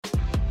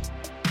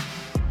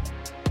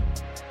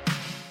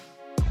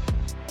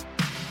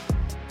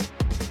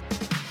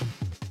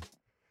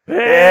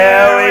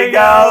Here we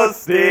go,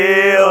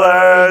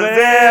 Steelers.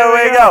 Here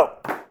we go.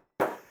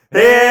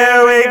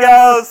 Here we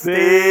go,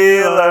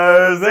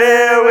 Steelers.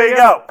 Here we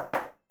go.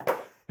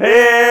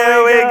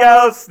 Here we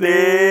go,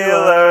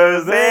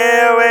 Steelers.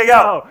 Here we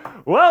go.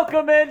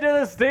 Welcome into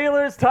the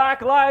Steelers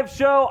Talk Live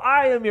Show.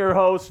 I am your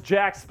host,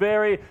 Jack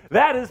Sperry.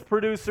 That is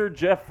producer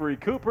Jeffrey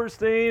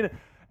Cooperstein.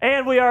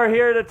 And we are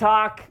here to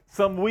talk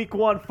some Week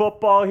 1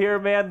 football here,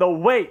 man. The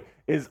wait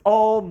is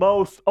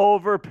almost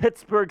over.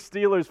 Pittsburgh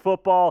Steelers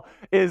football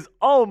is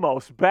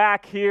almost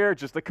back here,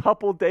 just a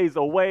couple days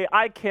away.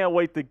 I can't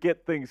wait to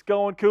get things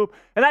going, Coop.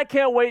 And I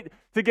can't wait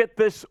to get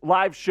this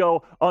live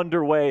show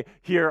underway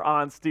here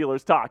on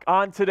Steelers Talk.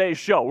 On today's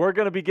show, we're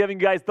going to be giving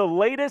you guys the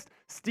latest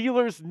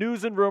Steelers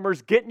news and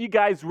rumors, getting you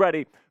guys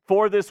ready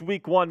for this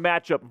Week 1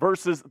 matchup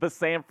versus the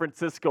San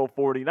Francisco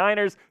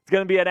 49ers. It's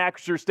going to be at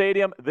Acrisure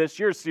Stadium this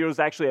year. Steelers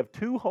actually have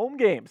 2 home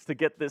games to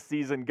get this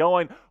season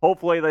going.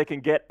 Hopefully they can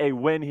get a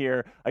win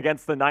here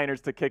against the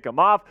Niners to kick them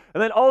off.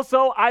 And then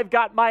also, I've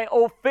got my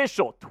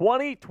official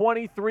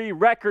 2023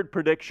 record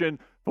prediction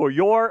for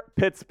your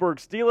Pittsburgh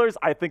Steelers.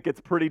 I think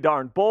it's pretty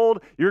darn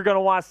bold. You're going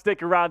to want to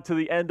stick around to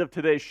the end of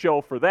today's show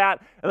for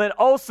that. And then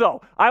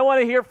also, I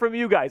want to hear from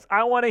you guys.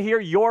 I want to hear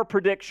your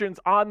predictions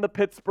on the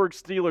Pittsburgh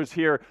Steelers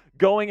here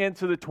going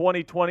into the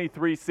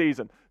 2023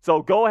 season.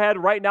 So go ahead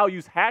right now,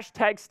 use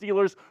hashtag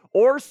Steelers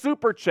or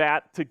Super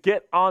Chat to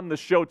get on the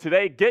show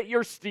today. Get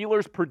your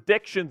Steelers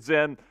predictions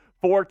in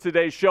for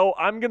today's show.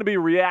 I'm going to be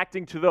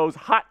reacting to those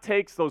hot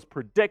takes, those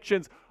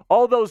predictions,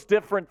 all those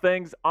different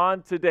things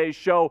on today's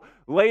show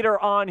later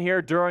on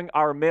here during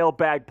our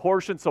mailbag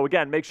portion. So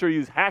again, make sure you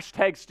use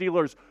hashtag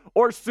Steelers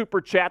or Super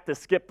Chat to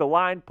skip the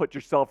line. Put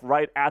yourself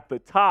right at the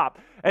top.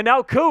 And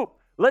now, Coop,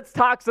 let's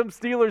talk some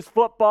Steelers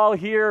football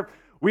here.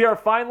 We are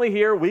finally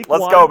here, Week 1.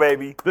 Let's go,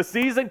 baby. The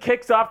season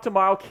kicks off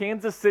tomorrow,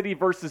 Kansas City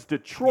versus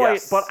Detroit.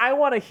 Yes. But I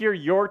want to hear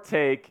your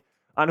take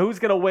on who's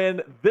going to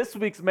win this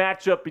week's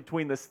matchup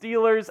between the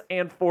Steelers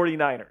and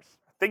 49ers.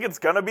 I think it's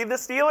going to be the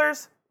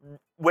Steelers.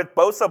 With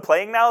Bosa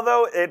playing now,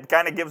 though, it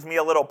kind of gives me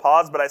a little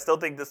pause, but I still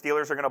think the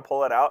Steelers are going to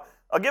pull it out.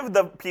 I'll give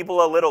the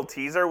people a little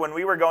teaser. When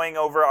we were going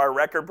over our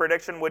record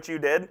prediction, which you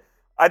did,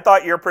 I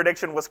thought your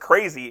prediction was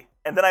crazy.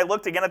 And then I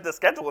looked again at the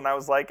schedule, and I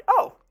was like,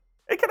 oh,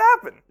 it could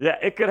happen. Yeah,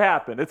 it could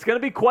happen. It's going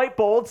to be quite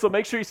bold, so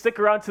make sure you stick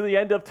around to the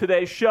end of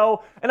today's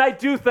show. And I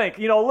do think,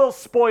 a little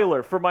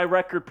spoiler for my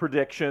record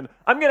prediction,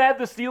 I'm going to have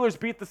the Steelers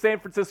beat the San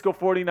Francisco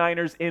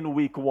 49ers in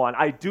Week 1.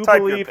 I do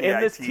believe in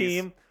this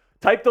team.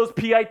 Type those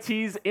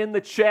PITs in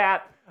the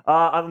chat.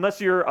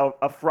 Unless you're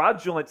a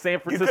fraudulent San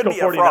Francisco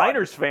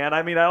 49ers fan.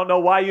 I mean, I don't know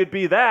why you'd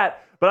be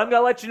that. But I'm going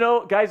to let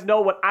you guys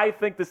know what I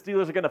think the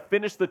Steelers are going to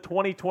finish the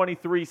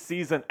 2023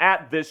 season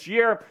at this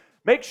year.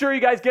 Make sure you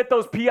guys get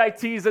those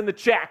PITs in the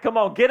chat. Come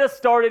on, get us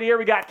started here.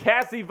 We got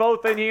Cassie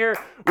Voth in here.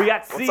 We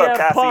got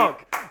CM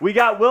Punk. We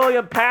got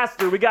William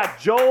Pastor. We got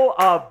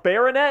Joe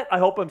Baronet. I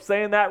hope I'm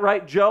saying that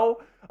right,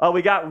 Joe.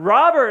 We got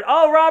Robert.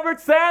 Oh, Robert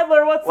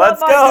Sadler. What's up,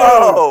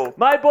 my dude?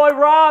 My boy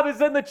Rob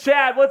is in the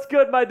chat. What's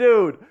good, my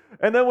dude?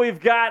 And then we've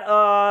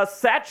got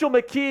Satchel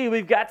McKee.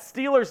 We've got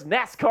Steelers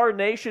NASCAR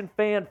Nation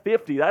Fan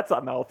 50. That's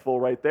a mouthful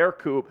right there,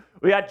 Coop.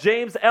 We got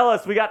James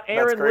Ellis. We got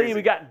Aaron Lee.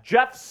 We got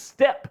Jeff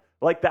Stipp.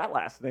 Like that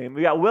last name.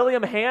 We got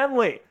William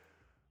Hanley.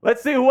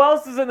 Let's see who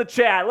else is in the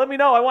chat. Let me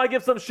know. I want to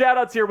give some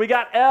shout-outs here. We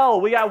got L.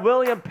 We got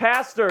William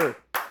Pastor.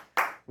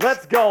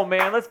 Let's go,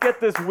 man. Let's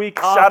get this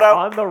week off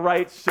on the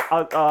right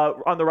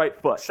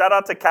foot. Shout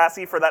out to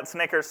Cassie for that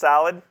Snickers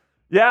salad.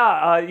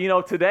 Yeah,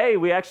 today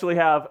we actually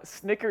have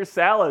Snickers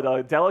salad,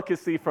 a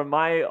delicacy from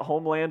my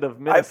homeland of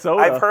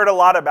Minnesota. I've heard a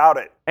lot about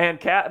it. And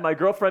my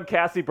girlfriend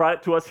Cassie brought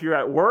it to us here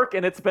at work,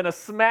 and it's been a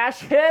smash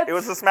hit. It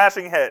was a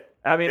smashing hit.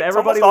 I mean,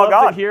 everybody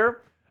loves it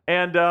here.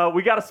 And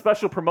we got a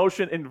special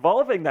promotion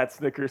involving that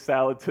Snickers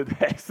salad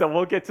today, so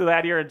we'll get to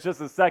that here in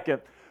just a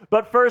second.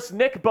 But first,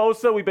 Nick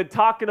Bosa, we've been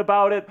talking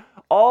about it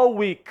all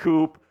week,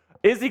 Coop.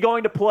 Is he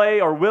going to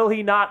play or will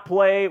he not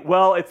play?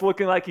 Well, it's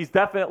looking like he's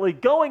definitely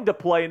going to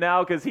play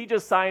now because he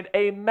just signed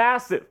a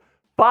massive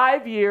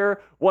 5-year,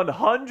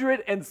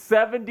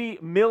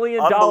 $170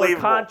 million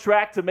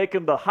contract to make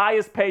him the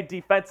highest paid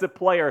defensive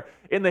player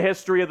in the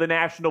history of the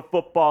National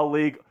Football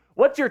League.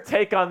 What's your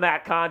take on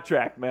that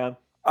contract, man?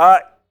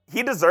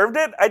 He deserved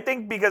it, I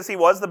think, because he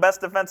was the best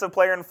defensive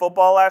player in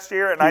football last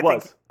year, and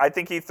I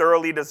think he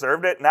thoroughly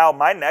deserved it. Now,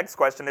 my next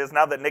question is,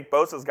 now that Nick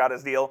Bosa's got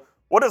his deal,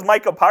 what is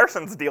Micah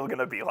Parsons' deal going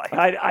to be like?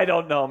 I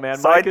don't know, man.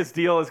 So Micah's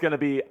deal is going to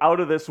be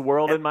out of this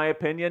world, in my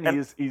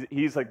opinion.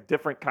 He's a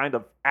different kind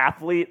of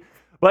athlete.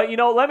 But,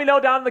 let me know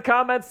down in the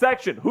comments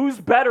section, who's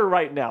better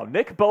right now,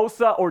 Nick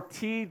Bosa or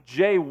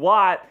T.J.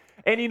 Watt?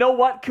 And you know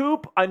what,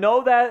 Coop? I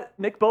know that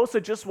Nick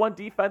Bosa just won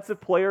Defensive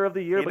Player of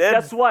the Year,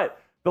 guess what?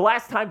 The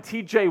last time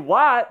T.J.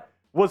 Watt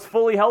was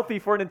fully healthy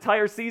for an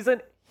entire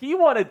season, he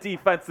won a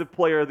Defensive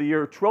Player of the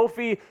Year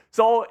trophy.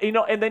 So,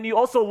 and then you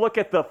also look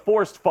at the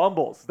forced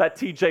fumbles that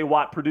T.J.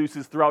 Watt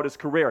produces throughout his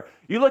career.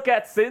 You look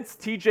at since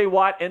T.J.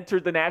 Watt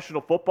entered the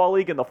National Football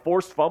League and the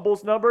forced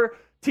fumbles number,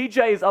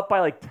 T.J. is up by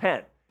like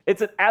 10.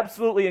 It's an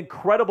absolutely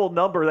incredible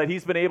number that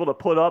he's been able to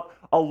put up,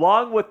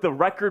 along with the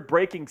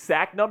record-breaking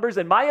sack numbers.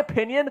 In my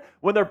opinion,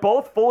 when they're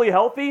both fully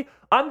healthy,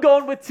 I'm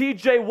going with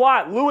T.J.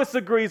 Watt. Lewis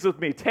agrees with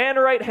me.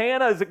 Tannerite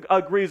Hannah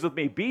agrees with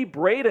me. B.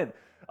 Braden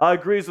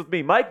agrees with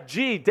me. Mike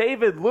G.,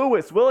 David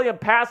Lewis, William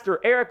Pastor,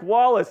 Eric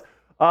Wallace,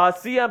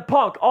 CM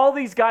Punk. All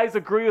these guys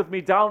agree with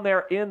me down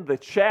there in the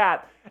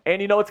chat.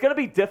 And, it's going to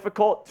be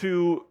difficult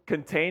to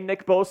contain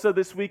Nick Bosa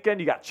this weekend.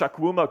 You got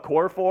Chukwuma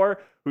Okorafor,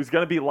 who's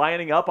going to be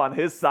lining up on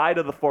his side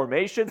of the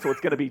formation, so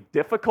it's going to be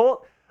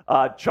difficult.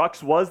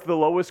 Chucks was the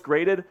lowest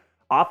graded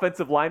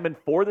offensive lineman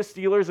for the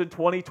Steelers in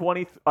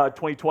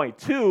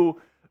 2022.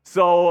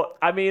 So,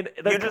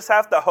 you just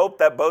have to hope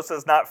that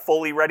Bosa's not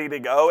fully ready to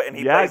go and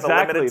he plays a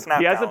limited snap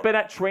He count. hasn't been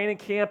at training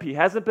camp. He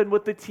hasn't been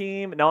with the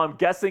team. Now, I'm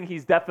guessing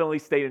he's definitely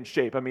stayed in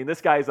shape. This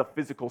guy is a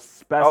physical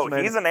specimen.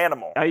 Oh, he's an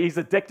animal. He's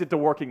addicted to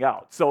working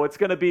out. So, it's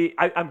going to be,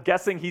 I'm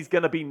guessing he's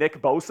going to be Nick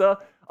Bosa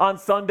on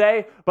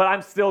Sunday, but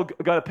I'm still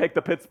going to pick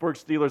the Pittsburgh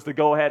Steelers to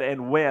go ahead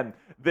and win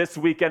this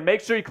weekend.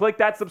 Make sure you click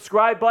that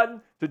subscribe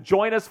button to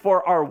join us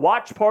for our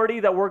watch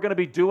party that we're going to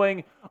be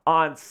doing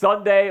on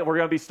Sunday. We're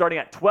going to be starting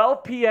at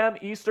 12 p.m.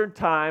 Eastern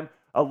Time,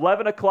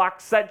 11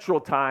 o'clock Central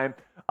Time.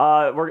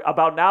 We're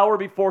about an hour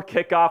before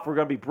kickoff. We're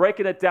going to be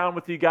breaking it down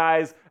with you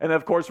guys. And,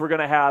 of course, we're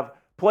going to have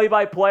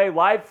play-by-play,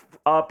 live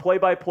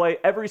play-by-play,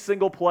 every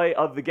single play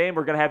of the game.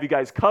 We're going to have you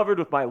guys covered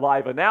with my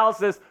live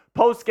analysis,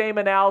 post-game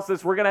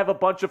analysis. We're going to have a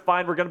bunch of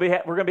fun. We're going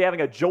to be having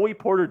a Joey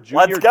Porter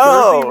Jr.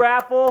 jersey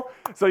raffle.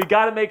 So you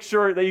got to make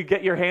sure that you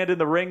get your hand in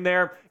the ring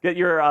there, get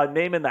your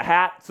name in the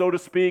hat, so to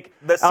speak.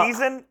 The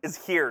season is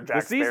here,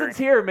 Jack. The season's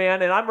here,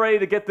 man, and I'm ready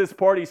to get this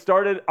party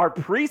started. Our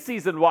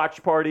preseason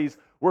watch parties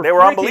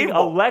were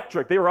unbelievable.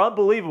 Electric. They were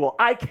unbelievable.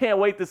 I can't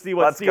wait to see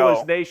what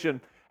Steelers Nation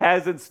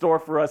has in store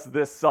for us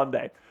this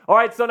Sunday. All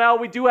right, so now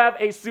we do have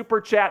a Super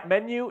Chat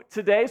menu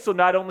today. So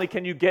not only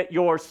can you get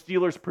your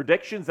Steelers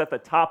predictions at the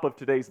top of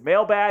today's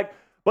mailbag,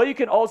 but you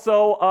can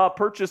also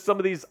purchase some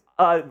of these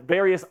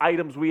various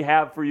items we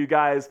have for you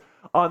guys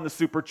on the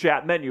Super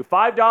Chat menu.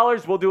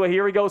 $5, we'll do a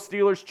Here We Go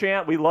Steelers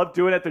chant. We love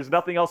doing it. There's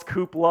nothing else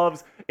Coop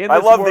loves in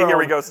this world the Here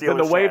We Go Steelers than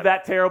to chant. wave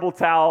that terrible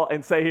towel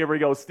and say Here We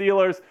Go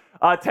Steelers.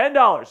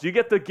 $10, you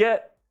get to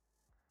get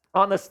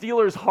on the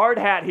Steelers hard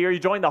hat here. You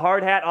join the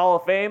Hard Hat Hall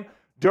of Fame.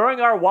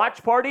 During our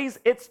watch parties,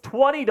 it's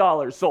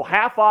 $20. So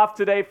half off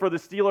today for the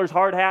Steelers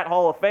Hard Hat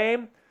Hall of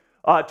Fame.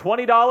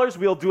 $20,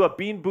 we'll do a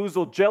Bean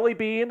Boozled Jelly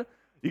Bean.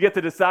 You get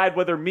to decide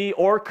whether me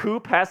or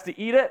Coop has to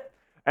eat it.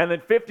 And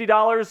then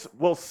 $50,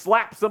 we'll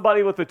slap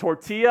somebody with a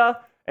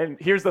tortilla. And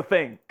here's the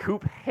thing.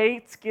 Coop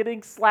hates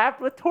getting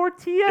slapped with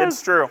tortillas.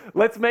 It's true.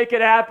 Let's make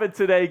it happen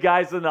today,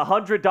 guys. And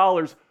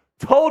 $100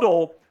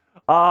 total.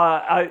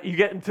 You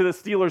get into the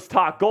Steelers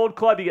Talk Gold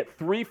Club. You get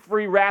 3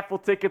 free raffle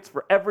tickets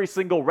for every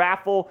single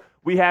raffle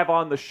we have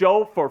on the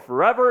show for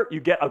forever. You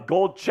get a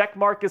gold check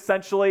mark,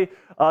 essentially,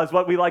 is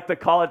what we like to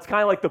call it. It's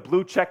kind of like the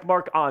blue check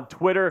mark on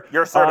Twitter.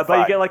 You're certified. But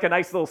you get like a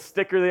nice little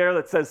sticker there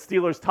that says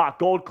Steelers Talk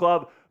Gold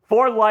Club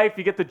for life.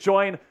 You get to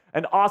join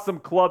an awesome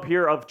club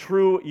here of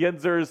true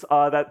Yinzers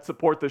that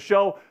support the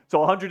show. So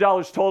 $100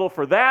 total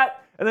for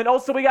that. And then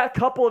also we got a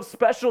couple of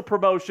special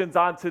promotions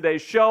on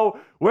today's show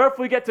where if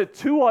we get to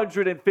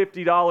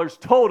 $250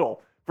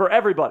 total for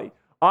everybody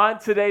on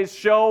today's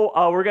show,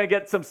 we're going to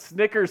get some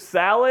Snickers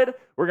salad.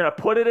 We're going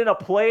to put it in a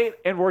plate,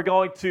 and we're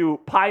going to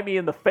pie me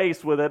in the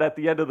face with it at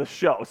the end of the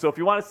show. So if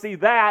you want to see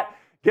that,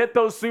 get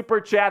those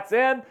super chats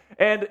in.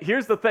 And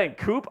here's the thing,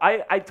 Coop,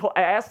 I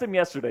asked him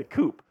yesterday,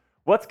 Coop,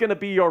 what's going to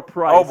be your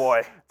price? Oh,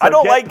 boy. I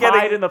don't like getting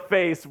pied in the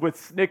face with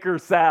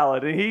Snickers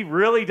salad, and he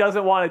really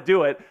doesn't want to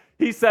do it.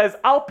 He says,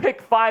 I'll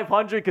pick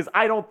 500 because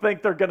I don't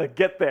think they're going to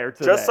get there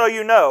today. Just so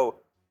you know,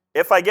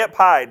 if I get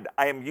pied,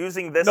 I am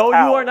using this towel.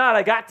 No, you are not.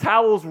 I got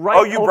towels right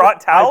Oh, you brought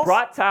towels? I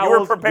brought towels. You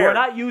were prepared. You're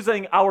not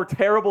using our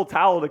terrible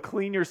towel to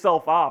clean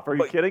yourself off. Are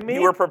you kidding me?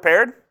 You were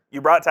prepared? You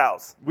brought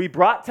towels. We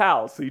brought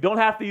towels, so you don't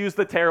have to use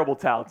the terrible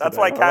towel today. That's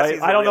why Cassie's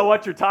right? I don't know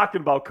what you're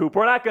talking about, Coop.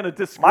 We're not going to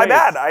disgrace My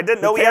bad. I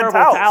didn't know we had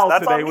towels. towel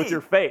That's today on me. with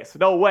your face.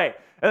 No way.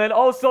 And then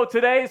also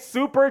today,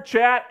 Super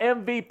Chat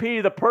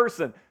MVP, the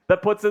person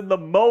that puts in the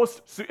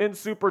most in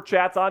Super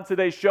Chats on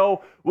today's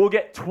show, will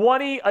get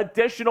 20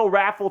 additional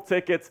raffle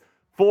tickets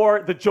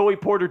for the Joey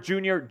Porter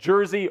Jr.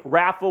 jersey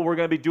raffle we're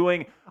going to be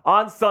doing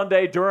on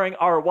Sunday during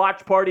our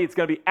watch party. It's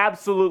going to be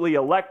absolutely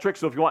electric.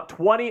 So if you want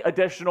 20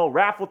 additional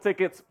raffle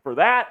tickets for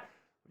that,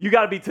 you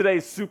got to be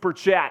today's Super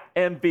Chat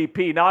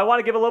MVP. Now, I want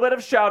to give a little bit of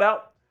a shout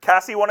out.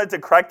 Cassie wanted to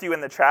correct you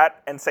in the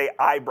chat and say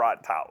I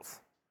brought towels.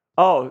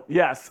 Oh,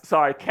 yes.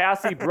 Sorry.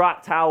 Cassie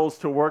brought towels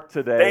to work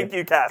today. Thank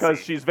you, Cassie.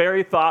 Because she's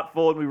very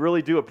thoughtful, and we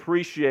really do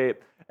appreciate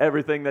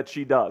everything that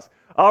she does.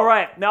 All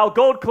right. Now,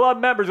 Gold Club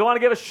members, I want to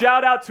give a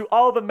shout-out to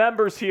all the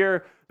members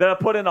here that have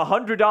put in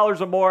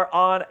 $100 or more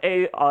on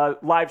a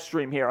live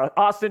stream here.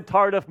 Austin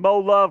Tardif, Mo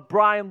Love,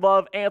 Brian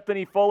Love,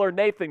 Anthony Fuller,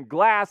 Nathan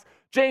Glass,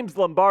 James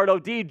Lombardo,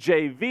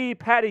 DJ V,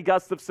 Patty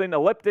Gustafson,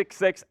 Elliptic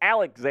 6,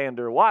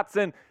 Alexander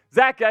Watson,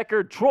 Zach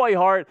Eckert, Troy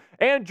Hart,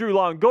 Andrew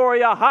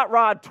Longoria, Hot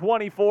Rod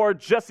 24,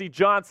 Jesse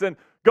Johnson,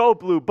 Go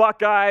Blue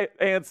Buckeye,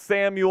 and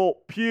Samuel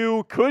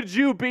Pugh. Could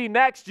you be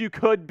next? You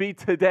could be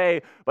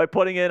today by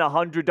putting in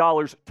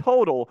 $100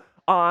 total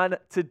on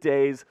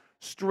today's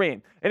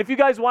stream. And if you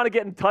guys want to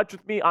get in touch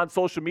with me on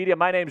social media,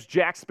 my name's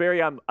Jack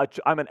Sperry. I'm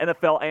an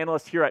NFL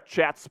analyst here at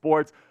Chat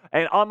Sports.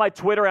 And on my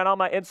Twitter and on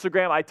my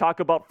Instagram, I talk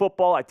about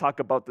football. I talk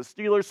about the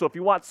Steelers. So if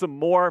you want some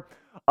more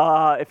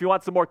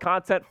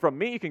content from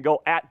me, you can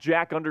go at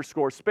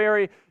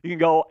Jack_Sperry. You can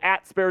go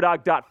at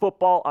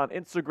SpareDog.football on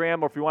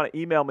Instagram. Or if you want to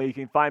email me, you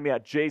can find me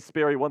at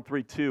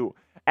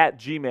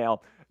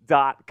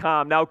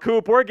jsperry132@gmail.com. Now,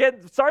 Coop, we're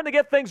starting to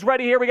get things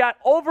ready here. We got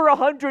over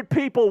 100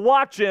 people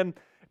watching,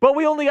 but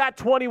we only got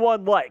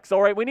 21 likes.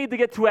 All right, we need to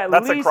get to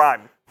That's least a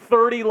crime.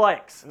 30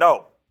 likes.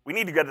 No, we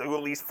need to get to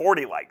at least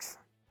 40 likes.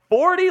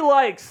 40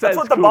 likes, says That's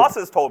what the Coop.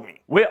 bosses told me.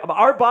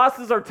 Our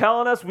bosses are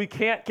telling us we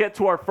can't get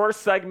to our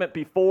first segment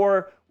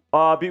before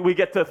we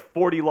get to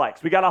 40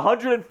 likes. We got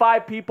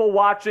 105 people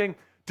watching.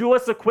 Do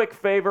us a quick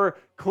favor.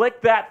 Click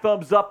that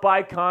thumbs up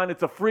icon.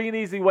 It's a free and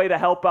easy way to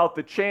help out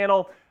the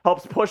channel.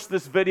 Helps push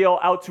this video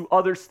out to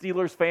other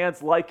Steelers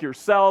fans like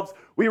yourselves.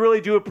 We really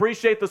do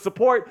appreciate the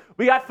support.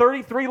 We got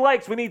 33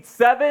 likes. We need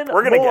 7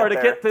 more to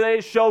get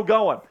today's show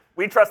going.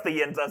 We trust the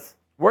Yinzas.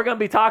 We're going to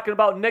be talking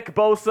about Nick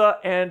Bosa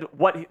and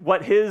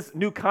what his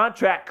new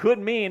contract could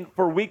mean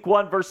for Week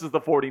 1 versus the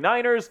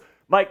 49ers.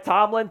 Mike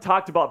Tomlin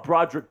talked about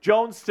Broderick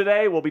Jones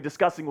today. We'll be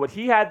discussing what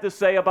he had to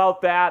say about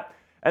that.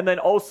 And then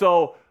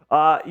also,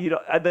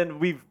 and then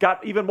we've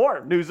got even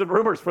more news and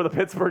rumors for the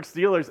Pittsburgh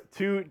Steelers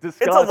to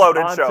discuss. It's a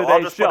loaded on show. Today's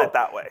I'll just show. put it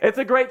that way. It's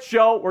a great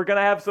show. We're going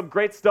to have some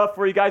great stuff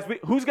for you guys.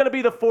 Who's going to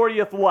be the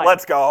 40th like?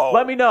 Let's go.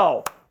 Let me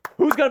know.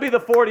 Who's going to be the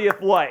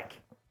 40th like?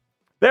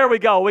 There we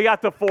go. We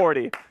got the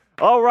 40.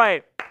 All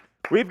right.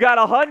 We've got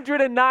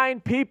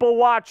 109 people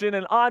watching,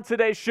 and on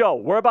today's show,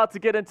 we're about to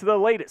get into the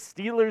latest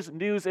Steelers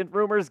news and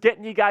rumors,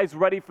 getting you guys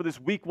ready for this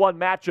Week 1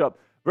 matchup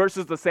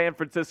versus the San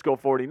Francisco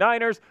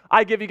 49ers.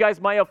 I give you guys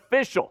my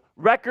official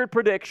record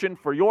prediction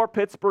for your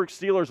Pittsburgh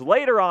Steelers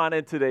later on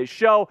in today's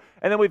show,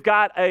 and then we've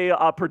got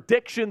a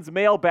predictions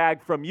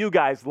mailbag from you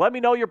guys. Let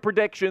me know your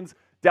predictions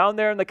down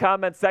there in the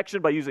comment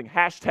section by using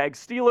hashtag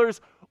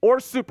Steelers or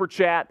Super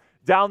Chat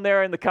down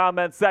there in the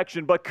comment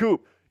section. But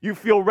Coop, you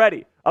feel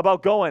ready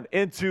about going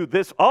into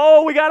this?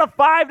 Oh, we got a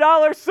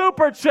 $5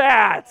 Super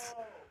Chat.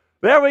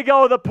 There we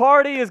go. The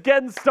party is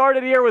getting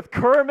started here with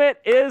Kermit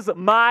is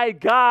my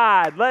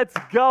God. Let's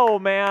go,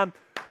 man.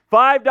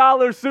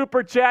 $5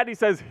 Super Chat. He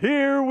says,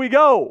 here we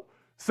go.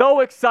 So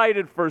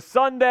excited for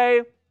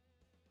Sunday.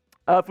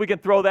 If we can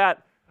throw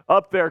that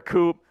up there,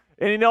 Coop.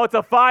 And you know it's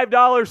a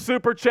 $5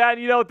 Super Chat.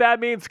 And you know what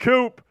that means,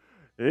 Coop?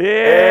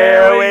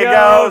 Here we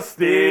go,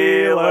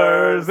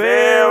 Steelers.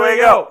 Here we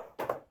go.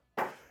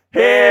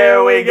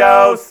 Here we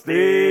go,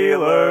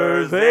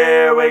 Steelers.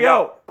 Here we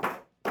go.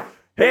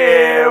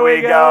 Here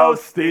we go,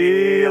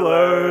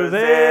 Steelers.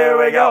 Here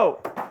we go.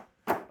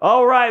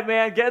 All right,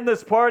 man. Getting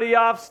this party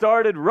off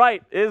started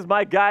right is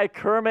my guy,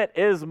 Kermit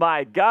is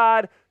my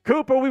God.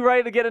 Coop, are we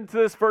ready to get into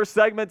this first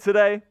segment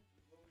today?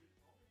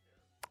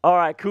 All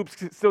right, Coop's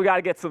still got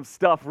to get some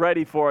stuff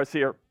ready for us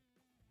here.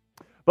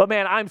 But,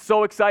 man, I'm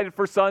so excited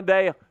for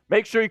Sunday.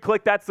 Make sure you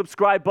click that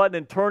subscribe button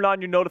and turn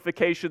on your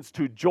notifications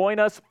to join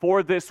us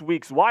for this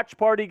week's watch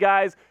party,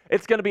 guys.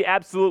 It's going to be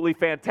absolutely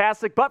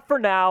fantastic. But for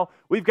now,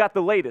 we've got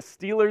the latest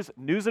Steelers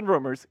news and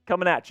rumors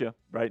coming at you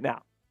right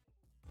now.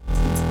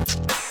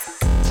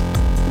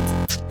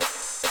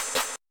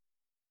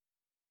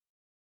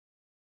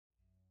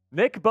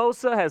 Nick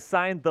Bosa has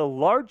signed the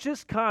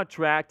largest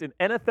contract in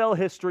NFL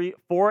history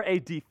for a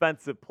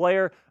defensive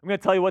player. I'm going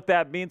to tell you what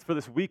that means for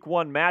this Week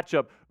 1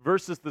 matchup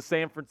versus the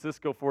San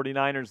Francisco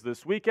 49ers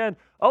this weekend.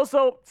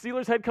 Also,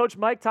 Steelers head coach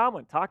Mike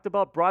Tomlin talked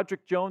about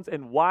Broderick Jones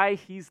and why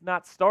he's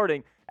not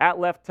starting at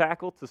left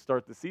tackle to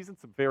start the season.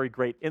 Some very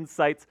great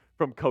insights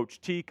from Coach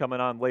T coming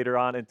on later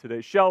on in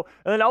today's show.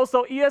 And then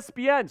also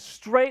ESPN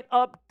straight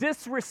up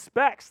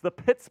disrespects the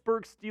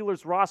Pittsburgh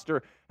Steelers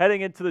roster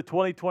heading into the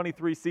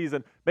 2023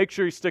 season. Make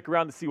sure you stick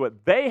around to see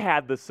what they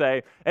had to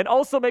say. And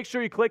also make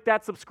sure you click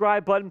that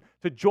subscribe button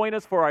to join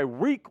us for our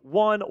Week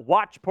 1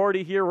 watch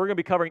party here. We're going to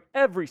be covering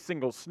every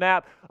single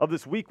snap of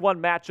this Week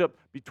 1 matchup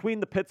between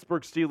the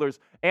Pittsburgh Steelers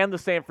and the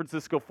San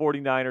Francisco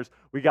 49ers.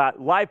 We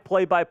got live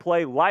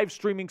play-by-play, live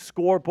streaming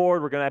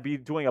scoreboard. We're going to be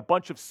doing a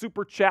bunch of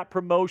super chat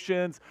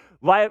promotions,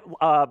 live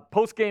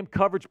post-game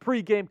coverage,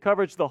 pre-game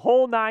coverage, the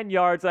whole 9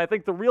 yards. And I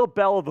think the real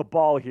belle of the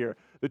ball here,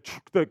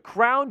 the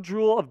crown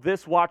jewel of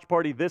this watch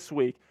party this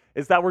week,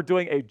 is that we're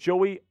doing a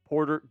Joey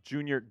Porter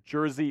Jr.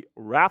 jersey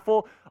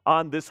raffle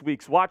on this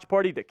week's watch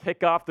party to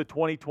kick off the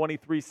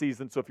 2023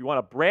 season. So if you want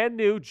a brand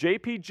new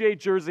JPJ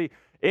jersey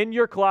in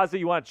your closet,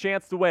 you want a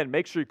chance to win,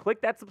 make sure you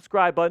click that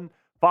subscribe button.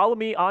 Follow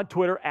me on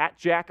Twitter at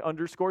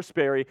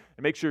Jack_Sperry,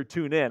 and make sure you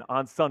tune in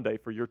on Sunday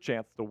for your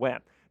chance to win.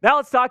 Now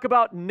let's talk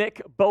about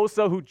Nick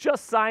Bosa, who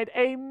just signed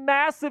a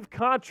massive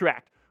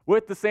contract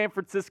with the San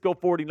Francisco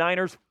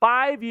 49ers.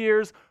 5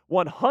 years,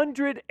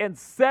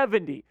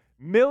 $170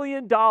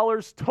 million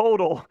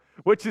total,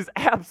 which is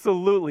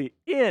absolutely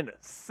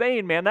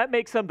insane, man. That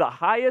makes him the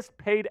highest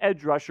paid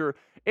edge rusher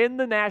in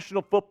the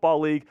National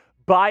Football League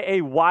by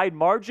a wide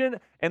margin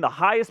and the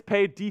highest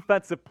paid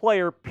defensive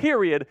player,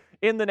 period,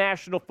 in the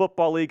National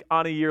Football League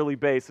on a yearly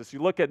basis.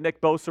 You look at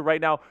Nick Bosa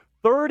right now,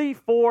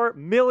 34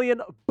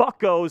 million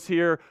buckos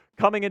here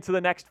coming into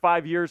the next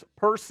 5 years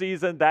per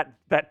season. That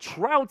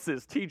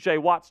trounces TJ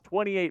Watt's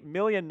 28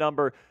 million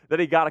number that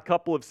he got a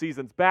couple of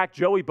seasons back.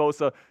 Joey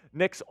Bosa,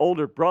 Nick's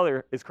older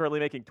brother, is currently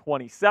making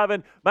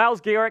 27. Myles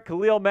Garrett,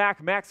 Khalil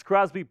Mack, Max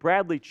Crosby,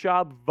 Bradley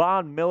Chubb,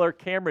 Von Miller,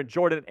 Cameron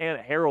Jordan, and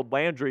Harold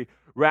Landry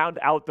round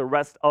out the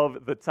rest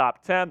of the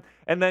top 10.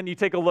 And then you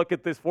take a look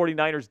at this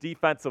 49ers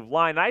defensive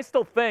line. I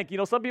still think,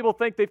 some people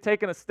think they've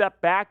taken a step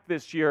back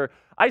this year.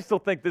 I still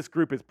think this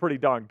group is pretty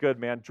darn good,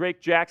 man. Drake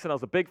Jackson, I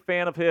was a big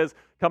fan of his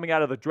coming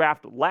out of the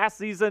draft last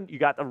season. You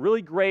got a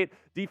really great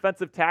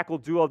defensive tackle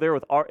duo there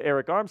with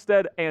Eric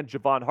Armstead and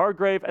Javon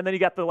Hargrave. And then you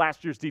got the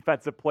last year's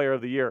Defensive Player of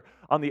the Year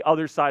on the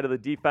other side of the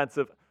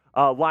defensive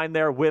line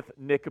there with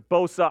Nick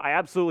Bosa. I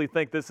absolutely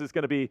think this is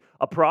going to be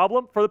a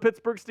problem for the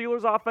Pittsburgh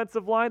Steelers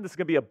offensive line. This is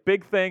going to be a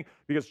big thing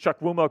because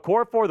Chukwuma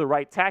Okorafor, the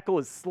right tackle,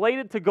 is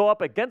slated to go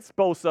up against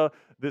Bosa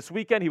this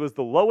weekend. He was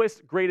the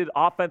lowest graded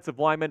offensive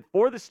lineman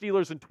for the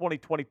Steelers in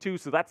 2022,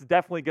 so that's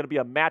definitely going to be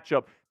a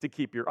matchup to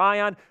keep your eye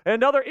on. And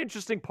another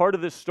interesting part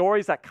of this story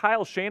is that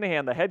Kyle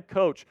Shanahan, the head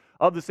coach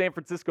of the San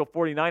Francisco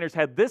 49ers,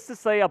 had this to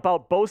say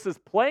about Bosa's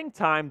playing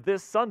time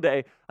this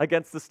Sunday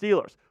against the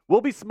Steelers.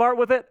 We'll be smart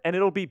with it, and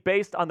it'll be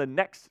based on the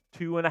next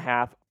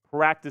 2.5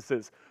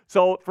 practices.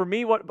 So for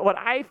me, what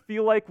I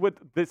feel like with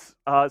this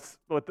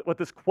what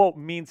this quote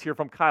means here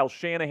from Kyle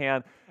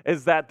Shanahan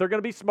is that they're going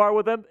to be smart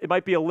with him. It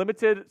might be a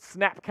limited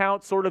snap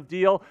count sort of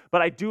deal,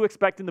 but I do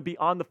expect him to be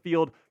on the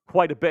field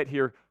quite a bit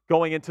here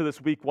going into this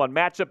week 1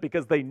 matchup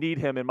because they need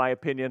him, in my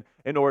opinion,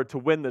 in order to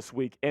win this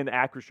week in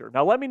Acrisure.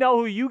 Now, let me know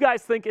who you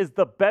guys think is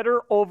the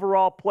better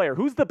overall player.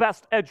 Who's the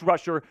best edge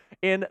rusher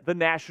in the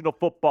National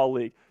Football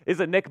League? Is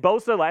it Nick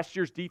Bosa, last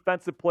year's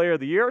Defensive Player of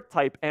the Year,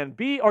 type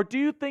NB, or do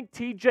you think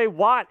TJ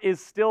Watt is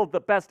still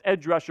the best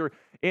edge rusher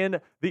in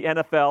the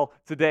NFL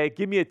today?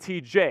 Give me a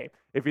TJ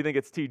if you think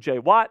it's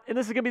TJ Watt. And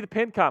this is going to be the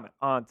pinned comment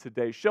on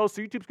today's show.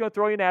 So YouTube's going to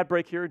throw you an ad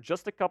break here in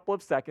just a couple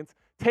of seconds.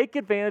 Take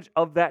advantage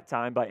of that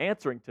time by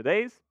answering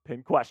today's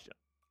pinned question.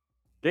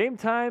 Game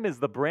Time is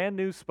the brand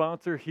new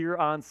sponsor here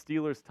on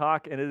Steelers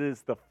Talk, and it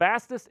is the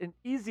fastest and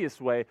easiest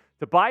way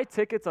to buy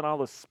tickets on all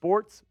the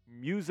sports,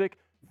 music,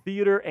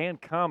 theater,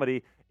 and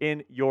comedy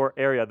in your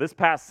area. This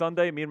past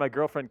Sunday, me and my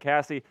girlfriend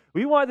Cassie,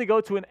 we wanted to go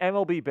to an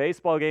MLB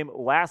baseball game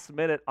last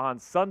minute on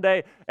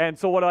Sunday. And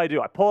so what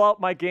do? I pull out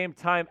my Game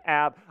Time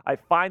app, I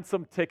find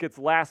some tickets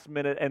last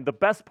minute. And the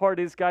best part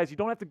is, guys, you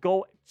don't have to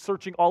go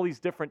searching all these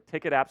different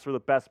ticket apps for the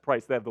best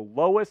price. They have the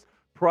lowest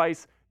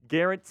price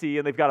guarantee,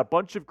 and they've got a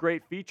bunch of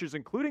great features,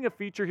 including a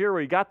feature here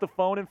where you got the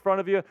phone in front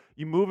of you,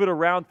 you move it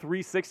around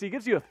 360. It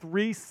gives you a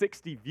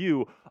 360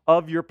 view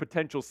of your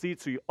potential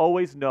seats, so you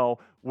always know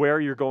where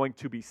you're going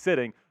to be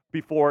sitting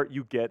before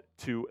you get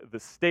to the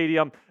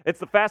stadium. It's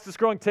the fastest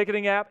growing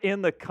ticketing app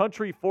in the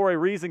country for a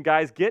reason,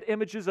 guys. Get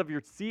images of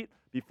your seat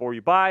before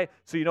you buy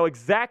so you know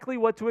exactly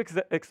what to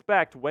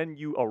expect when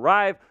you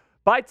arrive.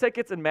 Buy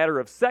tickets in a matter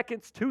of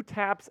seconds, 2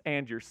 taps,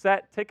 and you're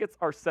set. Tickets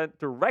are sent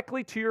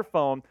directly to your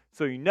phone,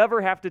 so you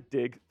never have to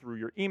dig through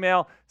your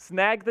email.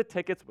 Snag the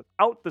tickets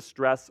without the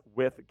stress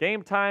with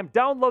Game Time.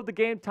 Download the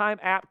Game Time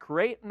app,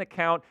 create an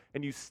account,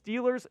 and use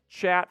Steelers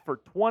Chat for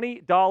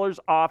 $20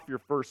 off your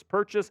first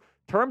purchase.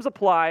 Terms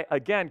apply.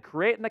 Again,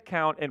 create an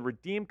account and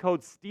redeem code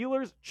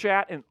Steelers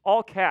Chat in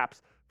all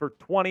caps for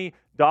 $20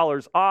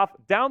 off.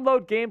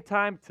 Download Game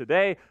Time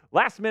today.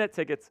 Last minute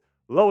tickets,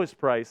 lowest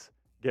price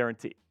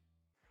guaranteed.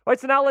 All right,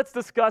 so now let's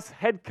discuss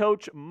head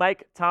coach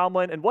Mike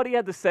Tomlin and what he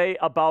had to say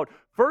about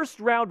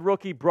first-round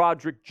rookie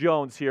Broderick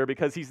Jones here,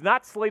 because he's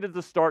not slated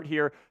to start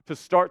here to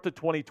start the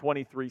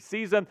 2023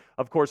 season.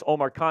 Of course,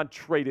 Omar Khan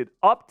traded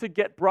up to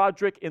get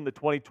Broderick in the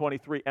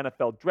 2023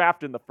 NFL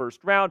Draft in the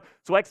first round,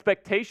 so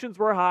expectations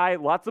were high.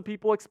 Lots of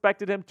people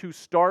expected him to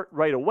start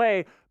right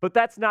away, but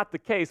that's not the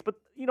case. But,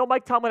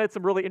 Mike Tomlin had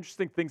some really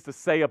interesting things to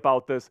say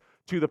about this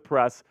to the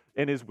press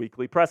in his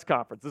weekly press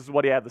conference. This is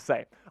what he had to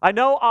say. I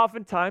know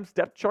oftentimes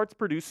depth charts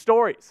produce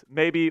stories,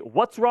 maybe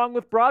what's wrong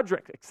with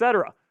Broderick,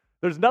 etc.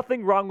 There's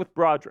nothing wrong with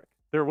Broderick.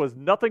 There was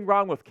nothing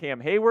wrong with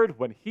Cam Hayward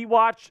when he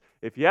watched.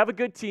 If you have a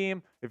good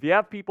team, if you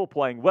have people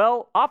playing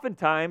well,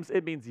 oftentimes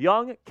it means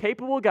young,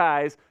 capable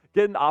guys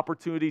get an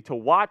opportunity to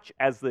watch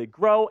as they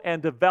grow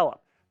and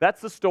develop.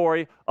 That's the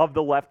story of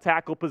the left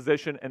tackle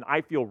position, and I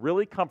feel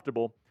really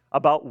comfortable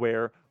about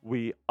where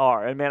we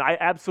are. And man, I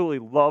absolutely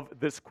love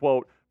this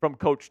quote from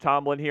Coach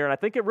Tomlin here, and I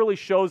think it really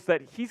shows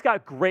that he's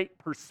got great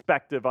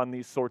perspective on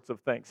these sorts of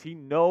things. He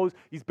knows,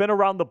 he's been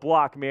around the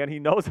block, man. He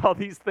knows how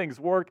these things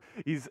work.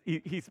 He's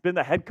been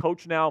the head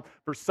coach now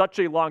for such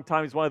a long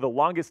time. He's one of the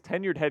longest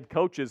tenured head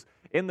coaches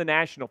in the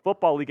National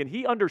Football League, and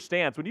he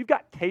understands when you've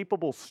got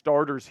capable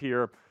starters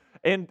here,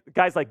 and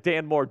guys like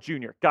Dan Moore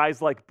Jr.,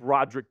 guys like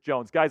Broderick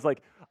Jones, guys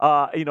like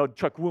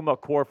Chukwuma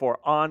Okorafor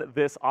on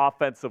this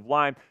offensive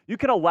line, you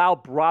can allow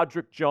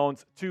Broderick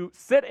Jones to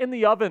sit in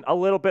the oven a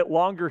little bit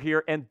longer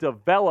here and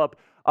develop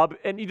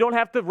And you don't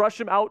have to rush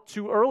him out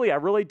too early. I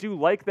really do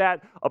like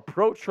that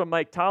approach from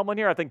Mike Tomlin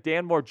here. I think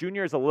Dan Moore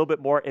Jr. is a little bit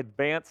more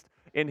advanced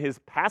in his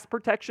pass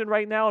protection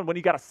right now. And when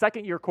you got a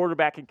second-year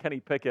quarterback in Kenny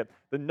Pickett,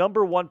 the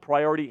number one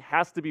priority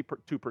has to be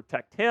to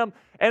protect him.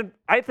 And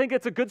I think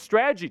it's a good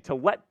strategy to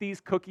let these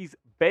cookies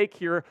bake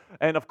here.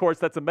 And, of course,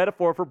 that's a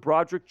metaphor for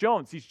Broderick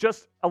Jones. He's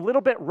just a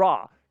little bit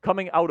raw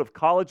coming out of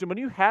college. And when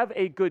you have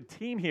a good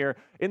team here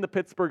in the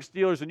Pittsburgh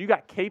Steelers and you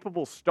got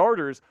capable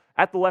starters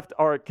at the left,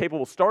 or a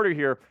capable starter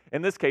here,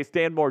 in this case,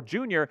 Dan Moore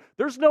Jr.,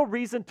 there's no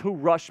reason to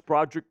rush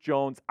Broderick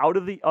Jones out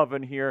of the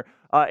oven here.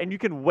 And you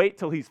can wait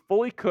till he's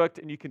fully cooked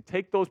and you can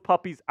take those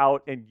puppies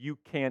out and you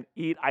can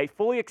eat. I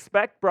fully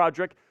expect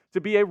Broderick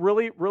to be a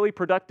really, really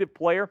productive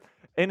player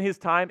in his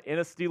time in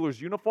a Steelers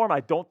uniform.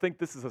 I don't think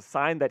this is a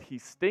sign that he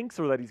stinks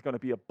or that he's going to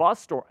be a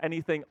bust or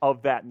anything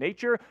of that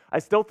nature. I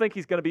still think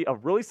he's going to be a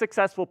really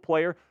successful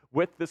player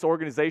with this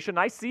organization.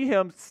 I see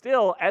him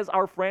still as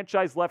our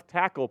franchise left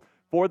tackle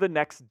for the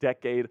next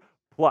decade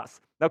plus.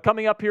 Now,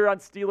 coming up here on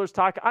Steelers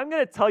Talk, I'm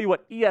going to tell you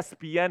what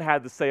ESPN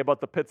had to say about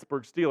the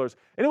Pittsburgh Steelers,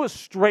 and it was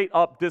straight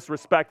up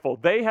disrespectful.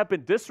 They have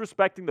been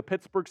disrespecting the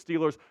Pittsburgh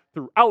Steelers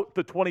throughout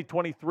the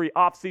 2023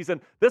 offseason.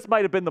 This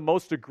might have been the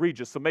most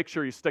egregious, so make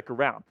sure you stick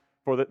around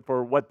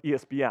for what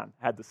ESPN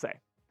had to say.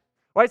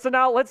 All right, so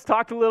now let's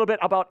talk a little bit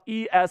about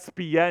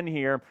ESPN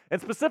here,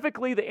 and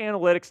specifically the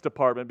analytics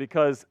department,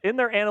 because in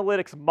their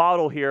analytics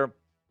model here,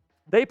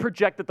 they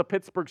project that the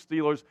Pittsburgh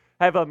Steelers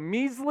have a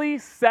measly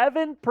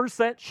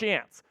 7%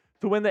 chance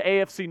to win the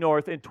AFC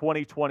North in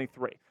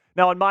 2023.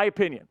 Now, in my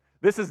opinion,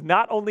 this is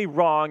not only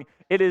wrong,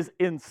 it is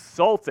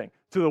insulting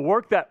to the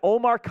work that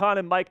Omar Khan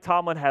and Mike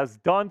Tomlin has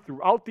done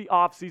throughout the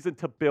offseason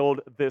to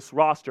build this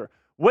roster.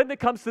 When it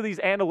comes to these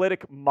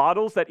analytic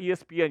models that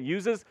ESPN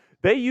uses,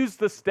 they use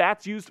the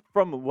stats used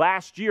from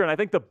last year. And I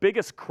think the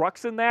biggest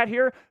crux in that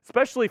here,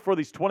 especially for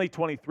these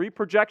 2023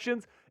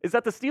 projections, is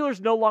that the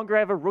Steelers no longer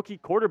have a rookie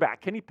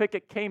quarterback. Kenny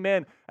Pickett came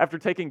in after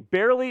taking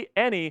barely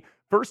any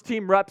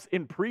first-team reps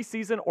in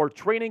preseason or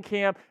training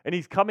camp, and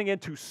he's coming in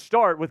to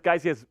start with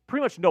guys he has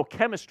pretty much no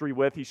chemistry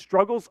with. He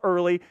struggles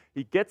early.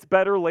 He gets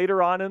better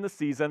later on in the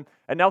season.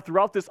 And now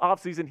throughout this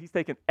offseason, he's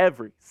taken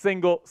every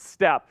single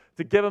step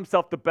to give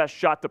himself the best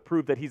shot to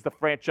prove that he's the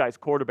franchise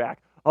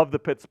quarterback of the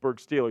Pittsburgh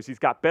Steelers. He's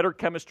got better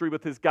chemistry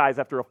with his guys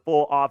after a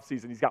full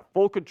offseason. He's got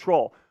full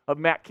control of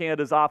Matt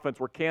Canada's offense,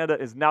 where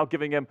Canada is now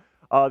giving him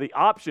the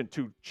option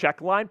to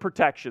check line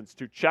protections,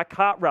 to check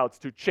hot routes,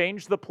 to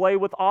change the play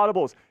with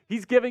audibles.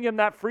 He's giving him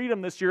that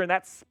freedom this year, and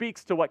that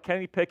speaks to what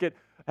Kenny Pickett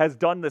has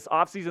done this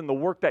offseason, the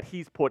work that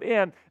he's put in.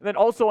 And then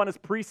also on his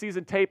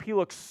preseason tape, he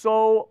looks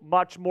so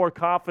much more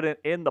confident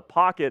in the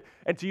pocket.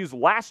 And to use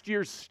last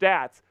year's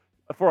stats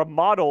for a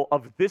model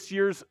of this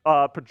year's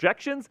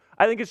projections,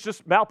 I think it's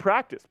just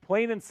malpractice,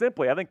 plain and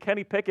simply. I think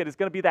Kenny Pickett is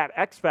going to be that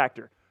X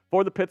factor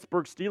for the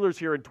Pittsburgh Steelers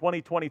here in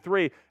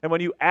 2023. And when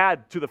you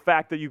add to the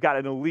fact that you've got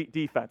an elite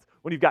defense,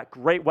 when you've got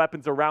great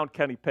weapons around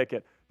Kenny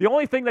Pickett, the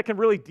only thing that can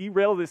really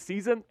derail this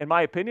season, in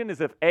my opinion, is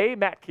if A,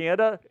 Matt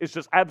Canada is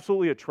just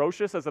absolutely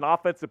atrocious as an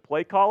offensive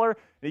play caller, and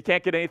he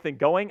can't get anything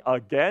going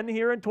again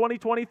here in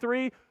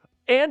 2023,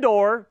 and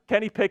or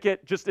Kenny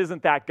Pickett just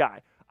isn't that guy.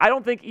 I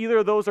don't think either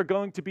of those are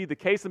going to be the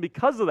case, and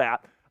because of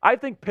that, I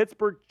think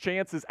Pittsburgh's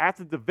chances at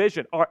the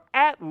division are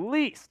at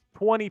least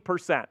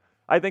 20%.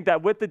 I think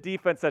that with the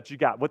defense that you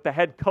got, with the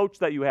head coach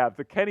that you have,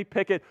 the Kenny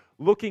Pickett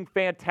looking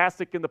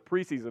fantastic in the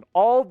preseason,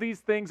 all these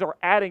things are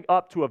adding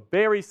up to a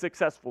very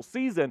successful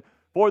season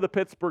for the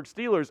Pittsburgh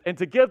Steelers. And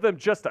to give them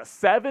just a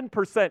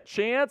 7%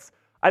 chance,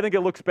 I think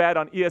it looks bad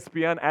on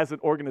ESPN as an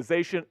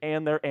organization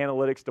and their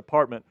analytics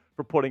department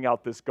for putting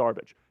out this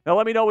garbage. Now,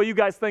 let me know what you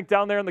guys think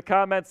down there in the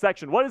comment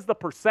section. What is the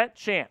percent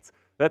chance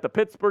that the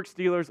Pittsburgh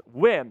Steelers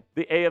win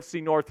the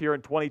AFC North here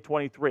in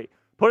 2023?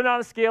 Put it on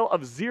a scale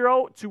of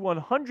 0 to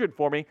 100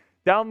 for me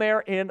down there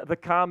in the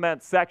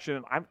comment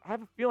section. I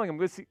have a feeling I'm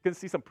going to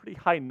see some pretty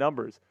high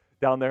numbers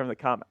down there in the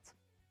comments.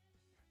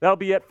 That'll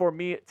be it for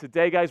me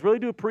today, guys. Really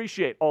do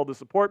appreciate all the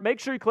support. Make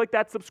sure you click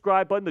that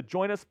subscribe button to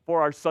join us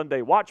for our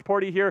Sunday watch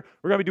party here.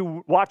 We're going to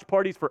do watch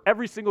parties for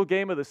every single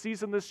game of the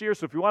season this year.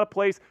 So if you want a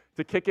place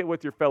to kick it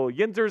with your fellow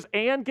Yinzers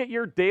and get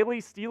your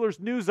daily Steelers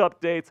news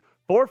updates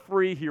for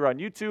free here on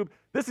YouTube,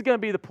 this is going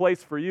to be the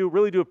place for you.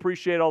 Really do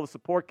appreciate all the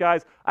support,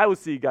 guys. I will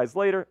see you guys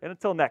later. And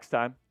until next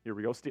time, here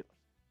we go, Steelers.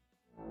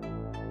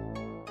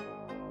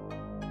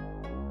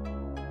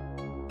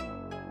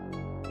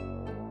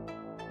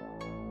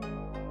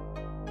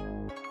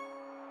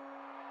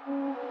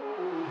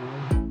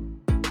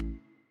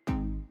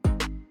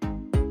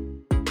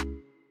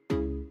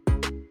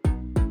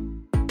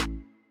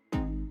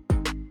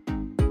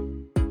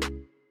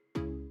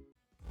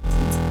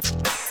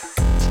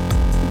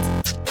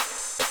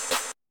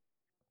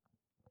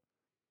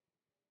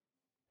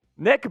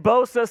 Nick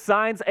Bosa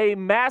signs a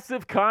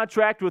massive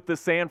contract with the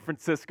San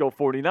Francisco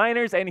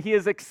 49ers, and he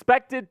is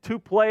expected to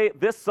play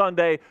this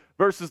Sunday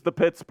versus the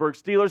Pittsburgh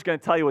Steelers. Going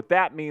to tell you what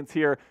that means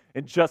here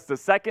in just a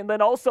second.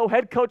 Then also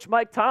head coach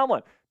Mike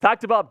Tomlin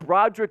talked about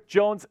Broderick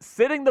Jones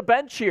sitting the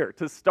bench here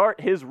to start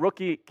his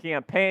rookie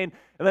campaign.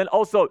 And then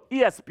also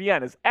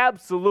ESPN has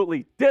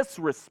absolutely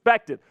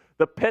disrespected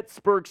the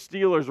Pittsburgh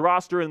Steelers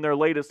roster in their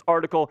latest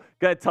article.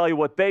 Going to tell you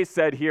what they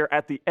said here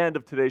at the end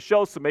of today's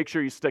show, so make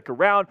sure you stick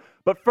around.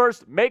 But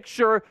first, make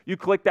sure you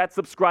click that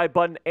subscribe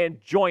button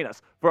and join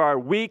us for our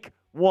Week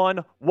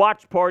 1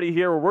 watch party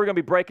here, where we're going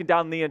to be breaking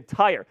down the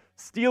entire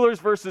Steelers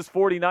versus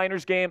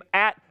 49ers game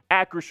at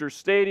Acrisure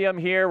Stadium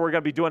here. We're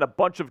going to be doing a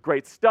bunch of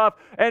great stuff.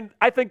 And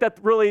I think that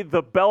really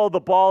the belle of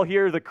the ball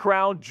here, the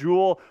crown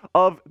jewel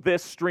of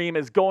this stream,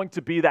 is going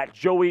to be that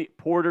Joey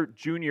Porter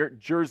Jr.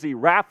 jersey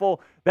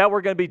raffle that we're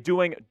going to be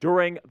doing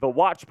during the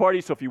watch party.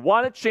 So if you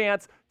want a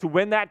chance to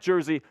win that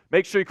jersey,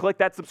 make sure you click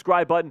that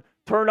subscribe button.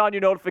 Turn on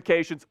your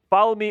notifications.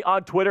 Follow me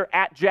on Twitter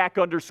at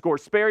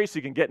Jack_Sperry so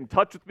you can get in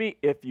touch with me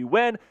if you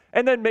win.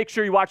 And then make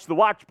sure you watch the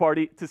watch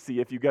party to see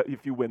if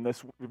you win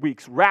this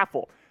week's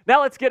raffle.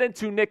 Now let's get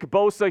into Nick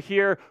Bosa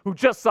here, who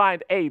just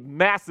signed a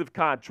massive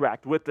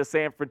contract with the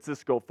San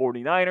Francisco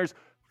 49ers.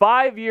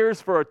 5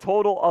 years for a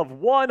total of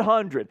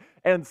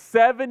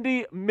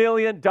 $170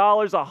 million.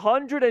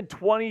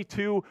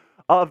 122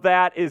 of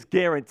that is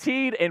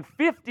guaranteed, and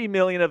 $50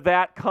 million of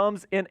that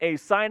comes in a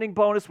signing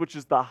bonus, which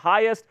is the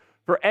highest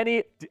for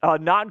any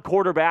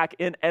non-quarterback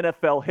in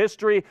NFL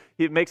history.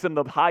 He makes him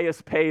the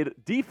highest paid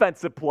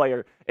defensive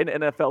player in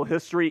NFL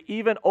history,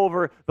 even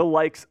over the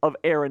likes of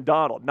Aaron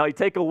Donald. Now you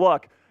take a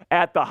look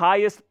at the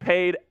highest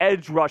paid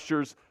edge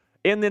rushers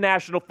in the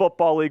National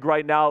Football League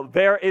right now.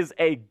 There is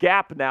a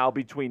gap now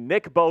between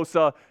Nick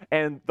Bosa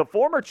and the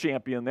former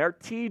champion there,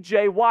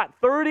 TJ Watt.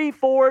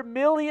 $34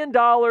 million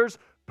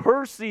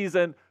per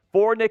season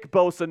for Nick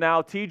Bosa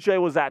now.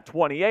 TJ was at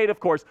 28. Of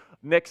course,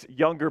 Nick's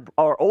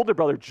older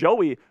brother,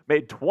 Joey,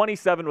 made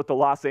 27 with the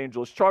Los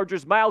Angeles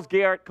Chargers. Myles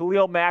Garrett,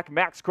 Khalil Mack,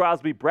 Max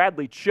Crosby,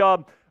 Bradley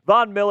Chubb,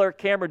 Von Miller,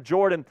 Cameron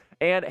Jordan,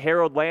 and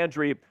Harold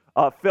Landry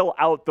fill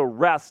out the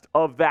rest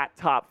of that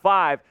top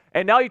five.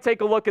 And now you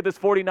take a look at this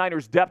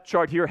 49ers depth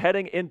chart here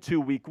heading into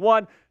Week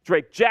 1.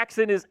 Drake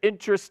Jackson is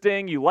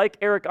interesting. You like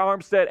Eric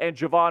Armstead and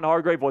Javon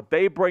Hargrave, what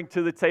they bring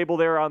to the table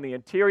there on the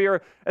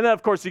interior. And then,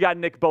 of course, you got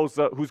Nick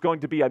Bosa, who's going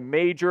to be a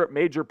major,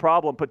 major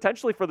problem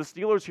potentially for the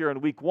Steelers here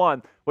in Week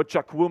 1 with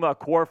Chukwuma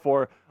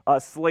Okorafor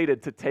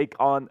slated to take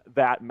on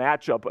that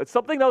matchup. But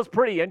something that was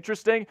pretty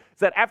interesting is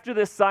that after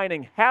this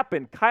signing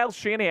happened, Kyle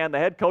Shanahan, the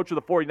head coach of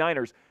the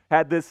 49ers,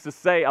 had this to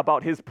say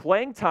about his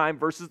playing time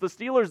versus the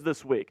Steelers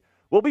this week.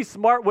 We'll be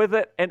smart with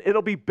it, and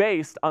it'll be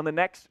based on the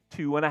next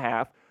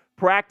 2.5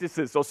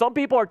 practices. So some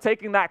people are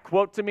taking that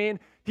quote to mean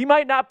he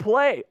might not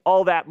play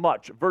all that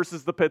much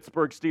versus the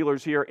Pittsburgh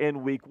Steelers here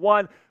in Week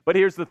 1. But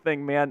here's the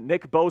thing, man.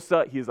 Nick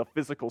Bosa, he's a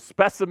physical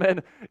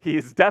specimen.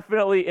 He's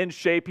definitely in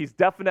shape. He's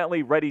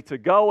definitely ready to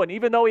go. And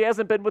even though he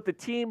hasn't been with the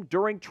team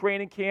during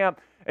training camp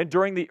and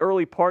during the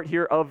early part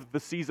here of the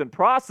season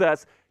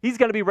process, he's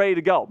going to be ready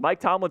to go.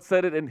 Mike Tomlin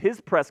said it in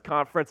his press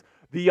conference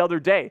the other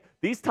day.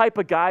 These type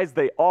of guys,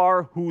 they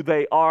are who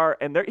they are,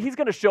 and he's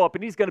going to show up,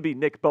 and he's going to be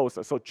Nick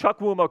Bosa. So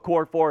Chukwuma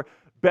Okorafor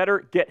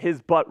better get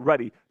his butt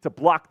ready to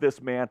block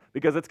this man,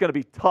 because it's going to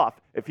be tough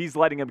if he's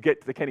letting him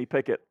get to Kenny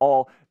Pickett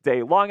all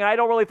day long. And I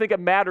don't really think it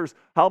matters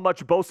how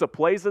much Bosa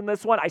plays in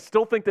this one. I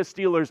still think the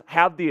Steelers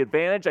have the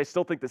advantage. I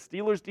still think the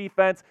Steelers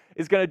defense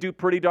is going to do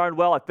pretty darn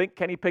well. I think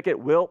Kenny Pickett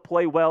will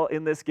play well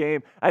in this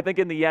game. I think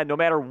in the end, no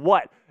matter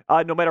what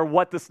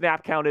the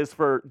snap count is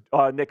for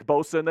Nick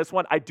Bosa in this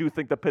one, I do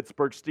think the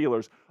Pittsburgh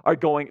Steelers are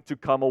going to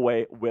come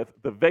away with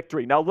the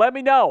victory. Now, let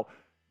me know.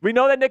 We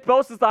know that Nick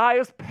Bosa is the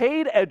highest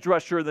paid edge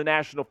rusher in the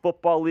National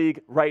Football League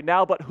right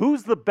now, but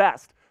who's the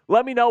best?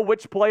 Let me know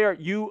which player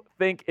you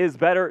think is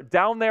better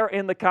down there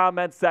in the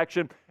comments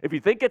section. If you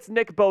think it's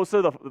Nick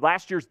Bosa, the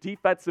last year's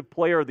Defensive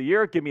Player of the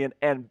Year, give me an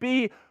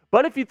NB.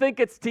 But if you think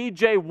it's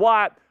TJ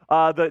Watt,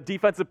 the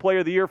Defensive Player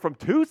of the Year from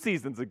 2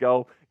 seasons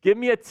ago, give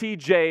me a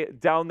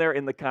TJ down there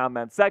in the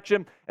comment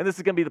section. And this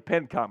is going to be the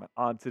pinned comment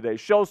on today's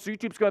show. So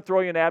YouTube's going to throw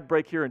you an ad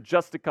break here in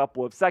just a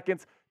couple of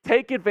seconds.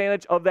 Take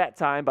advantage of that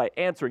time by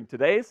answering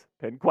today's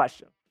pinned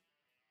question.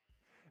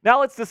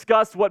 Now let's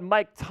discuss what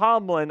Mike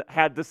Tomlin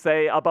had to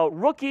say about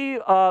rookie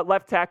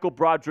left tackle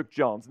Broderick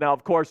Jones. Now,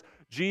 of course,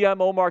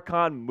 GM Omar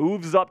Khan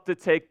moves up to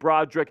take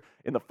Broderick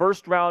in the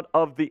first round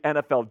of the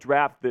NFL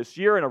draft this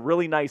year, and a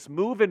really nice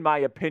move in my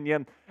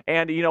opinion.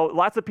 And,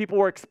 lots of people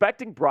were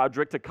expecting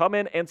Broderick to come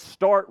in and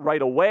start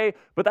right away,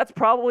 but that's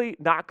probably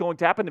not going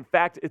to happen. In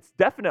fact, it's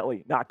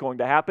definitely not going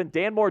to happen.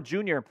 Dan Moore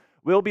Jr.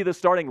 will be the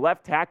starting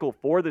left tackle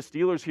for the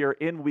Steelers here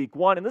in Week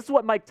 1. And this is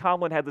what Mike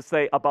Tomlin had to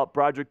say about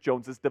Broderick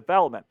Jones'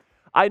 development.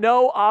 I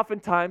know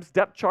oftentimes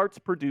depth charts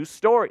produce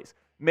stories.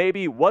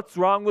 Maybe what's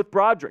wrong with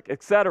Broderick,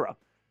 etc.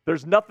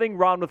 There's nothing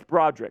wrong with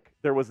Broderick.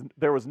 There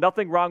was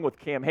nothing wrong with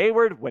Cam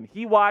Hayward when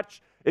he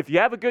watched. If you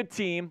have a good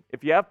team,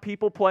 if you have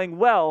people playing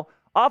well,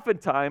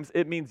 oftentimes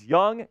it means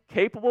young,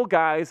 capable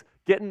guys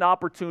get an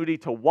opportunity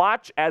to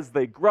watch as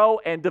they grow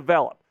and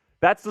develop.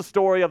 That's the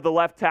story of the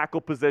left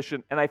tackle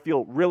position, and I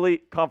feel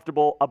really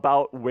comfortable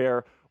about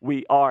where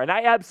we are. And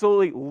I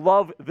absolutely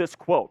love this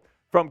quote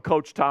from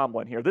Coach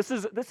Tomlin here. This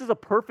is a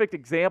perfect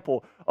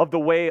example of the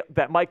way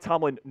that Mike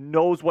Tomlin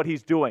knows what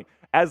he's doing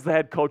as the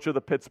head coach of the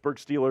Pittsburgh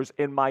Steelers,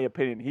 in my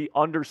opinion. He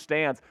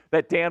understands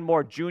that Dan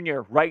Moore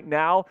Jr. right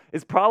now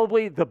is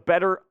probably the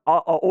better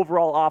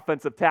overall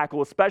offensive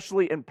tackle,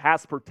 especially in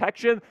pass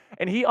protection.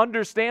 And he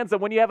understands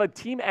that when you have a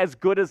team as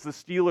good as the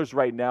Steelers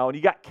right now, and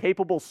you got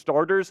capable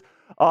starters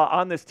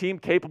on this team,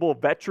 capable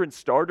veteran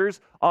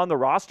starters on the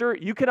roster,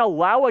 you can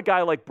allow a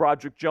guy like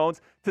Broderick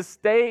Jones to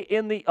stay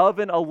in the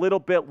oven a little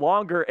bit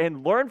longer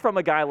and learn from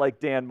a guy like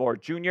Dan Moore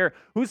Jr.,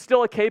 who's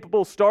still a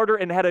capable starter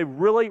and had a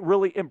really,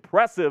 really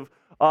impressive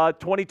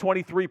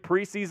 2023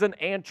 preseason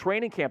and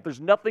training camp.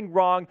 There's nothing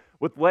wrong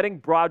with letting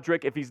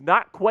Broderick, if he's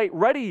not quite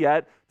ready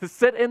yet, to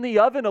sit in the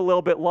oven a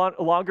little bit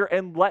longer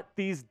and let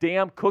these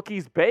damn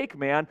cookies bake,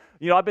 man.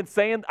 I've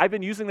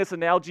been using this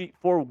analogy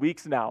for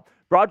weeks now.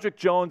 Broderick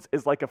Jones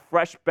is like a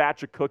fresh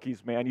batch of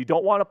cookies, man. You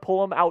don't want to pull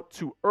them out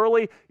too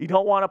early. You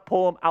don't want to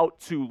pull them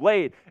out too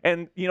late.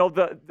 And,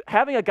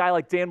 having a guy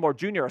like Dan Moore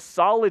Jr., a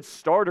solid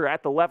starter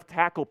at the left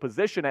tackle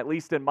position, at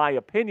least in my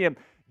opinion,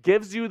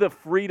 gives you the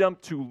freedom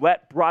to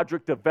let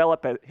Broderick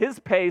develop at his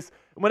pace.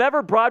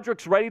 Whenever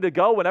Broderick's ready to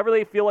go, whenever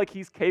they feel like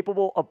he's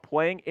capable of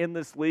playing in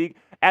this league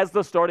as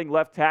the starting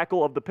left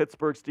tackle of the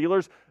Pittsburgh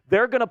Steelers,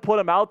 they're going to put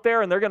him out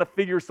there and they're going to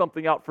figure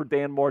something out for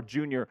Dan Moore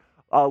Jr.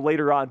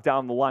 Later on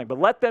down the line. But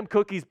let them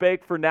cookies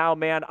bake for now,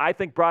 man. I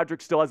think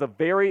Broderick still has a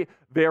very,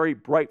 very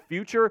bright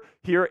future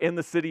here in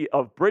the city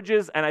of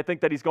Bridges, and I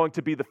think that he's going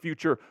to be the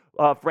future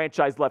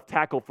franchise left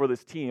tackle for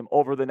this team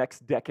over the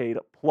next decade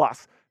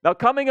plus. Now,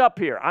 coming up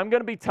here, I'm going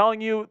to be telling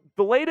you about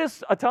the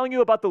latest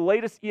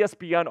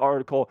ESPN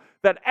article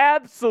that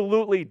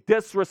absolutely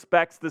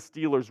disrespects the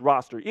Steelers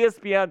roster.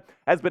 ESPN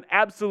has been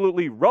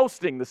absolutely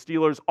roasting the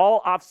Steelers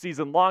all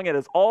offseason long. It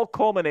has all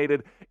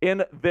culminated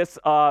in this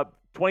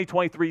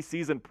 2023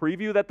 season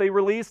preview that they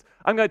released.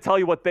 I'm going to tell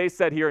you what they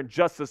said here in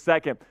just a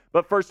second.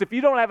 But first, if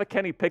you don't have a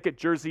Kenny Pickett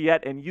jersey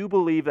yet and you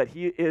believe that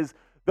he is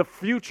the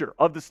future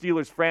of the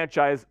Steelers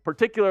franchise,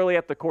 particularly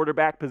at the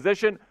quarterback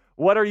position,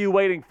 what are you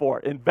waiting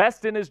for?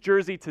 Invest in his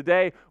jersey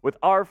today with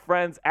our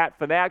friends at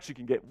Fanatics. You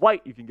can get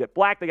white, you can get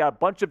black. They got a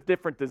bunch of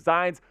different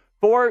designs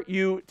for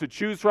you to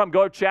choose from.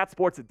 Go to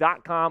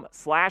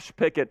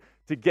chatsports.com/Pickett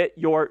to get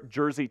your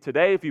jersey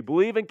today. If you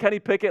believe in Kenny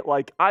Pickett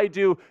like I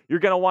do, you're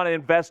going to want to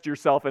invest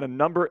yourself in a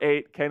number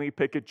 8 Kenny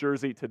Pickett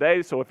jersey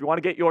today. So if you want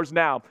to get yours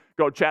now,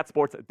 go to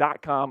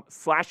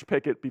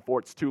chatsports.com/Pickett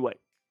before it's too late.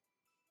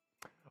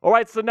 All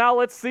right, so now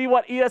let's see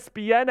what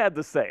ESPN had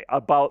to say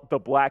about the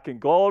black and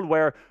gold,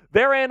 where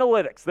their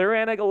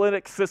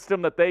analytics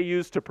system that they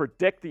use to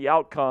predict the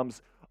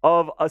outcomes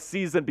of a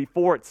season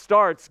before it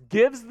starts,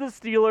 gives the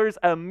Steelers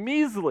a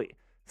measly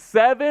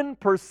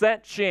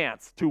 7%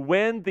 chance to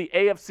win the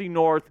AFC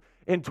North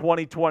in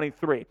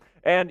 2023.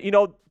 And,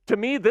 to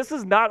me, this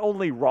is not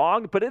only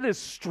wrong, but it is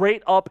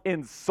straight up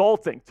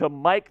insulting to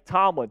Mike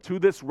Tomlin, to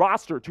this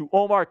roster, to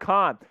Omar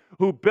Khan,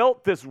 who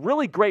built this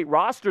really great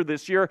roster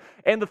this year.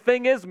 And the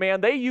thing is,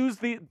 man, they use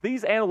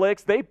these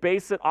analytics, they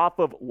base it off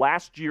of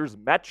last year's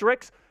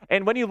metrics.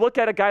 And when you look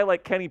at a guy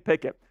like Kenny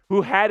Pickett,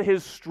 who had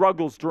his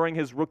struggles during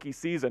his rookie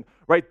season,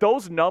 right,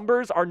 those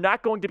numbers are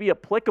not going to be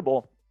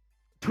applicable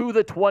to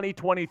the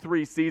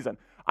 2023 season.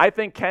 I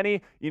think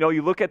Kenny,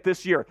 you look at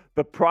this year,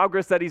 the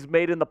progress that he's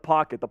made in the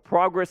pocket, the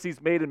progress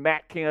he's made in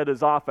Matt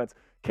Canada's offense.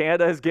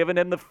 Canada has given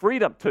him the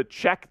freedom to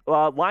check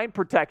line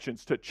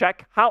protections, to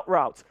check out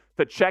routes,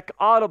 to check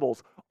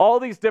audibles, all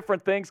these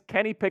different things.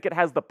 Kenny Pickett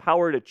has the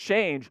power to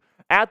change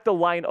at the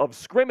line of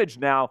scrimmage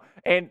now,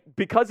 and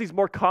because he's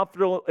more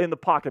comfortable in the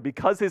pocket,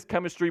 because his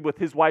chemistry with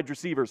his wide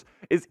receivers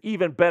is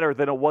even better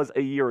than it was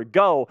a year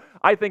ago,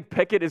 I think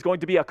Pickett is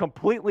going to be a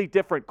completely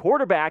different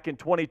quarterback in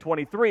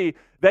 2023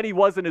 than he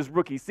was in his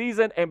rookie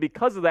season, and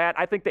because of that,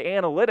 I think the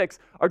analytics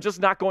are just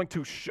not going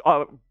to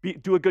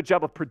do a good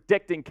job of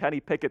predicting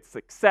Kenny Pickett's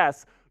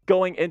success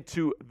going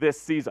into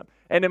this season.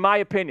 And in my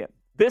opinion,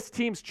 this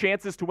team's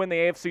chances to win the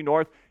AFC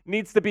North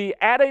needs to be,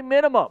 at a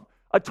minimum,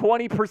 a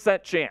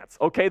 20% chance,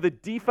 okay? The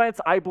defense,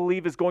 I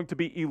believe, is going to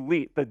be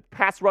elite. The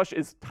pass rush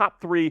is top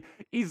 3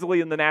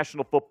 easily in the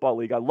National Football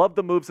League. I love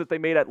the moves that they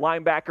made at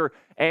linebacker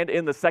and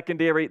in the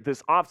secondary.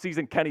 This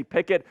offseason, Kenny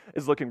Pickett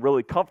is looking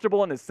really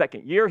comfortable in his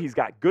second year. He's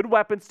got good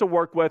weapons to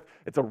work with.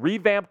 It's a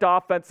revamped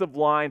offensive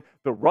line.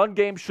 The run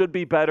game should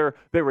be better.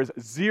 There is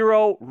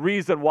zero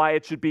reason why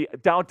it should be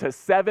down to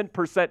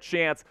 7%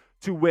 chance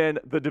to win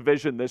the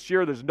division this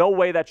year. There's no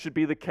way that should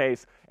be the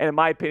case. And in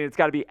my opinion, it's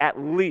got to be at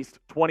least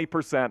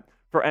 20%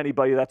 for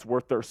anybody that's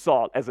worth their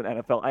salt as an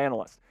NFL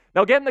analyst.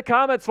 Now get in the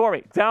comments for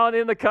me, down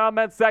in the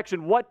comments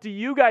section. What do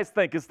you guys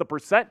think is the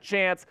percent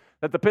chance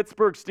that the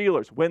Pittsburgh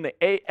Steelers win the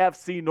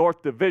AFC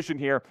North division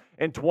here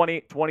in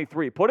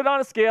 2023? Put it on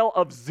a scale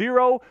of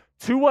 0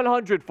 to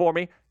 100 for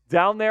me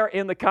down there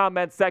in the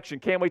comments section.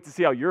 Can't wait to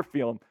see how you're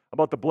feeling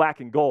about the black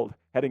and gold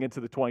heading into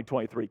the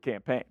 2023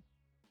 campaign.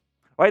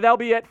 All right, that'll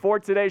be it for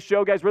today's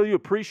show, guys. Really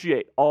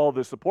appreciate all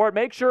the support.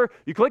 Make sure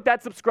you click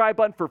that subscribe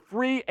button for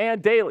free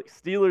and daily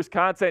Steelers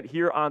content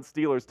here on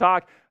Steelers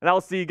Talk. And I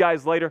will see you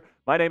guys later.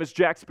 My name is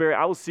Jack Sperry.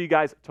 I will see you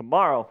guys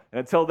tomorrow. And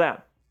until then,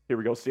 here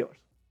we go, Steelers.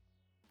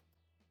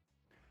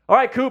 All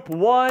right, Coop,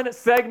 one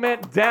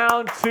segment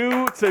down,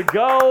 2 to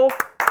go.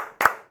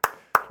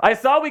 I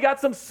saw we got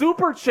some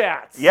super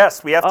chats.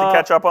 Yes, we have to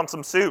catch up on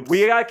some soups.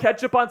 We got to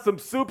catch up on some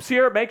soups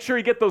here. Make sure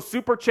you get those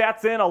super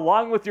chats in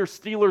along with your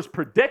Steelers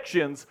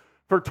predictions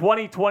for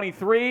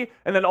 2023.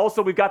 And then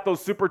also we've got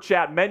those super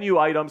chat menu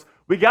items.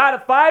 We got a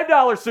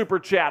 $5 super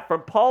chat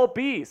from Paul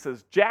B.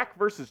 Says, Jack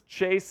versus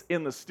Chase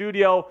in the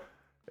studio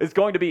is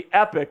going to be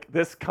epic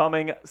this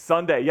coming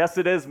Sunday. Yes,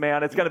 it is,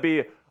 man. It's going to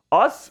be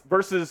us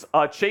versus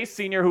Chase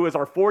Sr., who is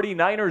our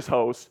 49ers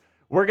host.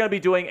 We're going to be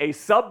doing a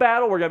sub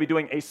battle. We're going to be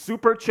doing a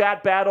super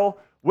chat battle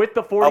with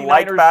the 49ers. A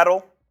like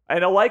battle?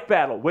 And a like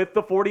battle with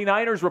the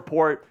 49ers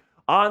report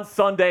on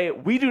Sunday.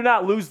 We do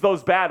not lose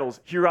those battles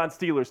here on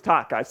Steelers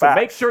Talk, guys. So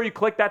make sure you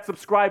click that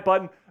subscribe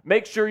button.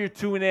 Make sure you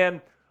tune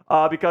in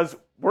because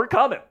we're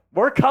coming.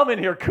 We're coming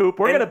here, Coop.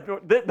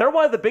 They're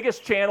one of the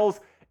biggest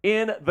channels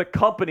in the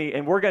company,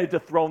 and we're going to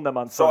dethrone them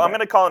on Sunday. So I'm going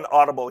to call an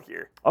audible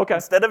here. Okay.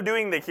 Instead of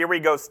doing the Here We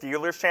Go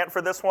Steelers chant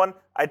for this one,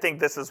 I think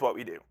this is what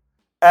we do.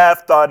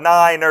 F the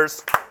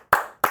Niners.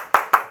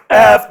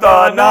 F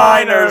the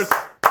Niners.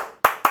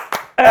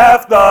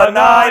 F the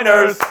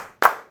Niners.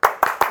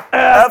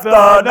 F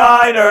the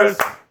Niners.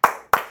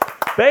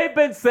 They've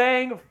been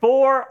saying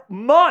for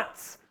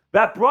months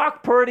that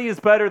Brock Purdy is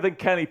better than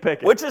Kenny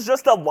Pickett. Which is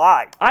just a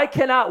lie. I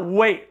cannot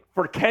wait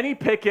for Kenny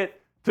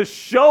Pickett to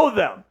show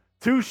them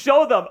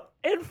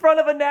in front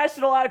of a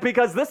national audience,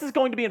 because this is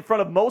going to be in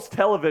front of most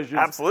televisions.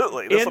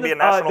 Absolutely. This will be a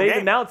national game. They've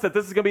announced that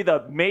this is going to be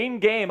the main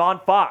game on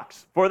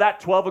Fox for that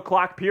 12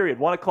 o'clock period,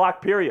 1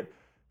 o'clock period.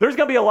 There's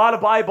going to be a lot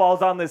of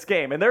eyeballs on this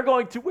game, and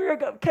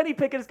Kenny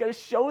Pickett is going to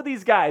show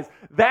these guys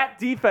that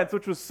defense,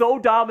 which was so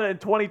dominant in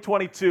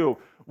 2022,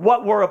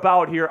 what we're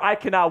about here. I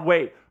cannot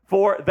wait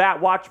for that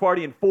watch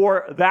party and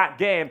for that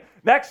game.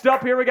 Next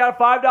up here, we got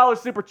a $5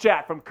 super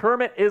chat from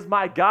Kermit Is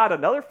My God.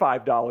 Another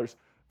 $5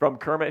 from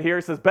Kermit here.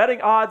 He says,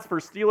 betting odds for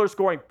Steelers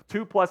scoring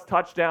 2+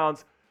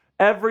 touchdowns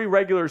every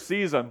regular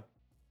season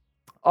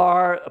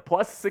are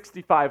plus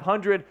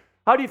 6,500.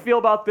 How do you feel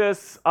about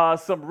this?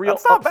 Some real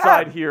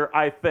upside here,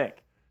 I think.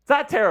 It's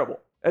not terrible.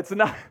 It's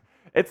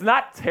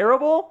not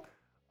terrible.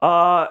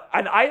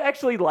 And I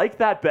actually like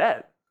that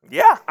bet.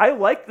 Yeah. I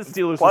like the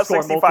Steelers to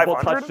score multiple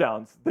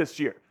touchdowns this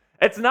year.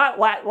 It's not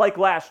like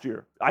last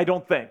year, I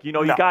don't think. You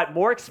got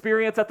more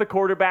experience at the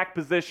quarterback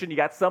position. You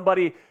got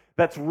somebody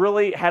that's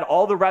really had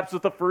all the reps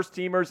with the first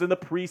teamers in the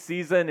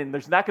preseason, and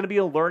there's not going to be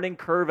a learning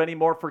curve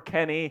anymore for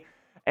Kenny.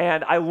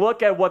 And I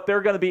look at what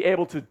they're going to be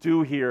able to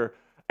do here,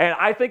 and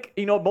I think,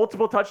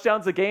 multiple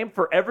touchdowns a game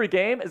for every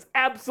game is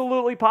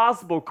absolutely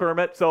possible,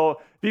 Kermit. So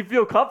if you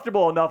feel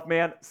comfortable enough,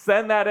 man,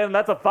 send that in.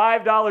 That's a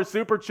 $5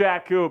 super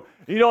chat, Coop.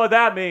 You know what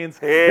that means.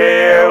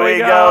 Here we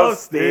go,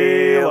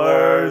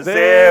 Steelers.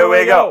 Here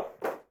we go.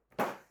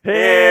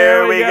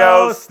 Here we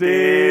go,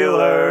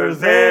 Steelers.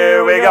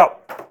 Here we go.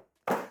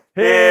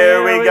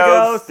 Here we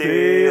go,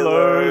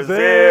 Steelers.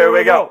 Here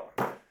we go.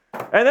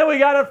 And then we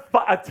got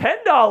a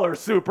 $10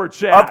 super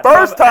chat. A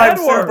first-time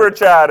super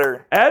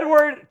chatter.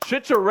 Edward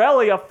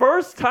Cicciarelli, a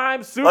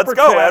first-time super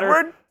chatter. Let's go,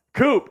 Edward.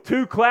 Coop,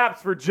 2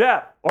 claps for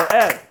Jeff, or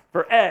Ed,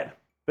 for Ed.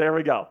 There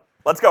we go.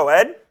 Let's go,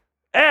 Ed.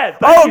 Ed,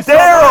 thank you so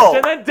Daryl. much.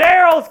 And then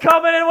Daryl's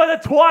coming in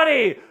with a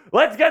 20.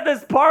 Let's get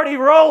this party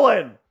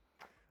rolling.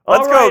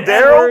 Let's go,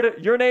 Daryl.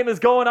 Edward, your name is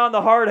going on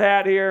the hard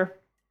hat here.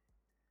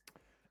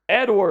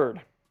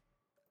 Edward.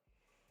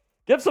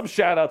 Give some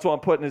shout-outs while I'm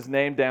putting his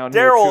name down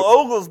here. Daryl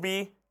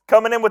Oglesby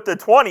coming in with the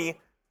 20.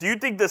 Do you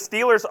think the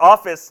Steelers'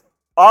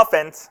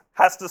 offense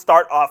has to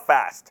start off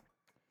fast?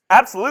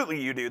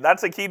 Absolutely you do.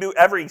 That's a key to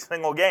every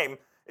single game,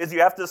 is you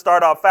have to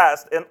start off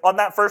fast. And on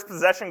that first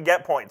possession,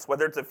 get points.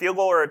 Whether it's a field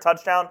goal or a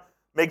touchdown,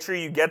 make sure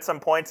you get some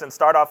points and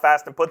start off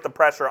fast and put the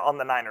pressure on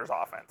the Niners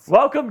offense.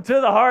 Welcome to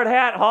the Hard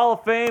Hat Hall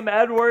of Fame,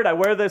 Edward. I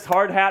wear this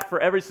hard hat for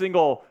every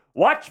single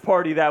watch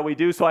party that we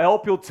do, so I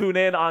hope you'll tune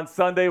in on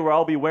Sunday where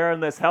I'll be wearing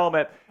this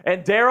helmet.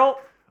 And Daryl,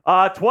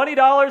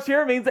 $20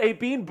 here means a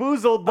Bean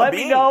Boozled. Let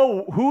me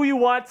know who you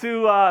want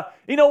to,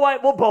 you know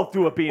what? We'll both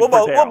do a bean for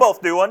Daryl. We'll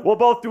both do one. We'll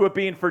both do a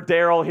bean for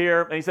Daryl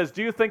here. And he says,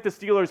 do you think the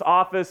Steelers'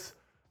 offense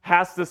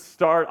has to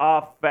start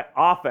off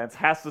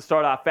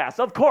fast?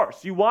 Of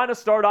course. You want to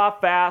start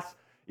off fast.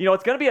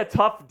 It's going to be a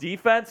tough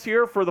defense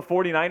here for the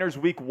 49ers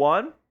week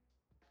 1.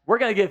 We're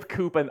going to give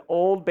Coop an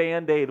old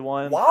Band-Aid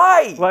one.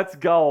 Why? Let's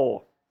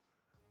go.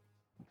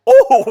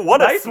 Oh,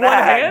 what a nice snag.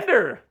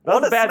 one-hander. That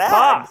was a bad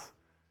toss.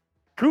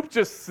 Coop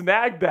just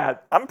snagged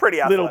that. I'm pretty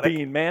athletic. Little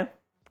bean, man.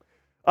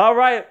 All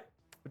right.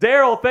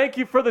 Daryl, thank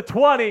you for the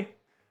 20.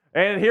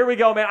 And here we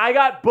go, man. I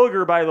got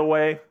Booger, by the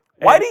way.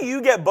 Why do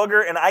you get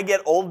Booger and I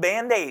get old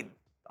Band-Aid?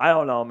 I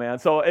don't know, man.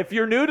 So if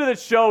you're new to the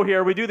show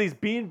here, we do these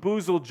Bean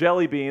Boozled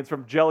jelly beans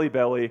from Jelly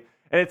Belly.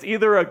 And it's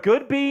either a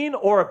good bean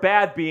or a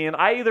bad bean.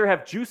 I either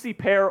have Juicy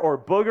Pear or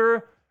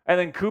Booger. and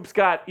then Coop's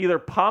got either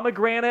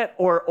pomegranate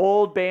or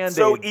old Band-Aid.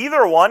 So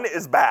either one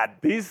is bad.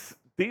 These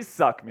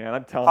suck, man.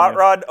 I'm telling Hot you.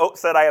 Rod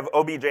said I have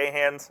OBJ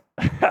hands.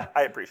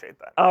 I appreciate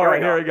that. All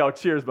right, here we go.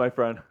 Cheers, my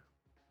friend.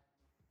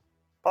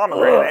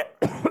 Pomegranate.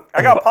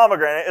 I got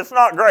pomegranate. It's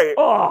not great,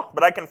 Oh.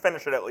 but I can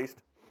finish it at least.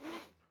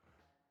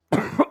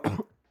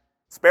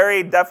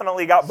 Sperry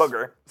definitely got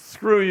booger.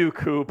 Screw you,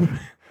 Coop.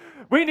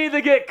 We need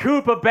to get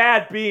Coop a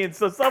bad bean,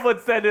 so someone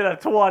send in a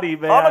 20,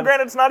 man.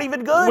 Pomegranate's not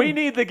even good. We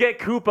need to get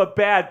Coop a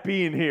bad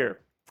bean here.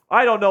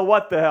 I don't know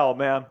what the hell,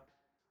 man.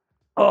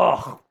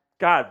 Oh,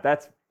 God,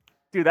 that's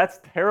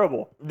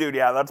terrible. Dude,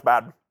 yeah, that's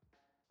bad.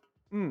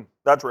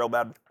 That's real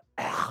bad.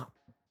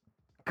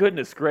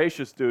 Goodness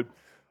gracious, dude.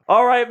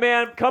 All right,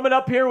 man. Coming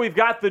up here, we've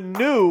got the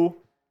new.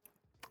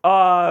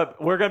 We're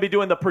going to be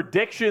doing the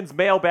predictions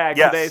mailbag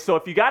today. So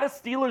if you got a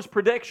Steelers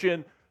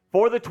prediction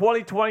for the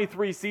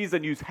 2023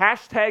 season, use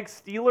hashtag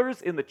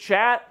Steelers in the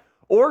chat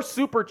or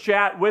super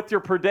chat with your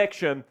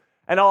prediction,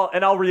 and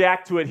I'll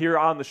react to it here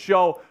on the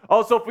show.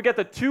 Also, if we get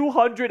the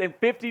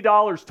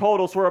 $250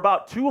 total, so we're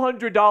about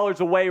 $200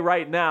 away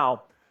right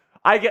now,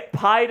 I get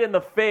pied in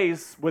the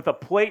face with a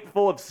plate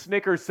full of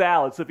Snicker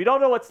salad. So if you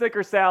don't know what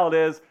Snicker salad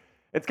is,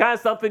 it's kind of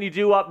something you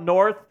do up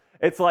north.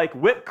 It's like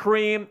whipped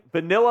cream,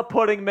 vanilla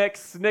pudding mix,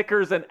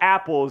 Snickers, and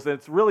apples, and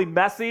it's really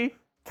messy.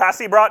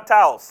 Cassie brought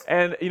towels.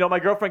 And, my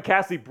girlfriend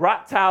Cassie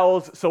brought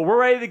towels, so we're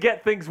ready to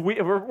get things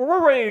weird.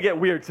 We're ready to get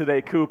weird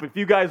today, Coop, if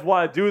you guys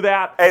want to do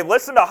that. Hey,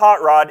 listen to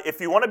Hot Rod. If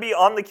you want to be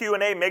on the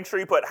Q&A, make sure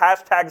you put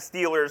hashtag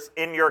Steelers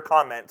in your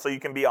comment so you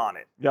can be on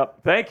it.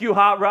 Yep. Thank you,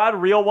 Hot Rod.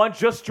 Real one.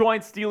 Just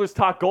joined Steelers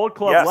Talk Gold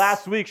Club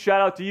last week.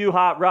 Shout out to you,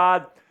 Hot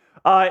Rod.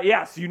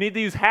 Yes, you need to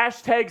use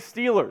hashtag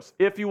Steelers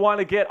if you want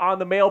to get on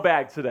the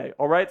mailbag today.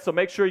 All right, so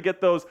make sure you get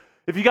those.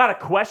 If you got a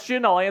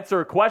question, I'll answer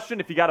a question.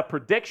 If you got a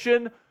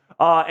prediction,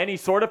 any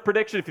sort of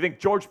prediction, if you think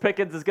George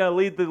Pickens is going to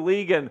lead the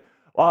league in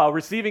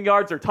receiving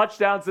yards or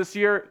touchdowns this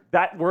year,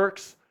 that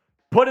works.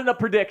 Put in a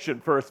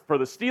prediction for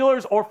the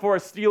Steelers or for a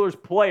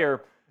Steelers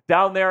player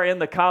down there in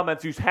the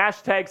comments. Use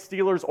hashtag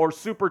Steelers or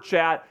super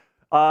chat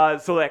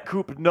so that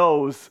Coop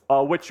knows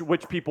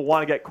which people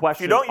want to get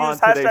questions on today's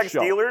show. If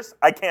you don't use hashtag Steelers,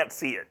 I can't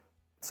see it.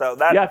 So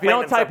that if you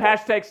don't type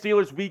hashtag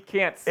Steelers, we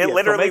can't see it. It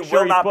literally so make sure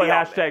will you not put be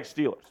on hashtag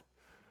Steelers.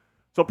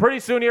 So pretty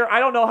soon here,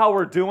 I don't know how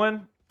we're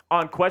doing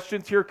on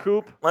questions here,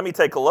 Coop. Let me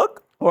take a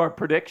look. Or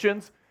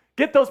predictions.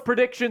 Get those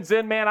predictions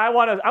in, man. I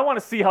want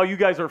to see how you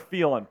guys are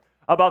feeling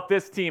about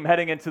this team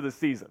heading into the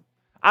season.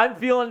 I'm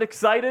feeling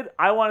excited.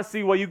 I want to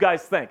see what you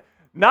guys think.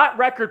 Not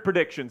record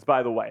predictions,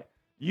 by the way.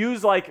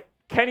 Use like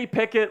Kenny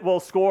Pickett will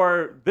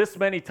score this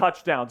many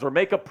touchdowns or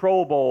make a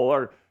Pro Bowl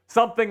or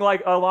something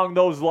like along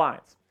those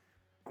lines.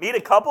 Need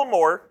a couple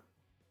more.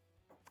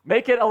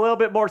 Make it a little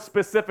bit more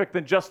specific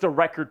than just a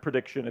record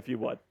prediction, if you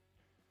would.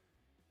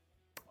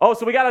 Oh,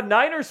 so we got a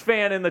Niners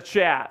fan in the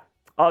chat.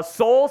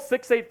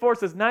 Soul684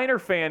 says, Niner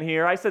fan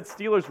here. I said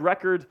Steelers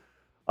records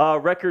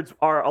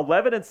are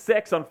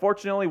 11-6.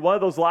 Unfortunately, one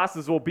of those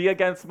losses will be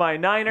against my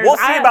Niners. We'll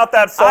see about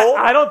that, Soul.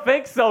 I don't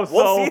think so, Soul.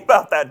 We'll see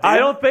about that, dude. I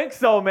don't think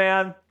so,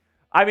 man.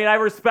 I mean, I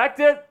respect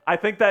it. I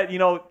think that,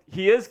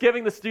 he is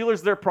giving the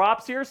Steelers their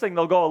props here, saying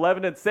they'll go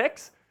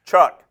 11-6.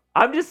 Chuck.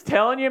 I'm just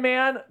telling you,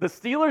 man, the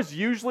Steelers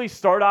usually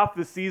start off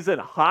the season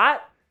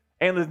hot,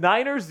 and the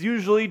Niners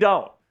usually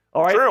don't.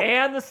 All right? True.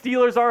 And the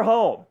Steelers are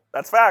home.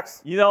 That's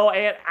facts.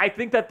 And I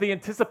think that the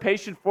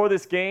anticipation for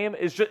this game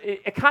is just,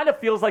 it kind of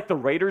feels like the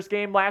Raiders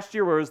game last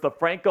year, where it was the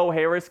Franco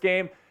Harris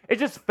game. It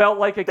just felt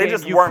like a game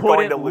you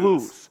couldn't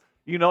lose.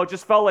 It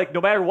just felt like no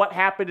matter what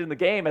happened in the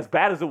game, as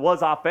bad as it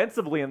was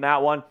offensively in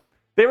that one,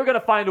 they were going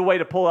to find a way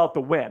to pull out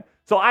the win.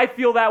 So I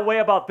feel that way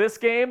about this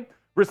game.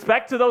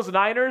 Respect to those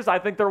Niners. I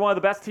think they're one of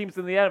the best teams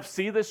in the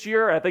NFC this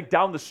year. I think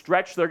down the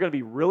stretch, they're going to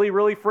be really,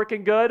 really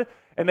freaking good.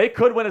 And they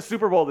could win a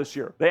Super Bowl this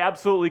year. They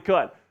absolutely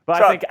could. But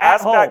Chuck, I think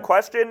ask that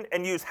question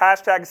and use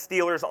hashtag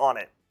Steelers on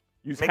it.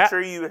 Make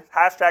sure you use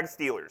hashtag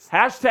Steelers.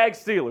 Hashtag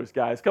Steelers,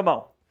 guys. Come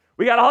on.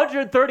 We got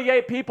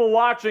 138 people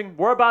watching.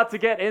 We're about to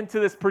get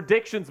into this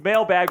predictions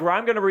mailbag where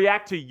I'm going to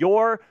react to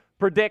your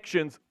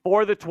predictions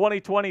for the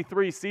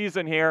 2023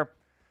 season here.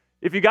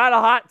 If you got a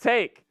hot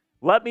take,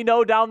 let me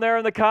know down there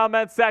in the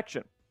comment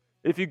section.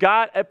 If you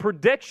got a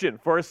prediction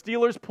for a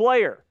Steelers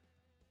player,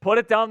 put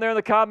it down there in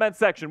the comment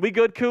section. We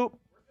good, Coop?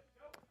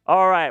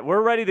 All right,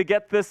 we're ready to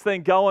get this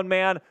thing going,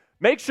 man.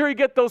 Make sure you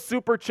get those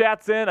super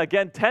chats in.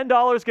 Again,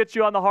 $10 gets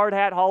you on the Hard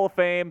Hat Hall of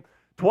Fame.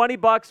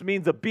 $20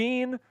 means a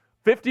bean.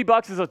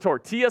 $50 is a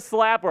tortilla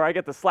slap where I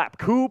get to slap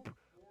Coop.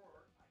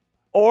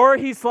 Or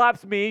he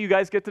slaps me. You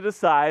guys get to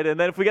decide. And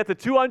then if we get to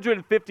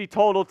 250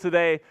 total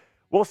today,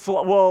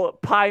 we'll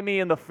pie me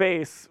in the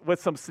face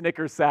with some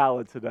Snickers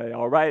salad today,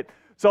 all right?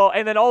 So,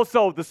 and then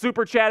also the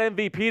Super Chat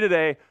MVP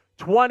today,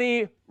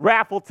 20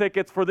 raffle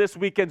tickets for this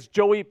weekend's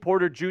Joey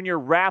Porter Jr.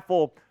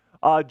 raffle,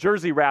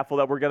 jersey raffle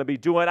that we're going to be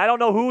doing. I don't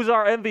know who's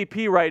our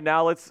MVP right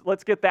now.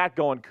 Let's get that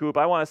going, Coop.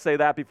 I want to say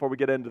that before we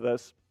get into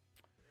this.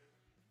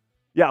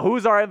 Yeah,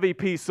 who's our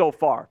MVP so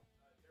far?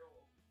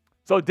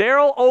 So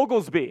Daryl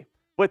Oglesby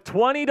with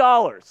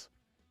 $20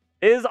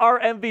 is our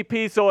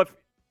MVP. So if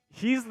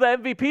he's the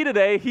MVP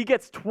today. He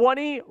gets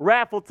 20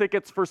 raffle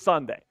tickets for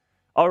Sunday.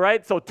 All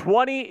right, so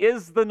 20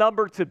 is the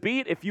number to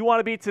beat. If you want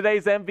to be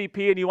today's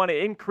MVP and you want to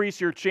increase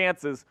your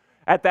chances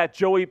at that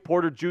Joey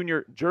Porter Jr.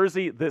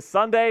 jersey this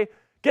Sunday,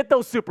 get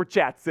those super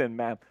chats in,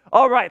 man.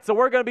 All right, so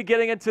we're going to be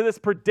getting into this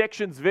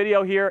predictions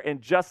video here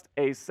in just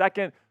a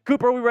second.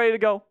 Cooper, are we ready to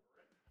go?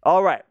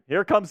 All right,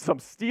 here comes some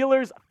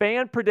Steelers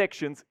fan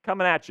predictions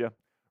coming at you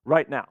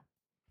right now.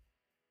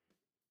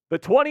 The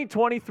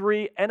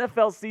 2023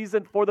 NFL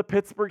season for the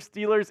Pittsburgh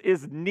Steelers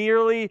is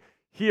nearly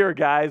here,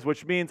 guys,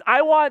 which means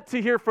I want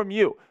to hear from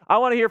you. I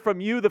want to hear from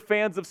you, the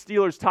fans of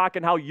Steelers,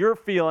 talking how you're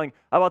feeling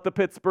about the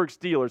Pittsburgh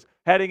Steelers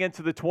heading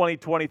into the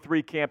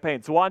 2023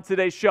 campaign. So on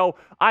today's show,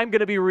 I'm going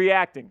to be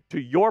reacting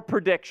to your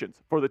predictions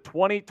for the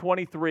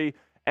 2023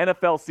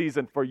 NFL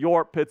season for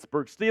your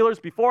Pittsburgh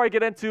Steelers. Before I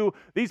get into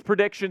these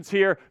predictions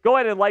here, go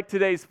ahead and like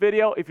today's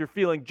video if you're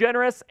feeling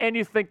generous and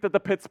you think that the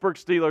Pittsburgh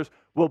Steelers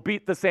will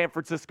beat the San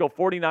Francisco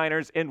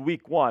 49ers in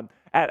Week 1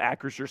 at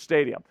Acrisure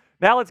Stadium.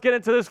 Now let's get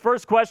into this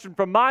first question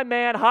from my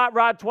man, Hot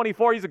Rod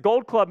 24. He's a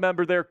Gold Club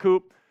member there,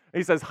 Coop.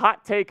 He says,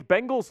 hot take,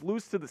 Bengals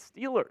lose to the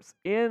Steelers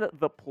in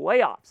the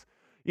playoffs.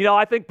 You know,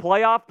 I think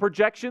playoff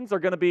projections are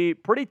going to be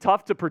pretty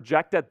tough to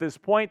project at this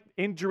point.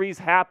 Injuries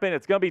happen.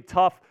 It's going to be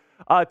tough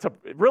to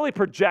really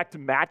project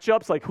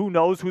matchups, like who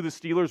knows who the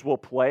Steelers will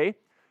play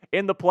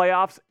in the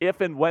playoffs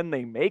if and when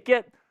they make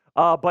it.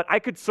 But I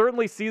could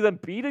certainly see them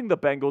beating the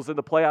Bengals in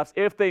the playoffs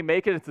if they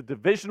make it. It's a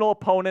divisional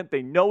opponent.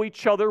 They know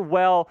each other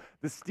well.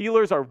 The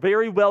Steelers are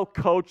very well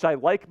coached. I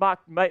like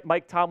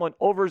Mike Tomlin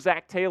over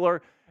Zach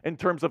Taylor in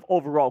terms of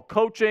overall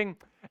coaching.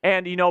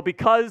 And, you know,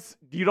 because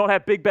you don't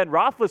have Big Ben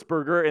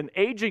Roethlisberger, an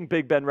aging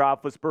Big Ben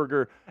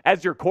Roethlisberger,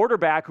 as your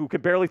quarterback who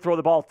can barely throw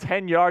the ball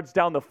 10 yards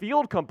down the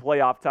field come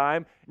playoff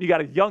time, and you got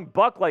a young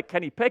buck like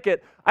Kenny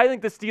Pickett, I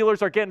think the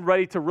Steelers are getting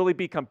ready to really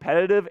be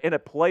competitive in a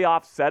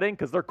playoff setting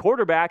because their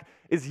quarterback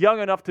is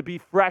young enough to be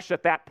fresh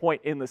at that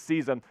point in the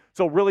season.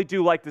 So really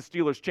do like the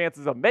Steelers'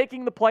 chances of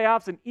making the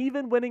playoffs and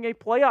even winning a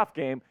playoff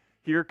game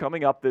here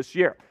coming up this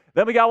year.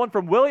 Then we got one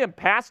from William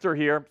Pastor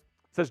here.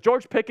 Says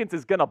George Pickens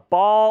is going to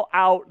ball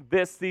out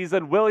this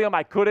season. William,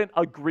 I couldn't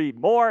agree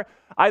more.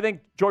 I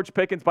think George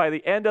Pickens by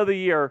the end of the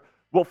year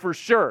will for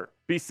sure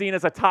be seen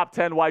as a top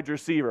 10 wide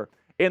receiver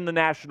in the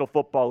National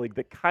Football League.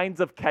 The kinds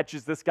of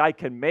catches this guy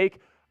can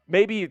make,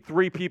 maybe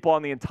 3 people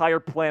on the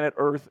entire planet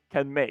Earth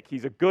can make.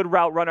 He's a good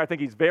route runner. I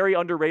think he's very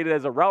underrated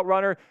as a route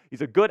runner.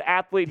 He's a good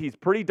athlete. He's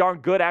pretty darn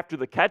good after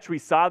the catch. We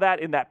saw that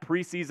in that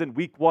preseason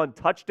Week 1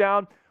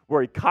 touchdown,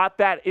 where he caught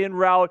that in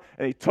route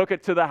and he took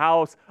it to the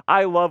house.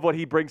 I love what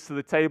he brings to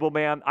the table,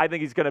 man. I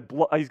think he's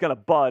gonna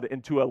bud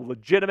into a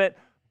legitimate,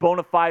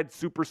 bona fide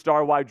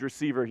superstar wide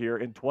receiver here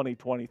in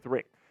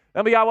 2023.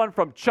 Then we got one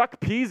from Chuck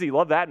Peasy.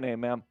 Love that name,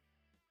 man.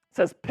 It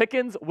says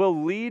Pickens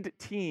will lead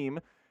team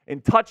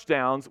in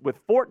touchdowns with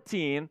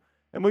 14,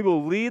 and we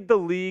will lead the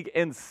league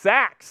in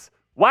sacks.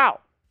 Wow.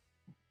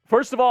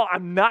 First of all,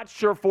 I'm not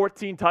sure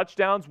 14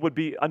 touchdowns would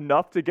be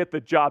enough to get the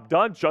job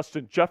done.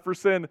 Justin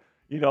Jefferson,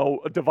 you know,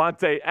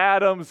 Devontae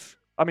Adams.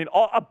 I mean,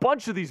 a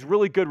bunch of these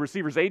really good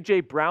receivers.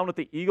 A.J. Brown with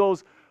the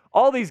Eagles.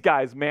 All these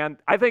guys, man.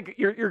 I think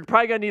you're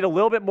probably going to need a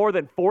little bit more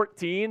than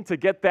 14 to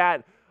get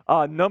that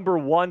number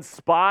 1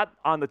 spot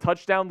on the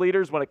touchdown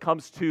leaders when it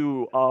comes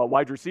to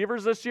wide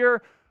receivers this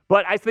year.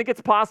 But I think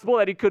it's possible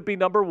that he could be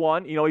number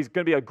 1. You know, he's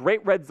going to be a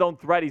great red zone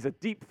threat. He's a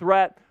deep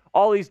threat.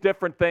 All these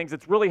different things.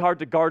 It's really hard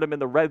to guard him in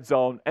the red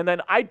zone. And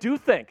then I do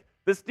think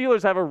the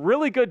Steelers have a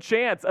really good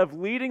chance of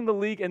leading the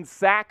league in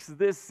sacks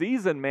this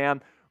season,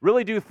 man.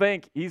 Really do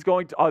think he's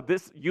going to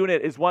this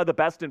unit is one of the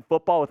best in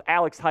football with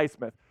Alex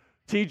Highsmith,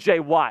 T.J.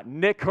 Watt,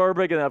 Nick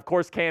Herbig, and, of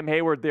course, Cam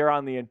Hayward there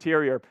on the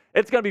interior.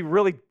 It's going to be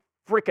really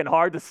freaking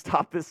hard to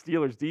stop this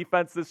Steelers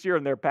defense this year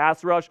in their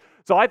pass rush.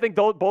 So I think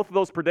both of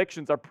those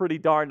predictions are pretty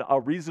darn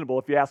reasonable,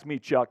 if you ask me,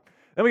 Chuck.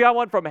 Then we got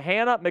one from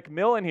Hannah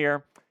McMillan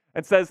here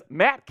and says,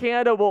 Matt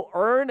Canada will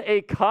earn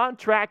a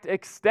contract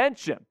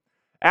extension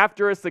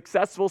after a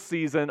successful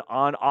season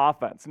on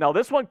offense. Now,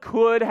 this one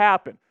could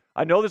happen.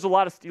 I know there's a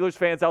lot of Steelers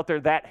fans out there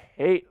that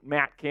hate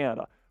Matt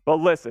Canada. But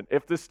listen,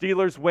 if the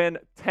Steelers win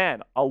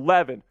 10,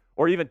 11,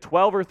 or even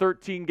 12 or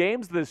 13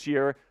 games this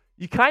year,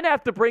 you kind of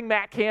have to bring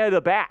Matt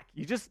Canada back.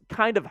 You just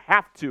kind of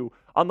have to,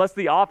 unless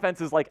the offense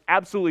is like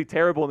absolutely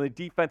terrible and the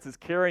defense is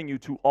carrying you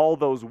to all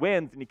those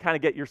wins and you kind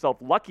of get yourself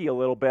lucky a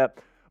little bit.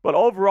 But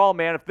overall,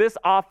 man, if this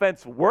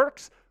offense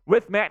works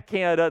with Matt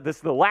Canada, this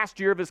is the last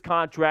year of his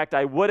contract,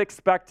 I would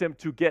expect him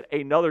to get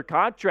another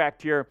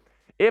contract here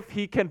if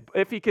he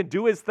can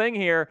do his thing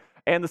here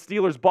and the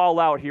Steelers ball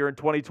out here in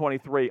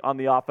 2023 on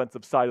the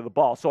offensive side of the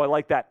ball. So I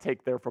like that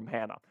take there from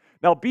Hannah.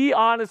 Now, be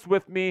honest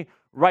with me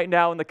right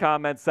now in the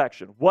comments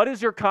section. What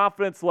is your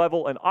confidence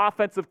level in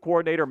offensive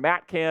coordinator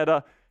Matt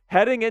Canada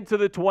heading into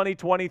the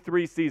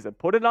 2023 season?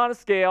 Put it on a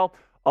scale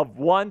of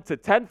 1 to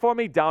 10 for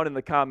me down in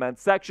the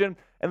comments section.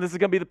 And this is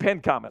going to be the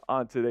pinned comment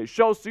on today's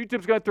show. So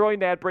YouTube's going to throw you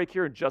an ad break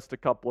here in just a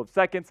couple of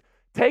seconds.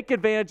 Take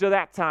advantage of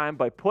that time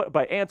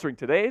by answering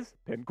today's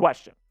pinned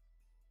question.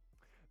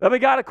 Then we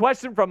got a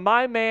question from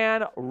my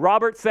man,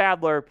 Robert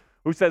Sadler,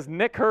 who says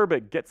Nick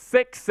Herbig gets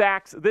 6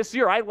 sacks this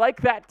year. I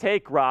like that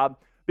take, Rob,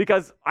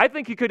 because I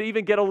think he could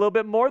even get a little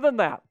bit more than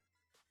that.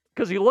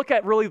 Because you look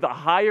at really the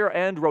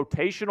higher-end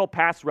rotational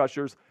pass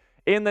rushers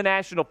in the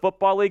National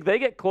Football League, they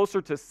get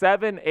closer to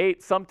 7,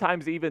 8,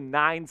 sometimes even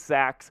 9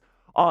 sacks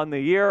on the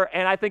year.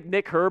 And I think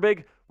Nick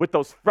Herbig, with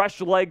those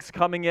fresh legs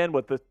coming in,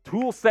 with the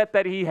tool set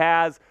that he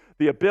has,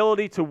 the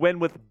ability to win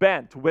with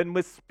bent, to win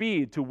with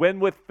speed, to win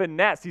with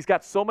finesse. He's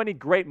got so many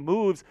great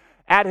moves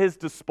at his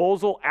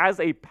disposal as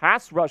a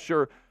pass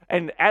rusher.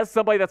 And as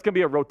somebody that's going to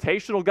be a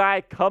rotational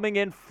guy coming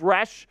in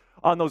fresh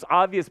on those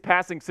obvious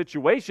passing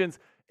situations,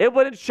 it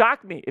wouldn't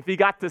shock me if he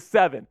got to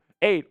 7,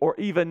 8, or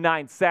even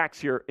 9 sacks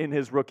here in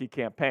his rookie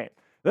campaign.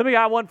 Then we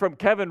got one from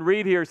Kevin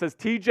Reed here. Says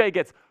TJ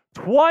gets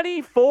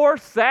 24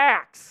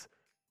 sacks,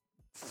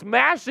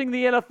 smashing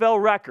the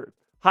NFL record.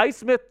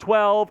 Highsmith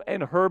 12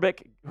 and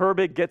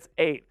Herbig gets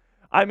 8.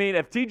 I mean,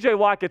 if TJ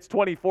Watt gets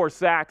 24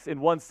 sacks in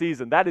one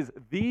season, that is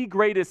the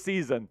greatest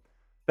season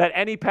that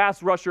any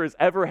pass rusher has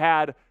ever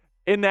had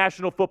in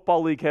National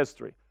Football League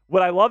history.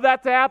 Would I love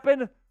that to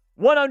happen?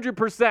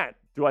 100%.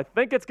 Do I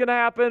think it's going to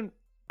happen?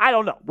 I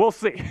don't know. We'll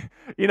see.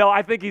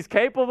 I think he's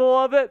capable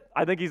of it.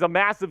 I think he's a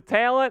massive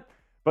talent,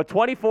 but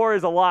 24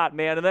 is a lot,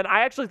 man. And then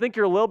I actually think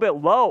you're a little bit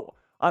low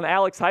on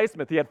Alex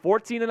Highsmith. He had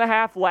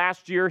 14.5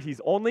 last year.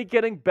 He's only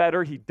getting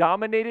better. He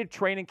dominated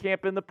training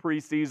camp in the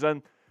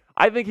preseason.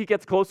 I think he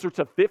gets closer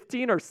to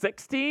 15 or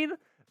 16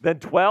 than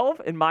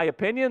 12, in my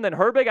opinion. Then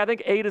Herbig, I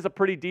think 8 is a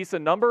pretty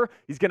decent number.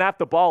 He's going to have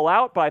to ball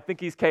out, but I think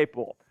he's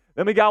capable.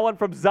 Then we got one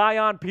from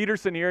Zion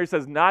Peterson here. He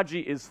says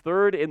Najee is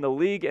 3rd in the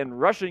league in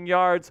rushing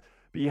yards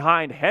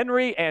behind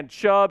Henry and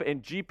Chubb,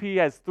 and GP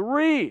has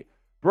 3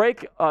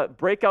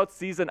 breakout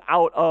season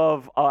out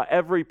of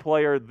every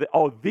player.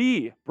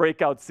 The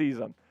breakout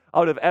season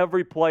out of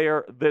every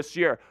player this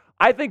year.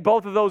 I think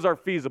both of those are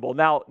feasible.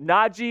 Now,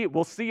 Najee,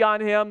 we'll see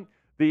on him.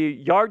 The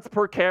yards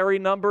per carry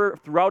number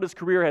throughout his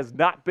career has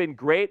not been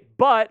great,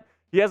 but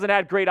he hasn't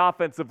had great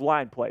offensive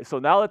line play. So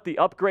now that the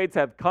upgrades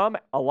have come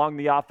along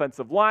the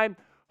offensive line,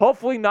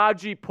 hopefully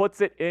Najee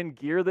puts it in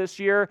gear this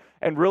year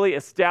and really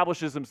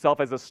establishes himself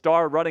as a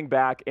star running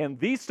back and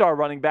the star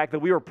running back that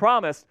we were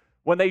promised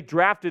when they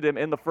drafted him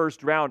in the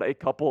first round a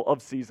couple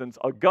of seasons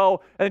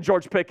ago. And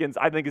George Pickens,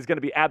 I think, is going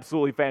to be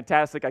absolutely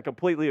fantastic. I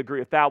completely agree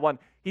with that one.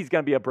 He's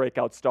going to be a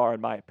breakout star,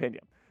 in my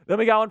opinion. Then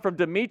we got one from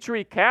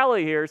Dimitri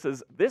Callie here.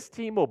 Says, this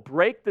team will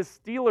break the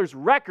Steelers'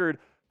 record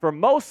for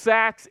most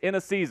sacks in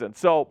a season.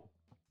 So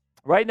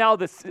right now,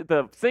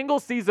 the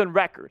single-season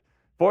record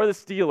for the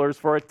Steelers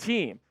for a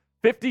team,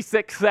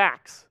 56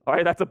 sacks. All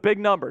right, that's a big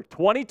number.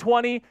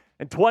 2020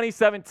 and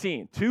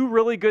 2017, 2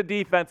 really good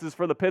defenses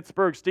for the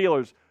Pittsburgh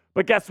Steelers.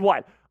 But guess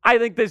what? I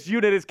think this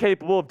unit is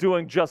capable of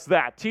doing just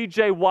that.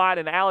 TJ Watt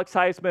and Alex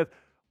Highsmith,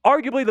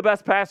 arguably the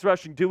best pass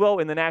rushing duo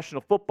in the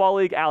National Football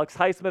League. Alex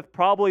Highsmith,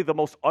 probably the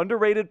most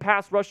underrated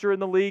pass rusher in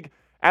the league,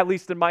 at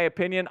least in my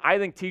opinion. I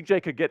think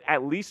TJ could get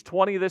at least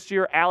 20 this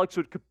year. Alex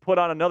could put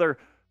on another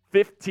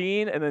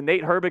 15, and then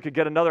Nate Herbig could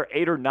get another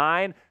 8 or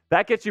 9.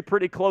 That gets you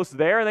pretty close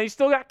there. And then you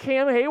still got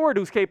Cam Hayward,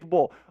 who's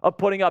capable of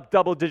putting up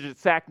double-digit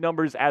sack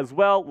numbers as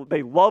well.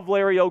 They love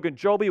Larry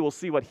Ogunjobi. We'll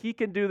see what he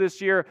can do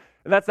this year.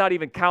 And that's not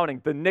even counting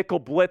the nickel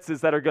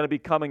blitzes that are going to be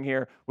coming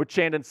here with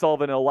Chandon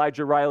Sullivan and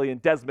Elijah Riley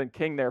and Desmond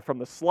King there from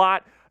the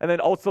slot. And then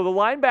also the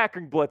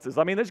linebacking blitzes.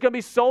 I mean, there's going to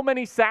be so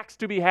many sacks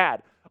to be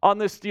had on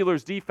this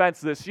Steelers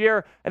defense this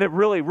year, and it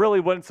really,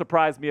 really wouldn't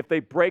surprise me if they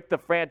break the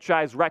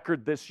franchise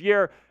record this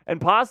year, and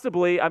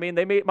possibly, I mean,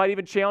 they might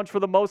even challenge for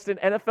the most in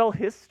NFL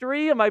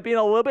history. Am I being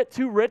a little bit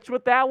too rich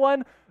with that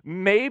one?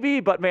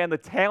 Maybe, but man, the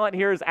talent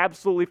here is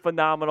absolutely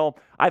phenomenal.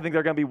 I think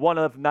they're going to be one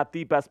of, not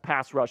the best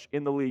pass rush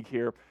in the league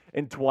here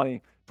in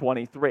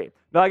 2023.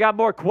 Now, I got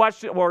more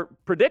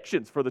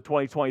predictions for the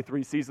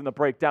 2023 season to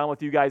break down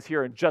with you guys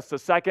here in just a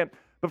second.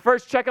 But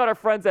first, check out our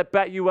friends at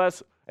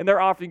BetUS, and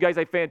they're offering you guys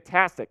a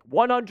fantastic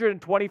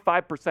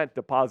 125%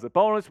 deposit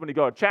bonus when you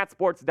go to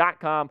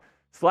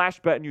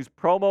chatsports.com/bet and use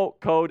promo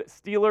code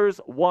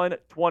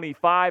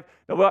Steelers125.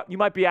 Now, you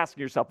might be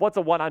asking yourself, what's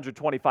a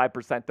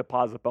 125%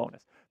 deposit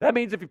bonus? That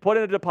means if you put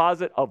in a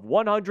deposit of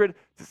 $100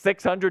 to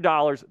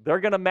 $600, they're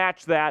going to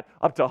match that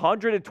up to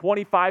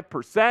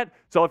 125%.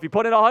 So if you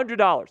put in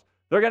 $100,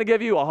 they're going to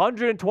give you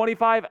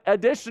 $125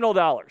 additional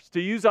dollars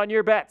to use on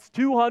your bets,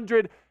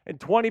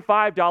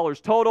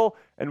 $225 total.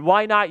 And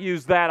why not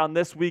use that on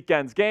this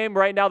weekend's game?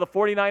 Right now, the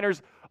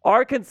 49ers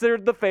are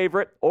considered the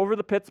favorite over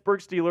the Pittsburgh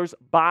Steelers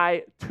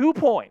by 2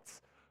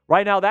 points.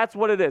 Right now, that's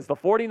what it is. The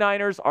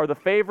 49ers are the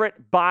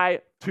favorite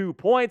by 2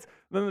 points.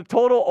 Then the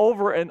total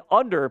over and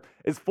under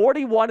is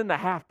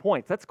 41.5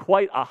 points. That's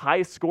quite a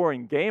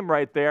high-scoring game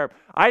right there.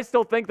 I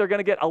still think they're going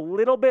to get a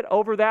little bit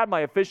over that.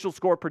 My official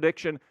score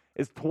prediction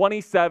is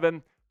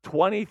 27-23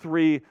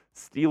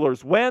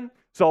 Steelers win.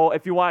 So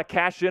if you want to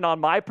cash in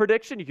on my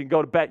prediction, you can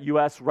go to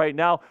BetUS right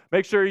now.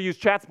 Make sure you use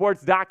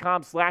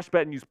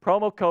chatsports.com/bet and use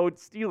promo code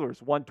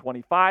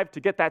Steelers125 to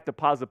get that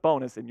deposit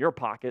bonus in your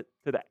pocket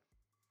today.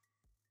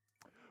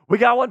 We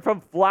got one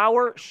from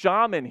Flower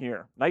Shaman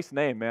here. Nice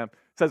name, man.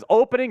 says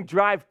opening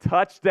drive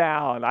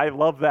touchdown. I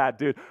love that,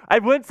 dude.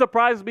 It wouldn't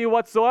surprise me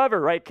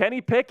whatsoever, right? Kenny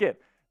Pickett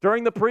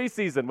during the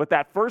preseason with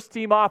that first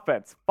team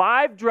offense,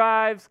 5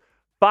 drives,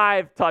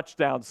 5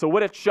 touchdowns. So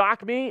would it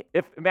shock me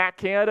if Matt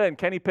Canada and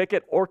Kenny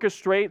Pickett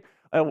orchestrate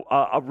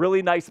a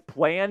really nice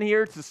plan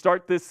here to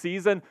start this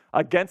season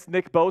against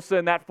Nick Bosa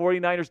and that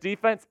 49ers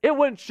defense? It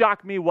wouldn't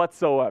shock me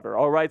whatsoever,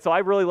 all right? So I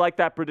really like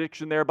that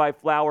prediction there by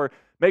Flower.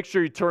 Make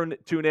sure you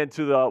tune in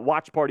to the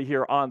watch party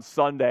here on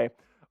Sunday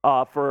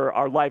for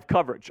our live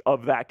coverage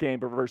of that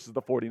game versus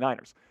the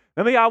 49ers.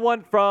 Then we got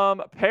one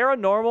from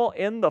Paranormal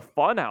in the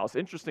Funhouse.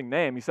 Interesting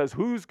name. He says,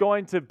 who's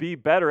going to be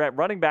better at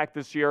running back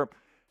this year,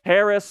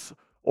 Harris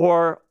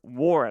or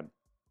Warren?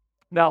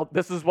 Now,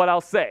 this is what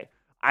I'll say.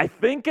 I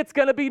think it's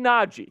going to be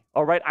Najee,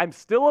 all right? I'm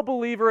still a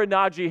believer in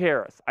Najee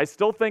Harris. I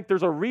still think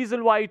there's a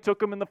reason why you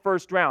took him in the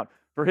first round.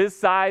 For his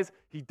size,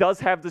 he does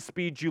have the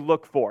speed you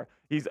look for.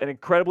 He's an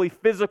incredibly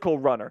physical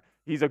runner.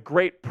 He's a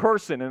great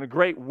person and a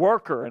great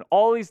worker and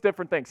all these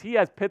different things. He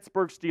has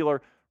Pittsburgh Steeler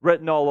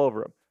written all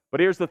over him. But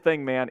here's the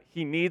thing, man.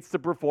 He needs to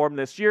perform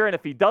this year, and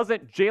if he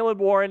doesn't, Jaylen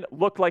Warren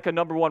looked like a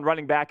number 1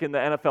 running back in the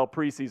NFL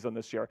preseason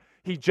this year.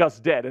 He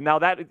just did. And now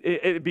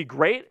it'd be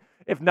great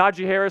if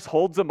Najee Harris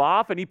holds him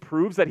off and he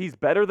proves that he's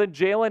better than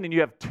Jaylen, and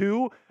you have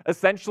 2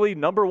 essentially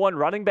number 1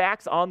 running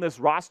backs on this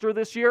roster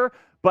this year.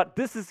 But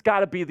this has got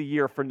to be the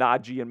year for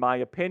Najee, in my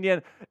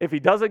opinion. If he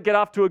doesn't get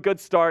off to a good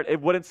start,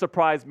 it wouldn't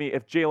surprise me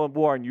if Jaylen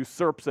Warren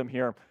usurps him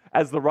here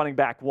as the running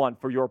back 1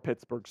 for your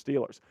Pittsburgh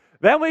Steelers.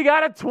 Then we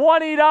got a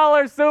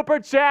 $20 super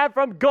chat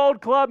from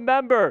Gold Club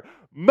member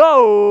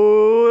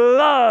Mo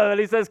Love. And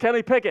he says,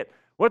 Kenny Pickett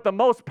with the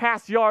most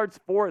pass yards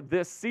for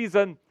this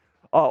season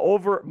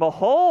over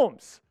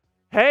Mahomes.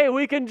 Hey,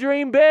 we can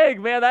dream big,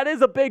 man. That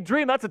is a big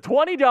dream. That's a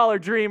 $20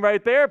 dream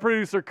right there,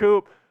 Producer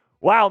Coop.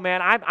 Wow,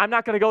 man, I'm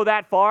not going to go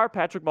that far.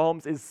 Patrick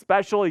Mahomes is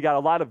special. He got a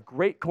lot of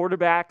great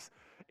quarterbacks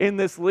in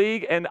this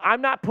league, and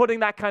I'm not putting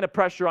that kind of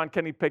pressure on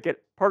Kenny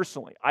Pickett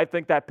personally. I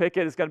think that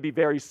Pickett is going to be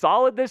very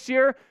solid this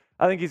year.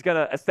 I think he's going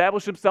to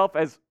establish himself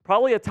as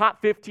probably a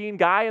top 15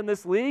 guy in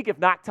this league, if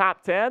not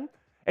top 10,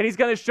 and he's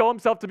going to show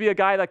himself to be a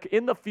guy that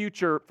in the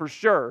future, for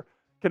sure,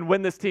 can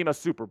win this team a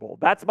Super Bowl.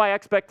 That's my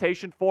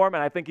expectation for him,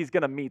 and I think he's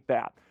going to meet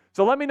that.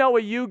 So let me know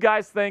what you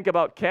guys think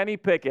about Kenny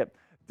Pickett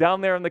down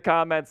there in the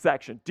comments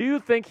section. Do you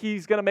think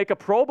he's going to make a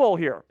Pro Bowl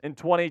here in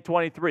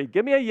 2023?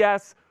 Give me a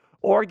yes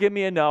or give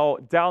me a no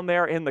down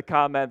there in the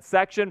comments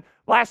section.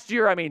 Last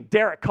year,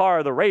 Derek Carr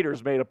of the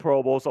Raiders made a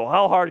Pro Bowl, so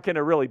how hard can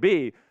it really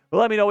be? But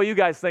let me know what you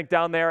guys think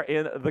down there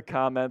in the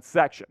comments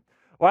section.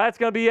 Well, that's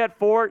going to be it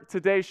for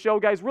today's show,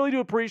 guys. Really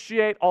do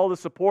appreciate all the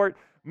support.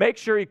 Make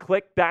sure you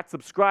click that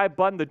subscribe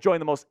button to join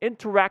the most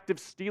interactive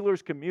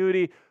Steelers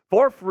community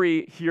for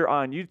free here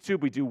on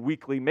YouTube. We do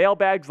weekly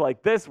mailbags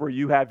like this where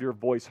you have your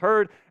voice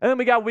heard. And then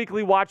we got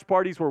weekly watch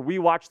parties where we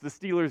watch the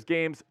Steelers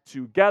games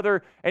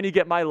together. And you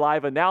get my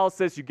live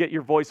analysis. You get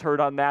your voice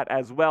heard on that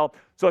as well.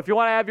 So if you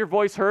want to have your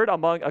voice heard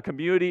among a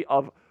community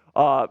of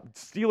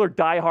Steeler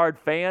diehard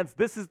fans,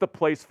 this is the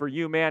place for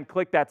you, man.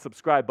 Click that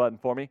subscribe button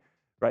for me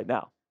right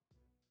now.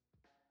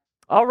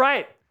 All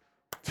right.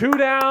 2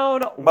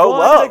 down,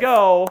 1 to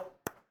go.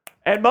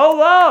 And Mo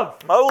Love.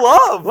 Mo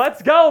Love.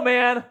 Let's go,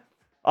 man.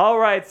 All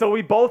right, so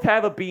we both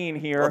have a bean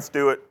here. Let's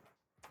do it.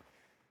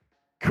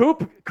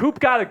 Coop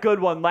got a good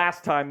one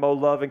last time, Mo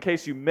Love, in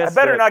case you missed it.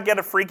 I better not get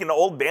a freaking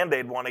old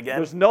Band-Aid one again.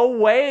 There's no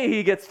way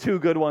he gets 2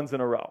 good ones in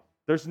a row.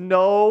 There's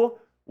no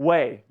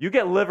way. You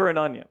get liver and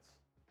onions.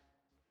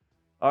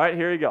 All right,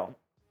 here you go.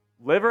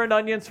 Liver and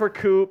onions for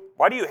Coop.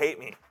 Why do you hate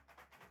me?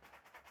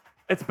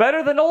 It's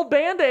better than old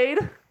Band-Aid.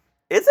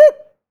 Is it?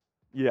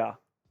 Yeah.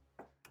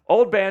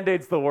 Old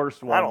Band-Aid's the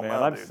worst one, I don't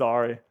know, I'm dude.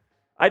 sorry.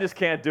 I just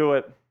can't do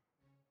it.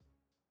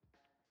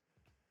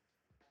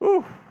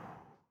 Whew.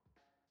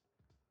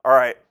 All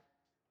right.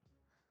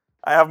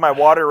 I have my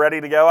water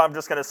ready to go. I'm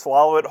just going to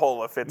swallow it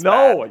whole if it's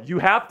bad. You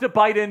have to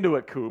bite into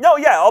it, Coop. No,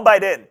 yeah, I'll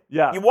bite in.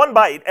 Yeah. You one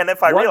bite, and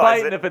if I one realize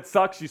bite, and if it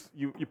sucks,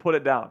 you put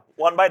it down.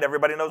 one bite,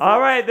 everybody knows.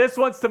 All right, this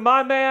one's to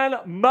my man,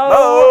 Mo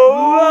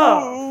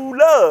Love.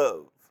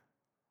 Love.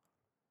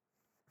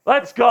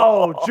 Let's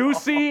go.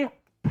 Juicy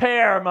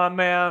pear, my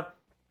man.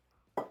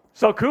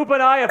 So Coop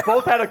and I have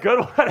both had a good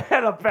one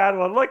and a bad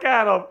one. Look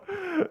at him.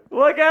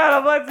 Look at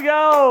him. Let's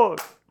go.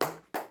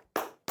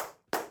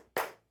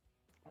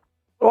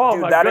 Oh,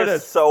 Dude, my that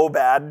goodness. is so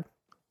bad.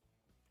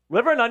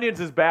 Liver and onions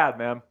is bad,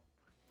 man.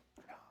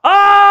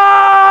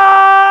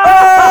 Oh!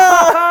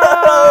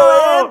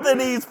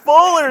 Anthony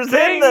Fuller's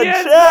King in the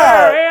Yinzer,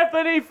 chat.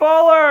 Anthony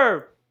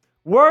Fuller.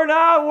 We're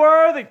not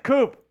worthy.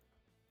 Coop,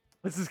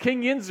 this is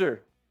King Yinzer.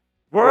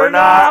 We're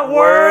not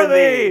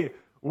worthy.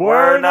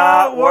 We're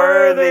not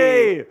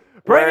worthy.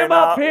 Bring him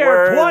up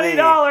here.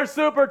 $20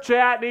 super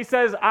chat. And he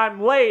says,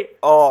 I'm late.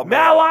 Oh, man.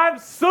 Now I'm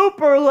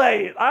super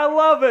late. I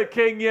love it,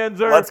 King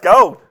Yinzer. Let's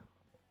go.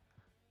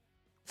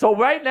 So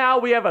right now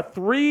we have a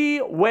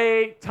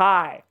 3-way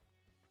tie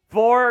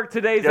for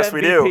today's Yes,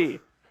 MVP. we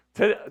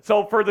do.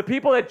 So for the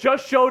people that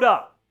just showed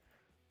up,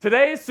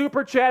 today's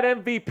Super Chat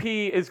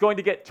MVP is going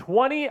to get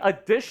 20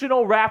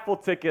 additional raffle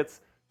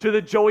tickets to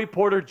the Joey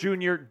Porter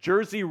Jr.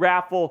 jersey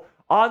raffle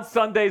on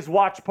Sunday's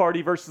watch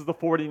party versus the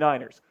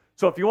 49ers.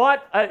 So if you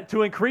want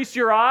to increase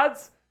your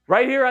odds,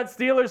 right here on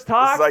Steelers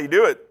Talk, this is how you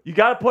do it. You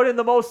got to put in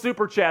the most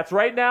super chats.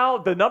 Right now,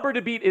 the number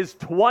to beat is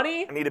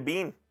 20. I need a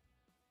bean.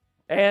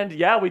 And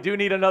yeah, we do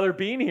need another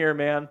bean here,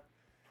 man.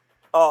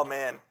 Oh,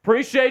 man.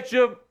 Appreciate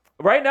you.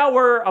 Right now,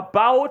 we're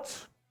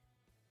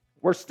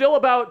still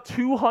about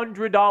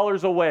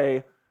 $200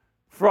 away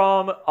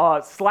from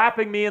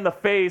slapping me in the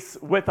face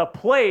with a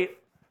plate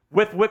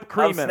with whipped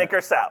cream in it.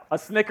 Snicker salad. A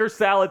Snicker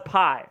salad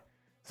pie.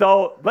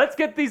 So let's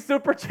get these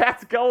super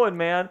chats going,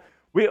 man.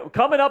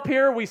 Coming up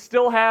here, we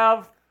still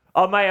have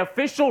my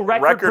official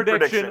record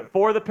prediction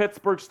for the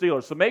Pittsburgh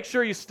Steelers. So make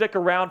sure you stick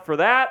around for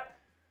that.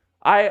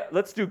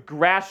 Let's do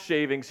grass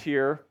shavings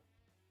here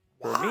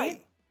for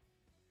me.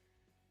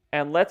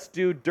 And let's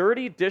do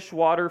dirty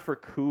dishwater for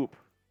Coop.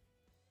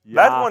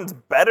 Yeah. That one's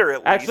better, at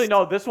least. Actually,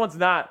 no, this one's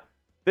not.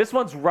 This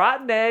one's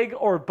rotten egg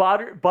or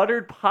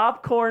buttered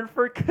popcorn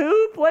for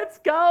Coop. Let's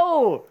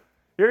go.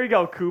 Here you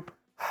go, Coop.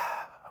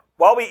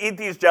 While we eat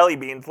these jelly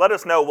beans, let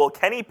us know, will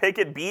Kenny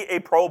Pickett be a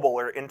Pro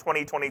Bowler in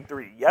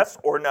 2023? Yes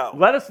or no?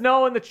 Let us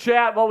know in the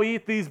chat while we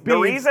eat these beans. The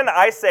reason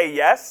I say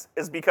yes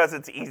is because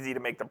it's easy to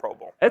make the Pro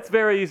Bowl. It's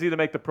very easy to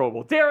make the Pro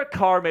Bowl. Derek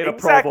Carr made a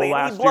Pro Bowl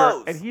last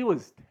year, and he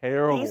was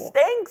terrible. He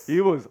stinks.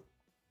 He was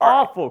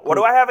awful. Right. What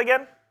do I have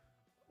again?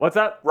 What's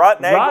that?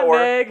 Rotten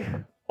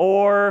egg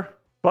or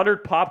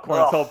buttered popcorn.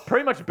 Ugh. So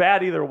pretty much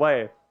bad either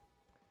way.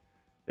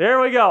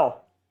 There we go.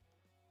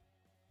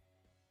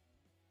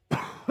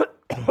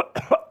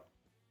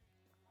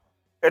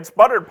 It's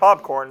buttered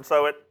popcorn,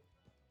 so it...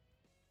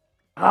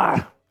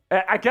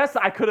 I guess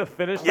I could have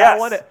finished yes. that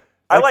one.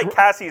 I like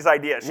Cassie's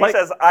idea. She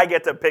says I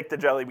get to pick the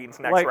jelly beans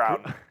next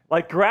round.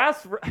 Like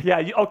grass...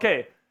 Yeah,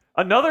 okay.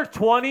 Another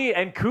 20,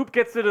 and Coop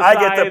gets to decide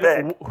I get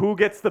to pick. Who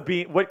gets the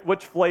bean,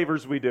 which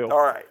flavors we do.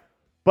 All right.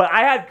 But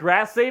I had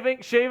grass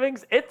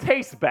shavings. It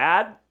tastes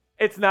bad.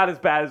 It's not as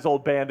bad as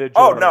Old Bandage.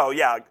 Oh, no,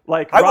 yeah.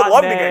 Like I would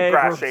love to egg get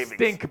grass or shavings.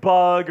 Stink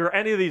bug or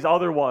any of these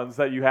other ones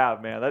that you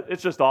have, man.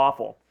 It's just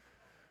awful.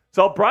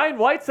 So Brian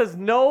White says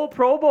no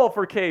Pro Bowl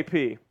for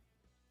KP.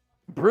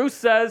 Bruce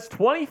says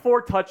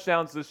 24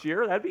 touchdowns this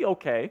year. That'd be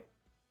okay.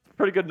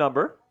 Pretty good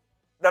number.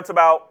 That's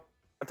about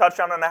a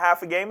touchdown and a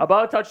half a game?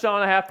 About a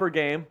touchdown and a half per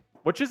game,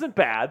 which isn't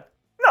bad.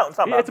 No, it's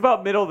not bad. It's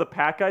about middle of the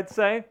pack, I'd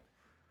say.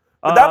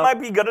 But that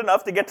might be good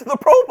enough to get to the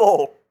Pro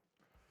Bowl.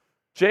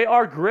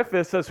 J.R.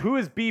 Griffith says, who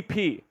is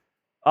BP?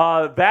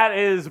 That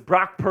is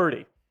Brock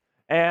Purdy.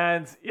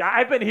 And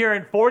I've been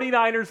hearing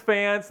 49ers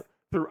fans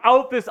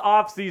throughout this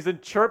offseason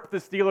chirp the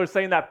Steelers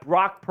saying that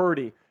Brock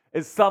Purdy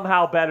is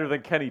somehow better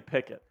than Kenny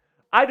Pickett.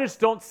 I just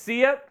don't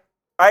see it.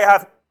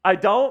 I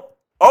don't.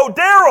 Oh,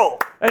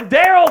 Daryl! And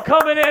Daryl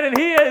coming in,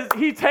 and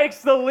he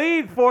takes the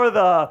lead for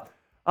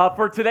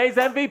today's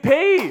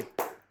MVP.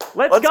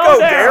 Let's go,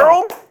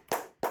 Daryl.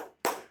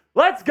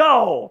 Let's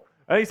go.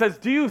 And he says,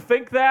 do you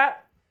think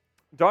that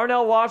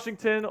Darnell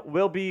Washington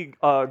will be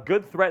a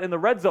good threat in the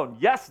red zone?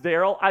 Yes,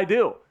 Daryl, I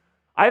do.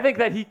 I think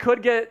that he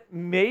could get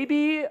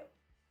maybe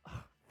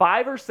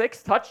 5 or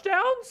 6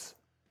 touchdowns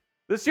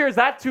this year. Is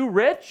that too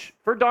rich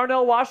for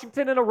Darnell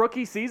Washington in a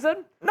rookie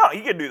season? No,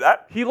 he can do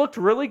that. He looked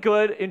really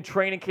good in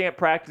training camp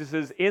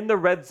practices in the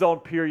red zone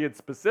period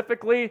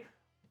specifically.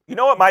 You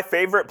know what my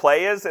favorite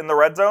play is in the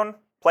red zone?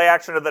 Play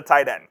action to the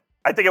tight end.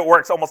 I think it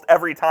works almost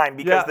every time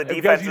because the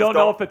defense because you don't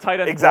know if the tight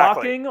end's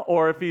blocking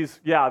or if he's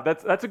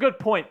that's a good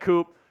point,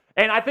 Coop.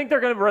 And I think they're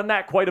going to run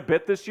that quite a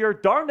bit this year.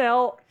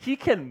 Darnell, he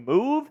can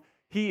move.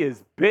 He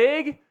is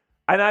big.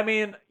 And I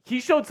mean, he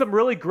showed some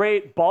really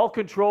great ball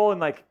control and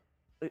like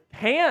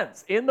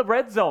hands in the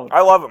red zone.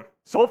 I love him.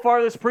 So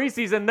far this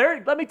preseason,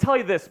 let me tell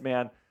you this,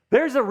 man.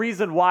 There's a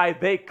reason why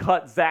they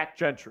cut Zach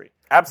Gentry.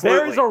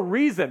 Absolutely. There's a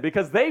reason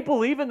because they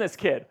believe in this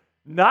kid.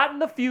 Not in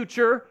the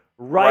future.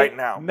 Right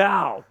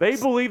now. They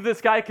believe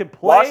this guy can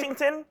play.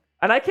 Washington?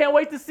 And I can't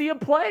wait to see him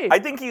play. I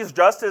think he's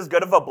just as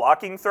good of a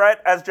blocking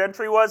threat as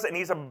Gentry was, and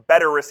he's a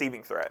better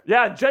receiving threat.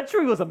 Yeah,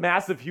 Gentry was a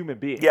massive human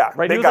being. Yeah,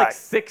 right. Big He was guy. like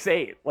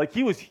 6'8". Like,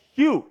 he was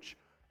huge.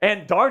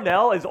 And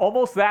Darnell is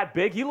almost that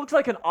big. He looks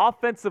like an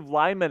offensive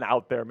lineman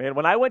out there, man.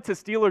 When I went to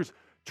Steelers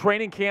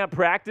training camp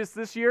practice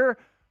this year,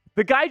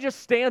 the guy just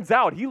stands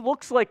out. He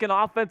looks like an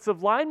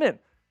offensive lineman.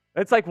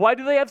 It's like, why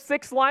do they have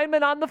 6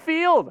 linemen on the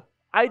field?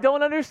 I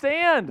don't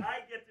understand. I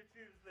get to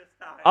choose this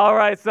time. All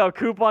right, so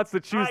Coop wants to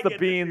choose the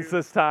beans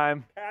this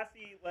time.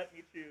 Cassie, let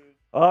me choose.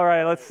 All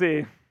right, let's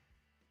see.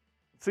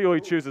 Let's see what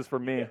he chooses for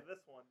me. Yeah, this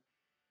one.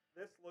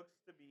 This looks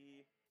to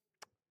be...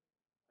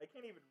 I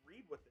can't even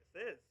read what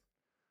this is.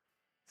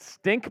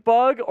 Stink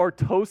bug or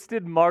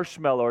toasted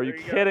marshmallow? Are you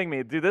There you kidding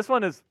me? Dude, this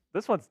one's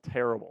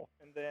terrible.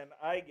 And then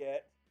I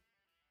get...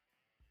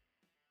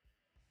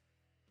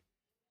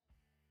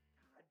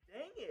 God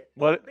dang it.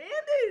 What?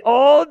 Band-Aid.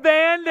 Old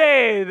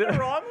Band-Aid. The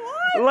wrong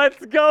one.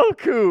 Let's go,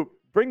 Coop.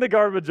 Bring the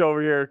garbage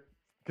over here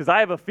because I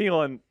have a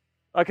feeling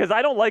because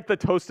I don't like the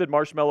toasted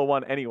marshmallow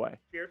one anyway.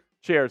 Cheers.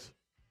 Cheers.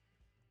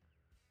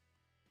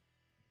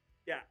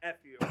 Yeah, F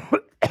you.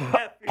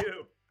 F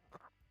you.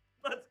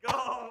 Let's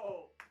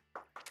go.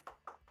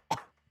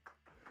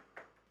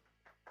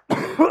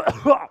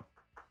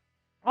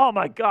 Oh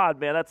my God,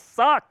 man, that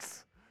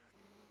sucks.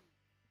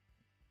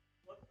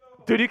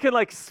 Dude, you can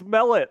like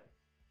smell it.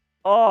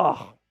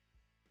 Oh.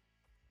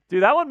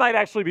 Dude, that one might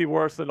actually be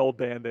worse than Old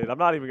Band-Aid. I'm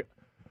not even.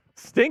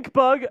 Stink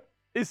bug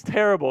is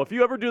terrible. If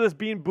you ever do this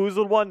Bean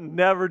Boozled one,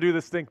 never do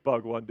the stink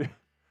bug one, dude.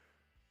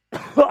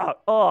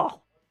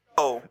 Oh.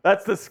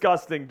 That's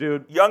disgusting,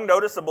 dude. Young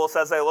Noticeable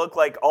says I look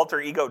like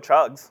alter ego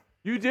Chugs.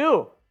 You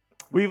do.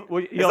 Is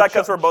that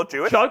because we're both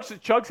Jewish?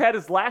 Chugs had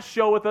his last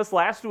show with us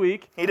last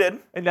week. He did.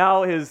 And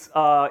now his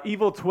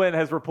evil twin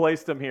has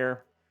replaced him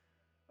here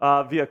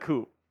via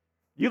Coop.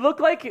 You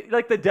look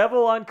like the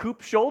devil on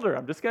Coop's shoulder.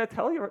 I'm just going to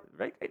tell you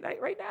right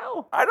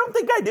now. I don't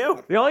think I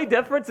do. The only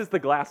difference is the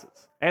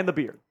glasses and the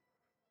beard.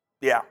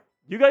 Yeah.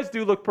 You guys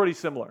do look pretty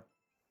similar.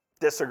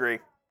 Disagree.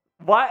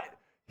 What?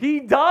 He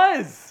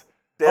does.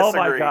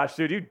 Disagree. Oh my gosh,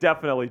 dude, you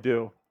definitely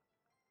do.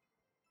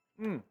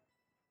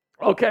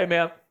 Okay,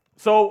 man.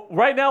 So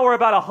right now we're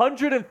about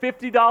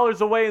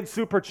 $150 away in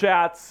Super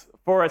Chats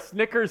for a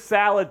Snickers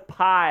salad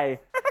pie.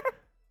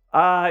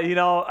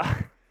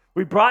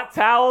 We brought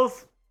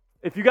towels.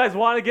 If you guys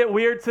want to get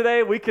weird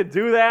today, we could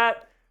do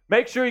that.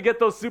 Make sure you get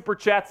those Super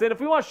Chats in. If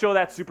we want to show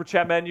that Super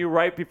Chat menu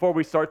right before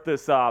we start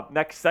this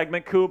next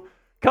segment, Coop.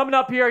 Coming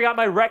up here, I got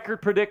my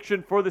record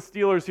prediction for the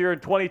Steelers here in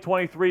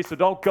 2023, so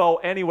don't go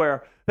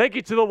anywhere. Thank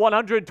you to the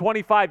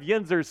 125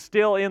 Yinzers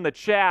still in the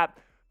chat.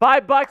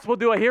 $5, we'll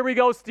do a Here We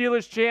Go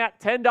Steelers chant.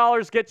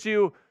 $10 gets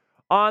you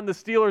on the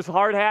Steelers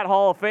Hard Hat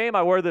Hall of Fame.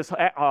 I wear this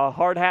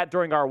hard hat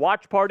during our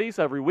watch parties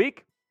every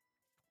week.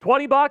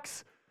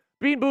 $20,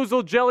 Bean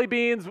Boozled Jelly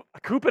Beans.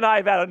 Coop and I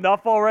have had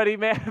enough already,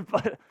 man,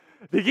 but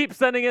if you keep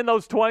sending in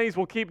those 20s,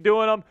 we'll keep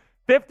doing them.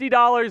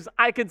 $50,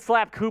 I can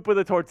slap Coop with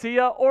a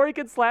tortilla, or he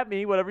can slap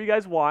me, whatever you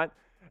guys want.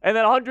 And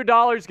then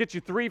 $100 gets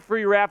you 3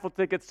 free raffle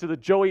tickets to the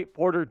Joey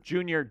Porter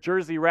Jr.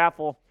 jersey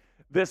raffle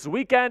this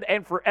weekend,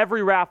 and for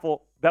every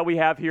raffle that we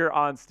have here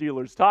on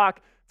Steelers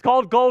Talk. It's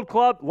called Gold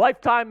Club,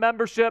 lifetime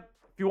membership.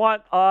 If you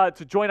want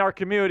to join our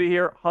community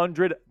here,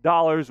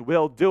 $100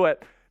 will do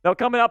it. Now,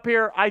 coming up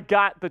here, I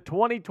got the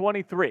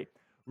 2023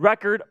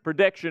 record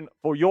prediction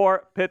for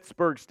your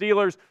Pittsburgh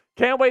Steelers.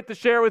 Can't wait to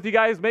share with you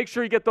guys. Make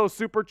sure you get those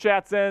Super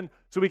Chats in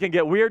so we can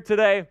get weird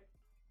today.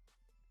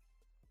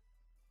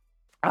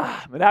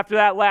 And after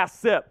that last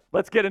sip,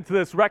 let's get into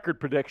this record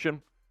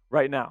prediction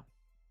right now.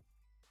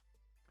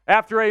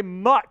 After a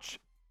much...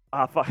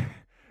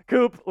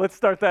 Coop, let's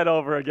start that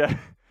over again.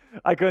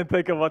 I couldn't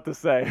think of what to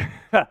say.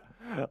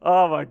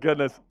 Oh, my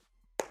goodness.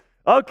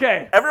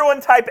 Okay.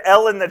 Everyone type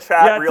L in the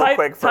chat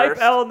quick first. Type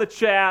L in the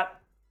chat.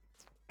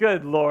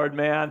 Good Lord,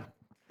 man.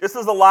 This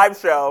is a live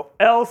show.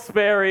 L.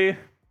 Sperry.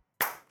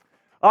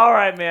 All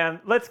right, man.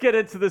 Let's get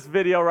into this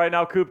video right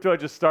now. Coop, do I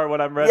just start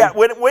when I'm ready? Yeah,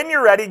 when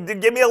you're ready,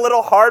 give me a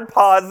little hard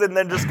pause and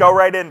then just go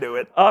right into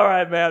it. All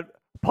right, man.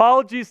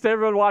 Apologies to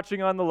everyone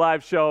watching on the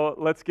live show.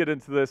 Let's get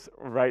into this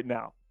right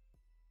now.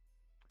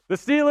 The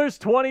Steelers'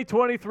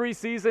 2023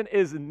 season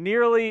is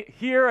nearly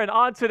here, and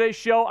on today's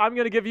show, I'm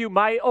going to give you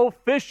my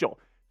official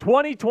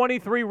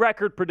 2023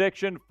 record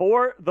prediction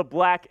for the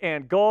black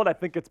and gold. I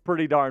think it's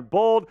pretty darn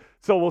bold,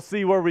 so we'll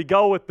see where we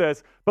go with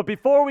this. But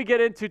before we get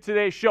into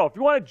today's show, if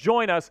you want to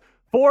join us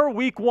for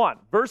Week 1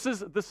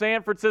 versus the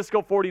San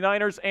Francisco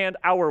 49ers and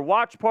our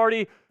watch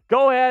party,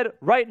 go ahead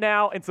right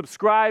now and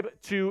subscribe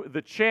to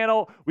the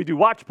channel. We do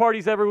watch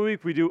parties every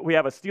week. We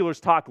have a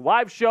Steelers Talk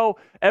live show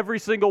every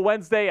single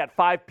Wednesday at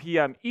 5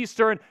 p.m.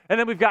 Eastern. And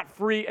then we've got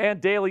free and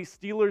daily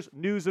Steelers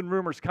news and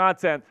rumors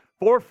content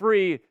for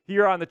free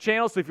here on the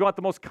channel. So if you want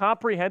the most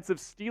comprehensive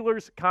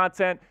Steelers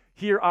content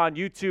here on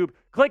YouTube,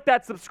 click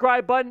that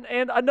subscribe button.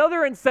 And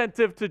another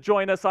incentive to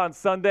join us on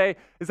Sunday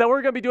is that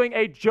we're going to be doing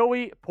a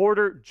Joey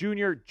Porter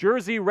Jr.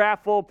 jersey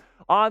raffle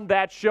on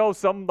that show.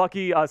 Some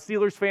lucky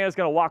Steelers fan is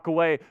going to walk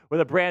away with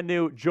a brand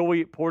new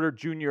Joey Porter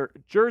Jr.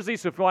 jersey.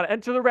 So if you want to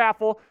enter the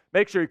raffle,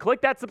 make sure you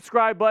click that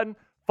subscribe button.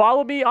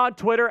 Follow me on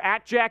Twitter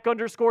at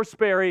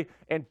Jack_Sperry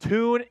and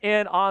tune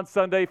in on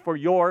Sunday for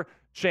your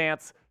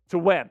chance to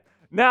win.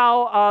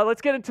 Now,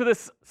 let's get into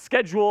this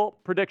schedule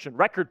prediction,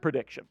 record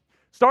prediction.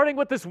 Starting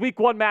with this Week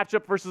 1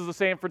 matchup versus the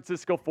San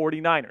Francisco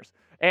 49ers.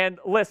 And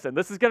listen,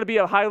 this is going to be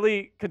a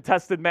highly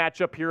contested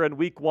matchup here in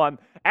Week 1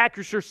 at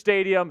Acrisure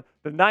Stadium.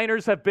 The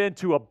Niners have been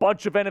to a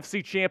bunch of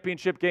NFC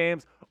Championship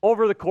games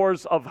over the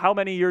course of how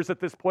many years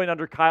at this point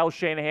under Kyle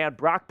Shanahan.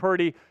 Brock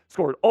Purdy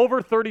scored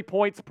over 30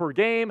 points per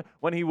game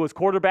when he was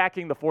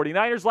quarterbacking the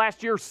 49ers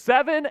last year.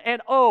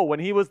 7-0 when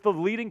he was the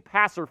leading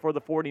passer for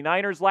the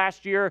 49ers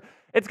last year.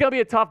 It's going to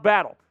be a tough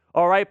battle,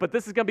 all right? But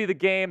this is going to be the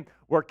game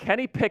where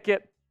Kenny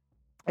Pickett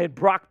and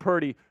Brock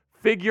Purdy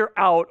figure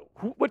out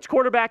which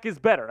quarterback is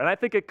better. And I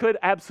think it could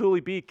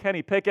absolutely be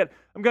Kenny Pickett.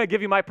 I'm going to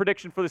give you my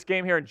prediction for this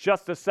game here in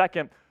just a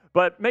second.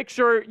 But make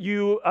sure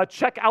you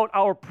check out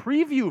our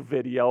preview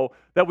video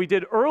that we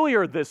did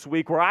earlier this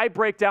week where I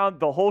break down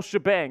the whole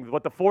shebang,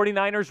 what the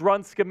 49ers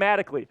run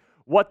schematically,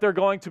 what they're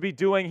going to be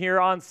doing here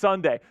on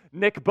Sunday,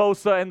 Nick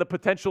Bosa and the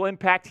potential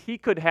impact he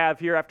could have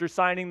here after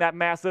signing that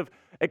massive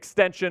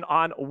extension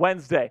on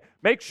Wednesday.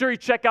 Make sure you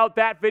check out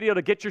that video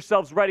to get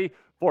yourselves ready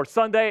for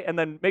Sunday, and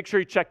then make sure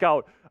you check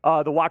out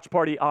the watch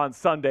party on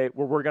Sunday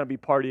where we're going to be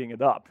partying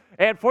it up.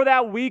 And for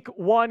that week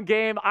 1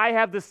 game, I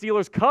have the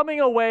Steelers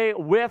coming away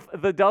with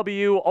the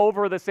W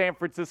over the San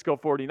Francisco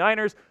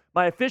 49ers.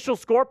 My official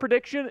score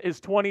prediction is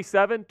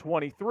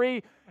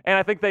 27-23, and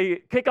I think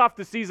they kick off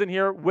the season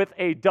here with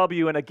a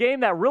W in a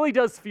game that really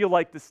does feel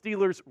like the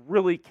Steelers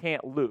really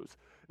can't lose.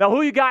 Now,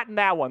 who you got in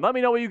that one? Let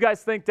me know what you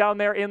guys think down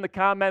there in the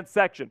comments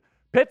section.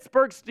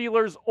 Pittsburgh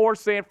Steelers or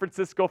San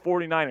Francisco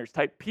 49ers.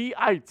 Type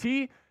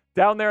PIT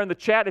down there in the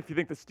chat if you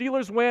think the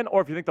Steelers win,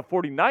 or if you think the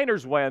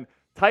 49ers win,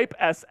 type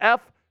SF.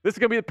 This is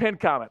going to be the pinned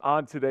comment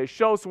on today's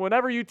show. So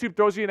whenever YouTube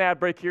throws you an ad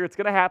break here, it's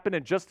going to happen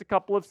in just a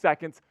couple of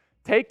seconds.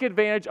 Take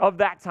advantage of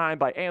that time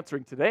by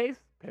answering today's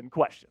pinned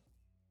question.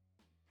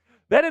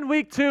 Then in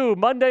week 2,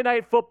 Monday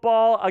Night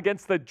Football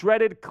against the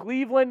dreaded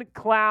Cleveland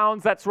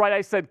Clowns. That's right,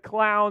 I said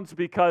clowns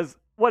because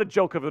what a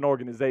joke of an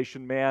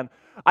organization, man.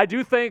 I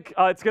do think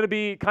it's going to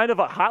be kind of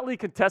a hotly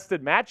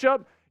contested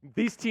matchup.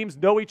 These teams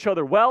know each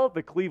other well.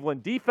 The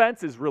Cleveland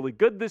defense is really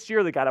good this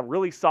year. They got a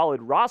really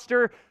solid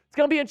roster. It's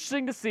going to be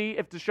interesting to see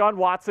if Deshaun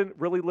Watson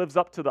really lives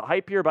up to the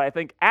hype here. But I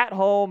think at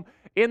home,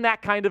 in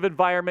that kind of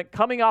environment,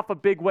 coming off a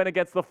big win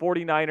against the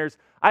 49ers,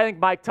 I think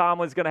Mike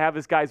Tomlin's going to have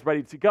his guys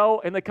ready to go,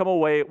 and they come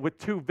away with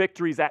 2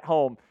 victories at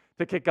home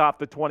to kick off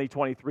the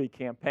 2023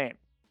 campaign.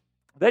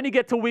 Then you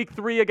get to week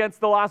 3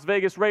 against the Las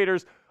Vegas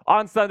Raiders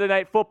on Sunday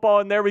Night Football,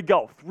 and there we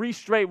go. 3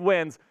 straight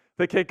wins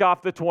to kick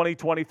off the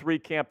 2023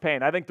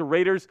 campaign. I think the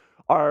Raiders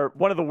are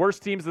one of the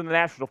worst teams in the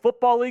National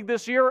Football League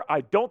this year.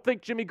 I don't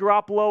think Jimmy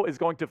Garoppolo is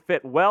going to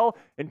fit well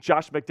in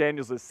Josh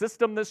McDaniels'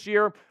 system this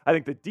year. I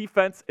think the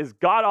defense is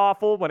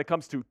god-awful when it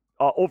comes to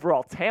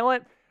overall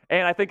talent.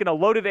 And I think in a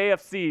loaded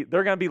AFC,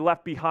 they're going to be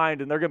left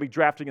behind, and they're going to be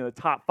drafting in the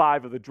top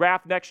 5 of the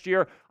draft next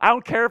year. I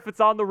don't care if it's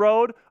on the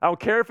road. I don't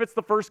care if it's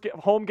the first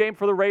home game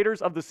for the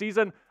Raiders of the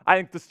season. I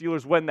think the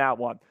Steelers win that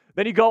one.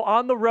 Then you go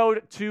on the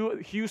road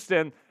to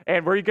Houston,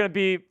 and where you're going to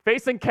be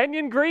facing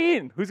Kenyon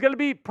Green, who's going to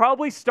be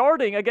probably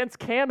starting against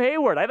Cam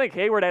Hayward. I think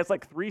Hayward has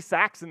like 3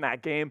 sacks in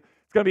that game.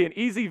 It's going to be an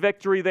easy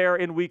victory there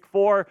in week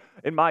 4,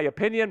 in my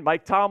opinion.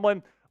 Mike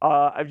Tomlin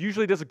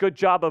usually does a good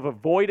job of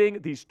avoiding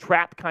these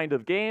trap kind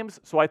of games,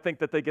 so I think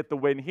that they get the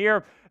win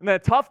here. And then a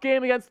tough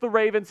game against the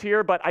Ravens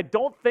here, but I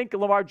don't think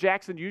Lamar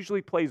Jackson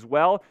usually plays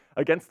well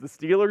against the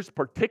Steelers,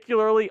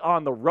 particularly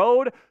on the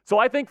road. So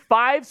I think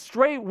 5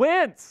 straight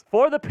wins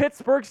for the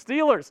Pittsburgh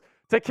Steelers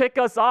to kick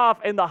us off,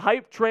 and the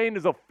hype train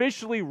is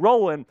officially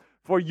rolling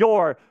for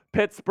your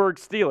Pittsburgh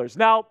Steelers.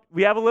 Now,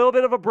 we have a little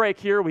bit of a break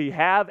here. We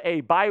have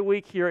a bye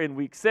week here in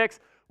week 6.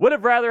 Would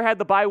have rather had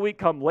the bye week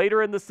come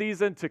later in the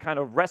season to kind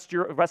of rest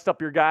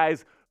up your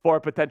guys for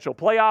a potential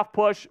playoff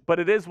push, but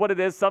it is what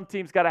it is. Some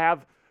teams got to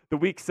have the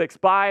week 6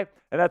 bye,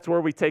 and that's where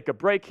we take a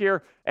break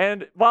here.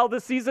 And while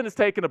this season is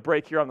taking a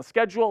break here on the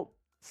schedule,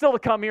 still to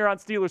come here on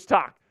Steelers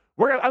Talk,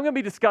 I'm going to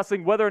be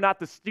discussing whether or not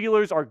the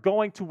Steelers are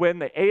going to win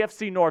the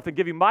AFC North and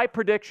give you my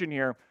prediction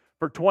here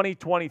for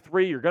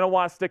 2023. You're going to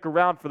want to stick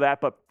around for that,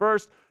 but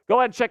first, go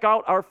ahead and check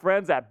out our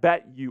friends at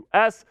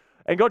BetUS.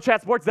 And go to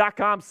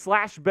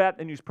chatsports.com/bet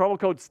and use promo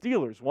code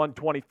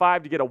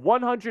Steelers125 to get a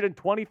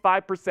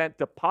 125%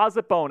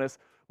 deposit bonus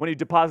when you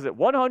deposit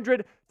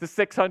 $100 to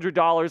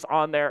 $600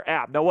 on their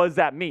app. Now, what does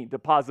that mean,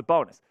 deposit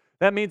bonus?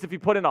 That means if you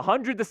put in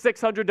 $100 to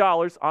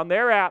 $600 on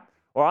their app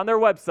or on their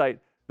website,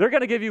 they're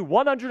going to give you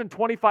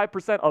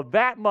 125% of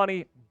that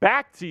money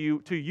back to you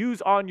to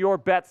use on your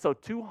bet, so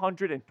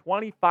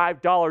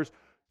 $225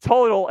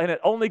 total, and it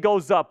only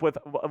goes up with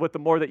the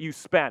more that you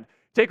spend.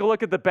 Take a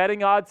look at the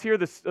betting odds here.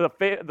 The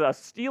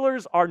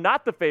Steelers are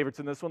not the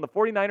favorites in this one. The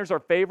 49ers are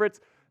favorites,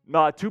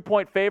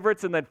 2-point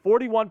favorites, and then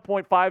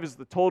 41.5 is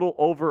the total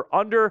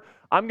over-under.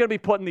 I'm going to be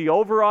putting the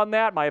over on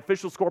that. My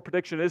official score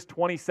prediction is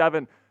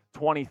 27-23.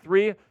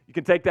 You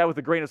can take that with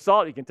a grain of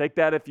salt. You can take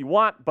that if you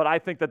want, but I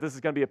think that this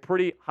is going to be a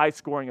pretty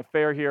high-scoring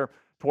affair here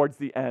towards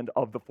the end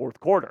of the fourth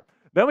quarter.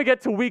 Then we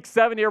get to week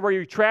 7 here where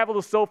you travel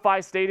to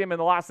SoFi Stadium and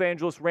the Los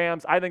Angeles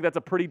Rams. I think that's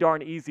a pretty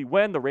darn easy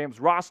win. The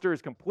Rams roster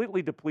is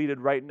completely depleted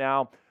right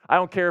now. I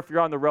don't care if you're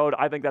on the road.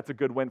 I think that's a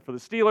good win for the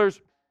Steelers.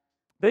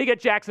 Then you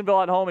get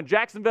Jacksonville at home, and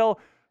Jacksonville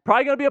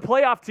probably going to be a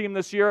playoff team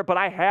this year, but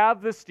I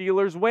have the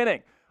Steelers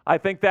winning. I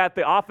think that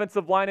the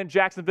offensive line in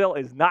Jacksonville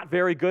is not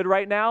very good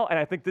right now, and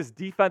I think this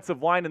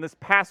defensive line and this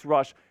pass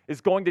rush is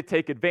going to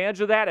take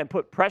advantage of that and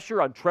put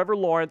pressure on Trevor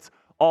Lawrence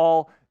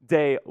all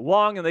day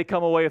long, and they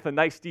come away with a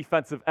nice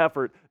defensive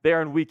effort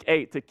there in week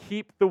 8 to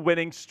keep the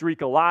winning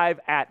streak alive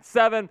at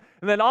 7.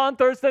 And then on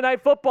Thursday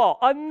Night Football,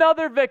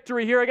 another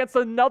victory here against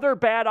another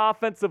bad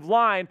offensive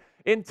line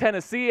in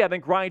Tennessee. I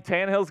think Ryan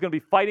Tannehill is going to be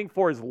fighting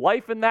for his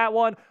life in that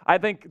one. I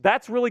think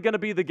that's really going to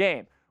be the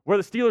game where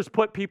the Steelers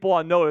put people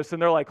on notice,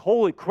 and they're like,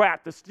 holy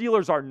crap, the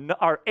Steelers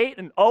are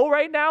 8-0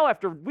 right now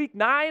after week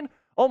 9.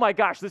 Oh my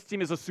gosh, this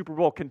team is a Super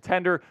Bowl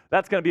contender.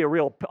 That's going to be a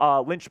real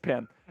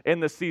linchpin in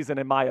the season,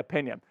 in my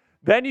opinion.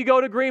 Then you go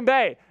to Green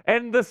Bay,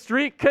 and the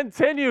streak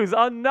continues.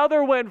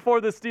 Another win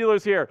for the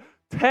Steelers here.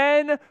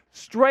 10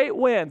 straight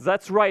wins.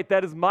 That's right.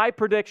 That is my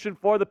prediction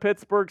for the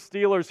Pittsburgh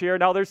Steelers here.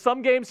 Now, there's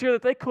some games here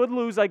that they could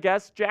lose, I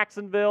guess.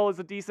 Jacksonville is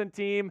a decent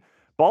team,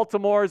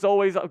 Baltimore is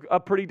always a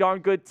pretty darn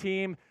good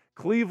team.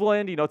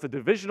 Cleveland, it's a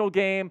divisional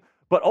game.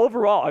 But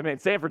overall,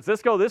 San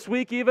Francisco this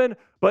week even,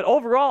 but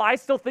overall, I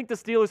still think the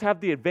Steelers have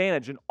the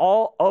advantage in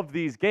all of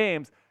these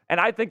games, and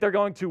I think they're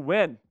going to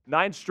win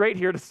 9 straight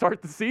here to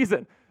start the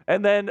season.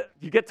 And then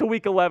you get to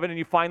week 11 and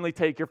you finally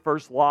take your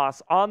first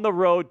loss on the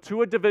road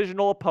to a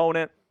divisional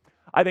opponent.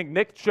 I think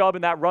Nick Chubb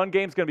in that run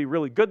game is going to be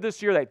really good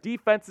this year. That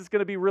defense is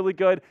going to be really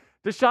good.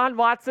 Deshaun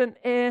Watson,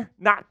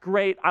 not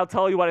great. I'll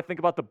tell you what I think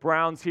about the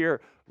Browns here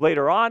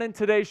later on in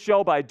today's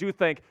show, but I do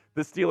think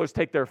the Steelers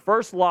take their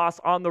first loss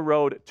on the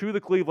road to the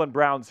Cleveland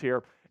Browns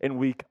here in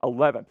Week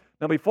 11.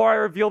 Now, before I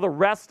reveal the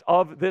rest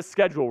of this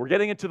schedule, we're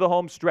getting into the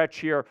home stretch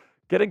here,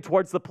 getting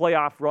towards the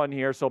playoff run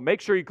here, so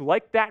make sure you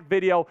like that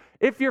video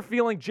if you're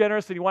feeling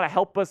generous and you want to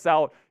help us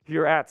out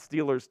here at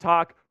Steelers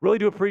Talk. Really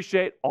do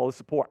appreciate all the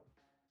support.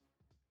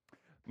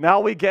 Now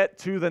we get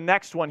to the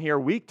next one here,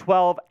 Week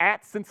 12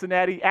 at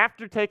Cincinnati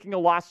after taking a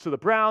loss to the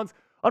Browns.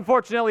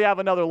 Unfortunately, I have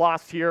another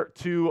loss here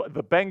to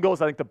the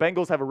Bengals. I think the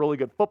Bengals have a really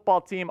good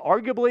football team,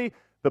 arguably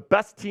the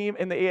best team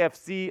in the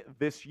AFC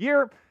this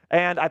year.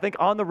 And I think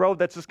on the road,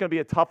 that's just going to be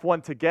a tough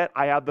one to get.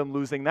 I have them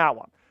losing that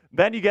one.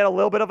 Then you get a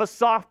little bit of a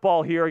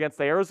softball here against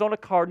the Arizona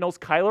Cardinals.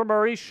 Kyler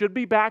Murray should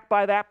be back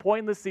by that point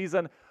in the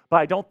season, but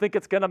I don't think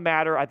it's going to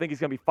matter. I think he's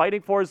going to be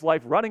fighting for his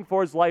life, running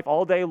for his life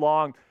all day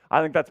long.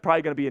 I think that's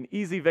probably going to be an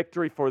easy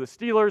victory for the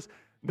Steelers.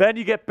 Then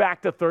you get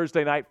back to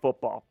Thursday Night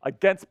Football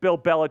against Bill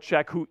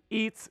Belichick, who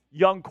eats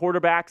young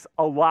quarterbacks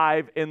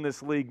alive in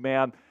this league,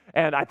 man.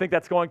 And I think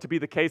that's going to be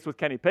the case with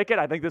Kenny Pickett.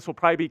 I think this will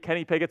probably be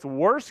Kenny Pickett's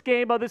worst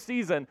game of the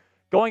season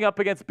going up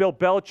against Bill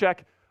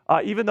Belichick.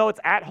 Even though it's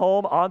at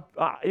home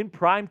in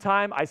prime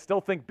time, I still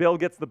think Bill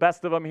gets the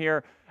best of him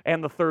here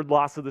and the third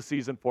loss of the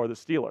season for the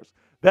Steelers.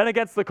 Then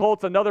against the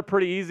Colts, another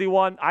pretty easy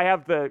one. I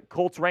have the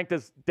Colts ranked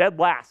as dead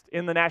last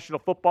in the National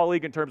Football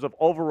League in terms of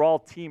overall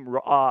team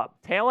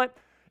talent.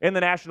 In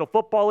the National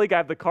Football League, I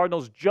have the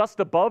Cardinals just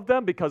above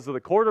them because of the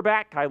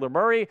quarterback, Kyler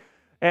Murray.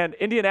 And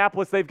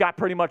Indianapolis, they've got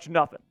pretty much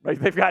nothing, right?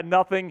 They've got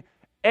nothing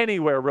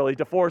anywhere, really.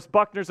 DeForest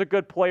Buckner's a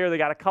good player. They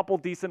got a couple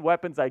decent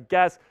weapons, I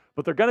guess,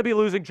 but they're going to be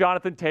losing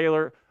Jonathan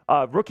Taylor.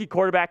 Rookie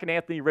quarterback and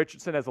Anthony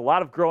Richardson has a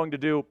lot of growing to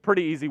do.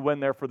 Pretty easy win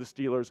there for the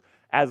Steelers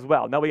as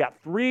well. Now we got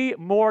 3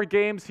 more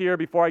games here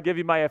before I give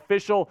you my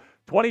official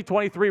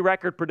 2023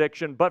 record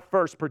prediction. But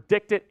first,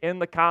 predict it in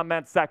the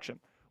comments section.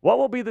 What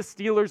will be the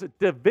Steelers'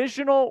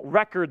 divisional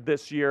record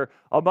this year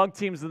among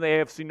teams in the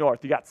AFC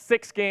North? You got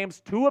 6 games,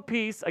 2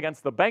 apiece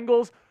against the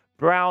Bengals,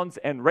 Browns,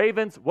 and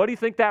Ravens. What do you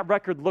think that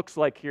record looks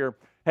like here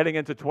heading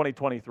into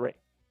 2023?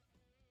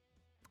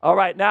 All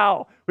right,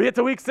 now we get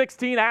to Week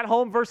 16 at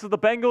home versus the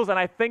Bengals, and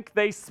I think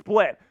they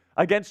split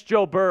against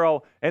Joe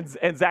Burrow and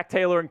Zach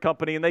Taylor and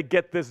company, and they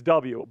get this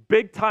W.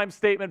 Big-time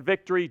statement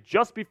victory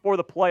just before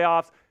the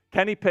playoffs.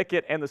 Kenny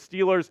Pickett and the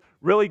Steelers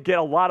really get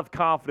a lot of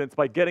confidence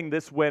by getting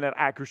this win at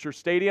Acrisure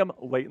Stadium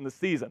late in the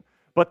season.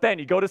 But then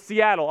you go to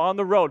Seattle on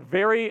the road,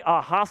 very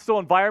hostile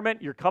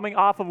environment. You're coming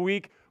off of a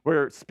week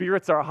where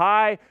spirits are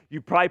high.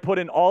 You probably put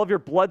in all of your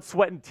blood,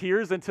 sweat, and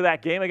tears into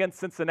that game against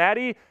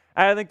Cincinnati.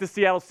 And I think the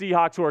Seattle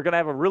Seahawks, who are going to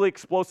have a really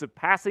explosive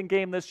passing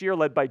game this year,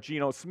 led by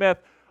Geno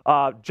Smith,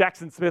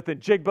 Jackson Smith and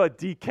Jigba,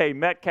 DK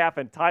Metcalf,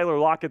 and Tyler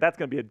Lockett. That's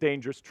going to be a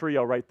dangerous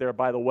trio right there,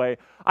 by the way.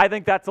 I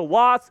think that's a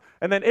loss.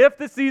 And then if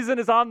the season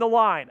is on the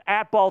line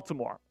at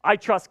Baltimore, I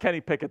trust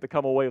Kenny Pickett to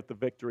come away with the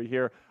victory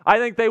here. I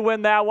think they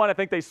win that one. I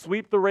think they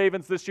sweep the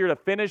Ravens this year to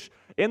finish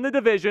in the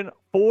division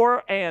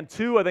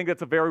 4-2. I think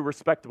that's a very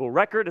respectable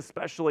record,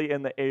 especially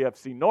in the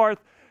AFC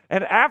North.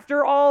 And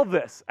after all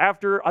this,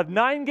 after a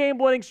 9-game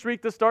winning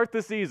streak to start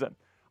the season,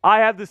 I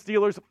have the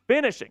Steelers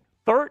finishing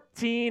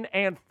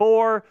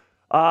 13-4.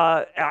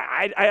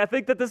 I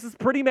think that this is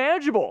pretty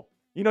manageable.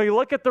 You know, you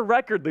look at the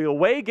record, the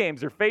away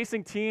games, you're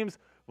facing teams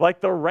like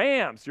the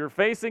Rams. You're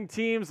facing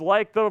teams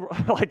like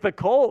the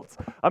Colts.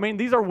 I mean,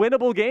 these are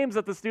winnable games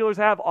that the Steelers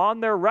have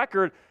on their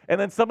record.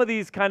 And then some of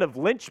these kind of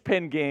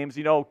linchpin games,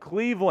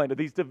 Cleveland,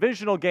 these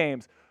divisional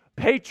games,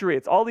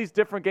 Patriots, all these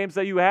different games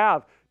that you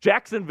have.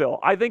 Jacksonville,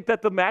 I think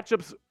that the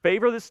matchups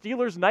favor the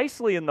Steelers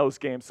nicely in those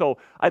games. So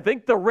I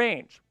think the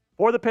range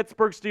for the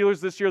Pittsburgh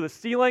Steelers this year, the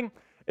ceiling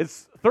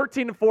is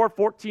 13-4,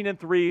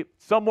 14-3,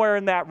 somewhere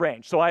in that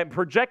range. So I'm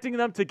projecting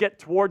them to get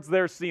towards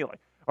their ceiling.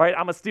 All right,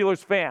 I'm a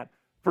Steelers fan.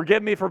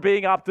 Forgive me for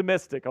being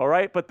optimistic, all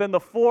right? But then the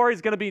floor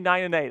is going to be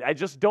 9-8. I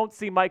just don't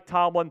see Mike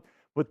Tomlin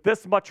with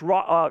this much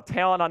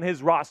talent on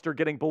his roster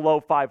getting below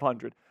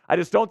 500. I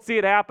just don't see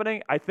it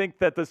happening. I think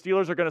that the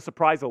Steelers are going to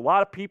surprise a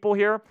lot of people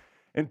here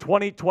in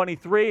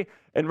 2023.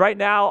 And right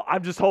now,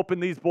 I'm just hoping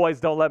these boys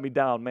don't let me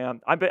down,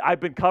 man. I've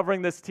been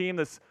covering this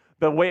team,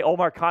 the way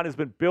Omar Khan has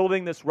been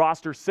building this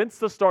roster since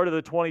the start of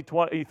the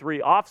 2023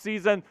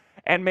 offseason.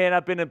 And, man,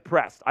 I've been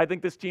impressed. I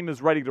think this team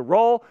is ready to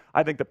roll.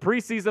 I think the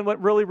preseason went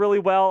really, really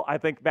well. I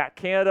think Matt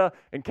Canada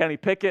and Kenny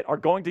Pickett are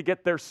going to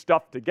get their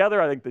stuff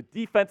together. I think the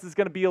defense is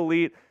going to be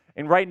elite.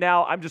 And right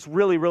now, I'm just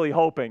really, really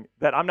hoping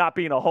that I'm not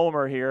being a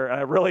homer here, and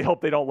I really hope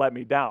they don't let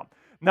me down.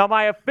 Now,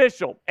 my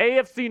official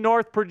AFC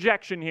North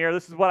projection here,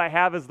 this is what I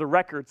have as the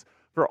records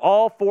for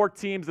all 4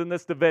 teams in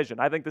this division.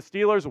 I think the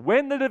Steelers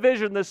win the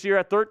division this year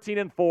at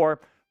 13-4.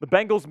 The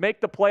Bengals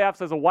make the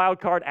playoffs as a wild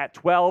card at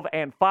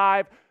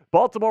 12-5.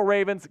 Baltimore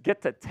Ravens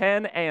get to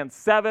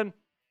 10-7.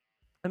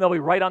 And they'll be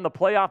right on the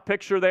playoff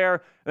picture there.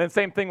 And then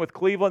same thing with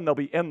Cleveland. They'll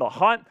be in the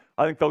hunt.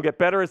 I think they'll get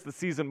better as the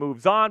season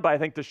moves on. But I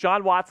think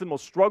Deshaun Watson will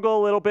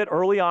struggle a little bit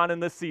early on in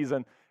this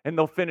season. And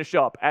they'll finish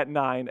up at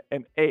 9-8.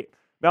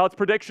 Now it's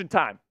prediction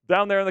time.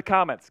 Down there in the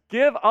comments,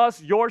 give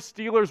us your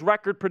Steelers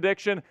record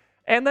prediction.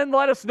 And then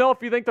let us know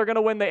if you think they're going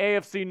to win the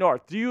AFC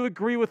North. Do you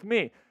agree with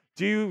me?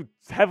 Do you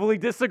heavily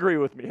disagree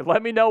with me?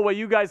 Let me know what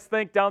you guys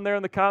think down there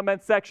in the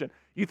comments section.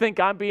 You think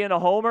I'm being a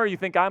homer? You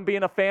think I'm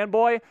being a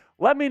fanboy?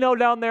 Let me know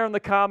down there in the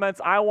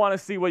comments. I want to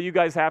see what you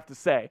guys have to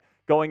say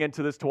going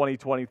into this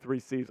 2023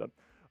 season.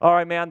 All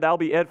right, man, that'll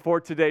be it for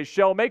today's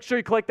show. Make sure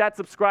you click that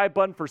subscribe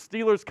button for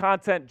Steelers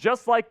content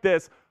just like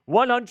this,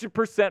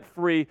 100%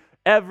 free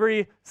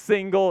every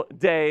single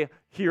day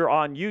here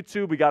on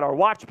YouTube. We got our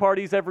watch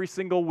parties every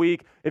single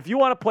week. If you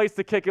want a place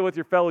to kick it with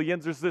your fellow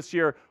Yinzers this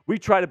year, we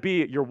try to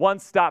be your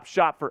one-stop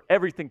shop for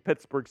everything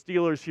Pittsburgh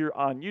Steelers here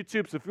on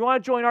YouTube. So if you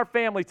want to join our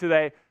family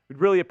today, we'd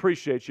really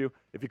appreciate you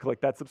if you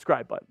click that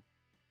subscribe button.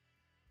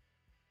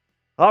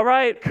 All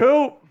right,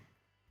 Coop.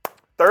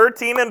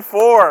 13-4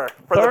 for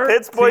the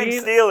Pittsburgh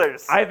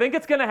Steelers. I think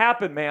it's going to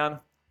happen, man.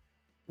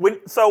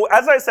 So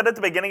as I said at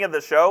the beginning of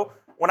the show,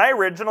 when I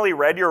originally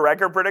read your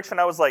record prediction,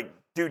 I was like,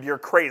 dude, you're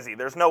crazy.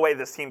 There's no way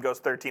this team goes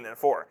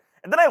 13-4.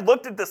 And then I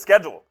looked at the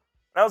schedule,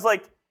 and I was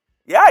like,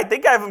 yeah, I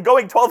think I have them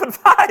going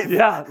 12-5.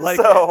 Yeah,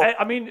 so,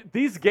 I mean,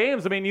 these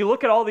games, you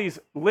look at all these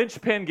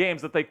linchpin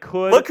games that they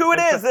could. Look who it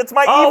is. It's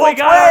my evil twin. Oh, we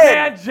got our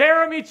man,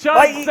 Jeremy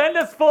Chuggs. Send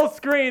us full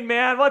screen,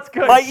 man. What's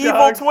good, My Chuggs?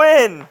 evil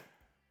twin.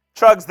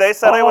 Chuggs, they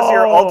said I was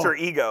your alter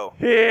ego.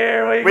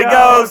 Here we go. We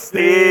go,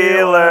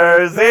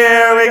 Steelers.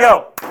 Here we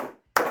go.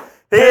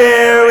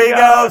 Here we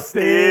go,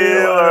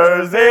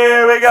 Steelers.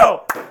 Here we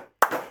go.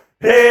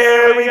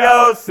 Here we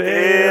go,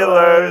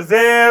 Steelers.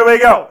 Here we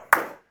go.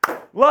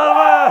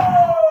 Love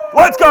it.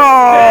 Let's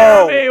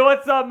go. Jeremy,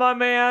 what's up, my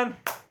man?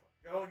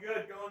 Going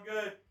good, going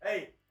good.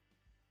 Hey,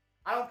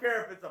 I don't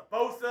care if it's a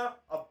Bosa,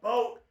 a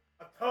boat,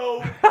 a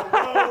toad, a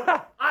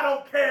road. I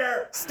don't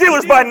care.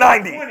 Steelers by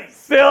 90. 20.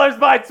 Steelers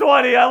by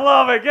 20. I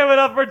love it. Give it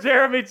up for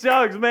Jeremy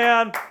Chuggs,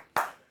 man.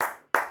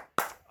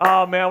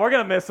 Oh, man, we're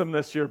going to miss him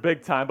this year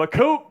big time. But,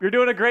 Coop, you're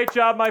doing a great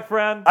job, my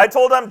friend. I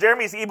told him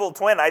Jeremy's evil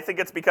twin. I think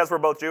it's because we're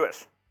both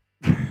Jewish.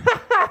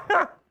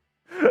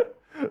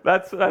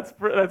 That's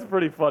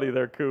pretty funny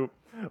there, Coop.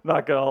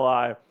 Not going to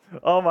lie.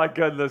 Oh, my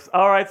goodness.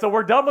 All right, so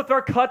we're done with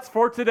our cuts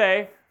for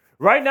today.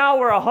 Right now,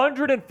 we're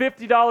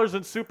 $150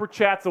 in Super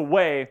Chats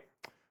away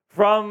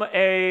from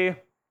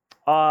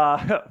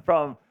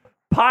from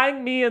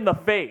pieing me in the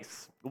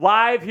face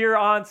live here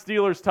on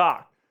Steelers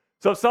Talk.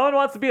 So if someone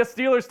wants to be a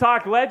Steelers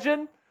Talk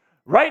legend,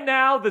 right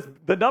now,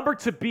 the number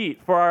to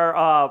beat for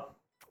our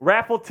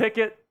raffle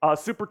ticket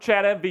Super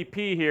Chat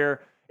MVP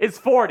here is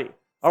 40.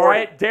 All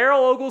right,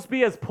 Daryl Oglesby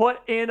has put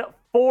in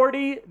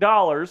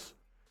 $40,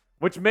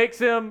 which makes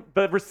him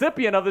the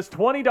recipient of this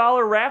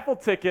 $20 raffle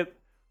ticket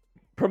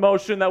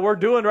promotion that we're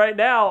doing right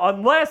now,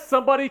 unless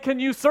somebody can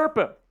usurp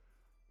him.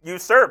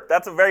 Usurp,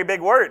 that's a very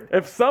big word.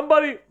 If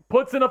somebody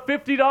puts in a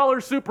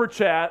 $50 Super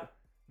Chat,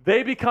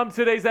 they become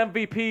today's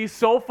MVP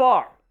so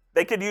far.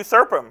 They could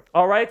usurp him.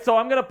 All right, so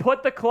I'm going to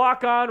put the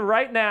clock on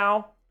right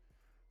now.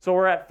 So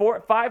we're at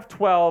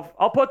 5:12.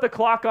 I'll put the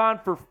clock on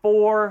for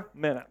 4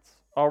 minutes.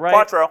 All right?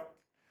 Quattro.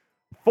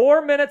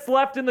 4 minutes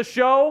left in the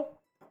show.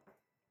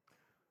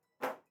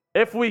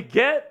 If we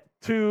get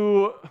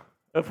to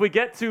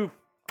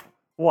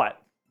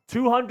what?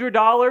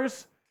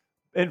 $200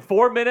 in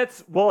 4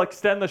 minutes, we'll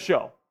extend the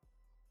show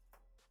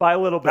by a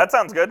little bit. That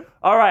sounds good.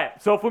 All right,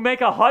 so if we make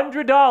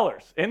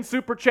 $100 in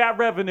Super Chat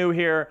revenue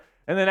here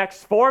in the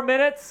next 4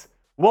 minutes,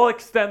 we'll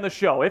extend the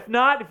show. If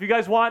not, if you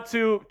guys want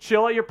to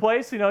chill at your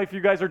place, if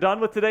you guys are done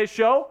with today's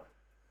show,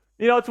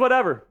 it's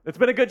whatever. It's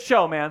been a good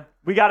show, man.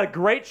 We got a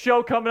great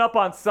show coming up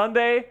on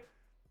Sunday.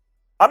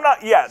 I'm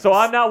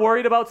not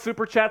worried about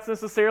Super Chats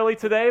necessarily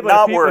today, but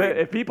not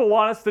if people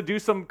want us to do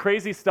some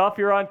crazy stuff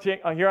here on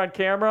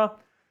camera,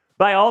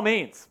 by all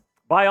means,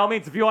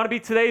 if you want to be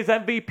today's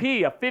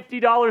MVP, a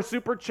 $50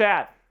 Super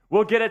Chat,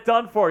 we'll get it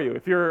done for you.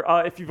 If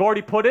you've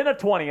already put in a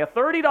 $20, a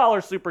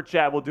 $30 Super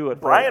Chat, we'll do it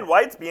for you. Brian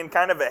White's being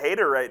kind of a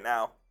hater right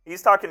now.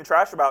 He's talking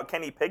trash about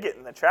Kenny Pickett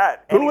in the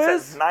chat. And Who he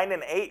is? says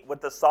 9-8 with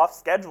the soft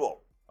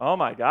schedule. Oh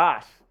my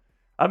gosh.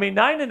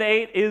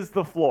 9-8 is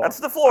the floor. That's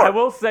the floor. I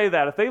will say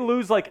that. If they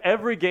lose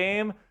every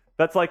game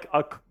that's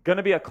going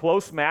to be a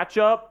close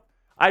matchup,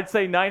 I'd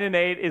say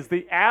 9-8 is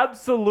the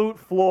absolute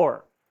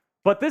floor.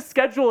 But this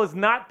schedule is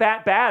not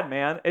that bad,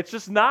 man. It's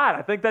just not.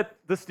 I think that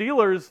the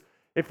Steelers,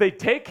 if they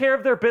take care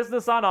of their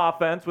business on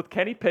offense with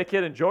Kenny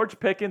Pickett and George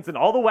Pickens and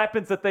all the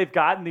weapons that they've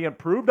gotten, the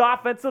improved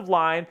offensive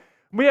line,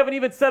 we haven't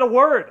even said a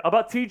word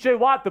about T.J.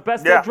 Watt, the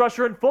best edge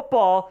rusher in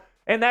football,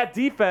 and that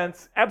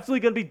defense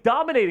absolutely going to be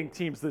dominating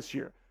teams this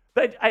year.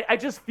 I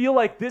just feel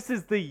like this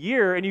is the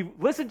year, and you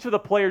listen to the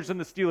players in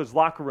the Steelers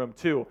locker room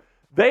too.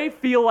 They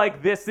feel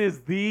like this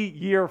is the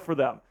year for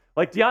them.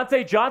 Like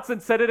Deontay Johnson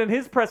said it in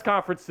his press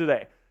conference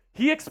today.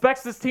 He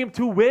expects this team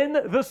to win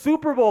the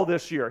Super Bowl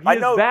this year. He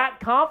is that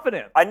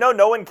confident. I know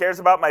no one cares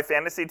about my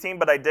fantasy team,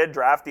 but I did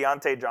draft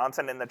Deontay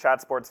Johnson in the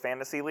Chat Sports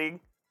Fantasy League,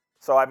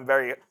 so I'm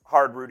very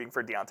hard rooting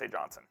for Deontay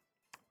Johnson.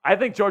 I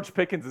think George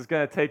Pickens is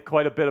going to take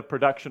quite a bit of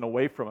production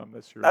away from him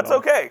this year. That's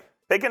okay.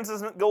 Pickens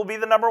will be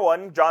the number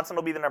 1. Johnson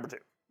will be the number 2.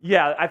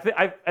 Yeah,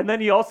 and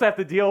then you also have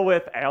to deal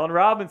with Allen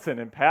Robinson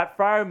and Pat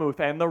Freiermuth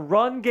and the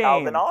run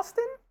game.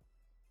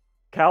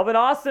 Calvin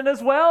Austin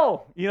as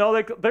well. You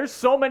know, there's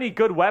so many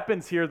good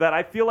weapons here that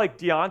I feel like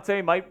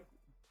Deontay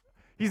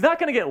he's not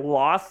going to get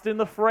lost in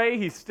the fray.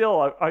 He's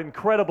still an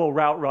incredible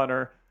route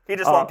runner. He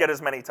just won't get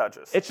as many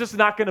touches. It's just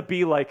not going to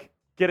be like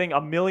getting a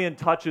million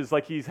touches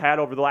like he's had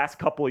over the last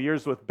couple of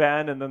years with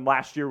Ben and then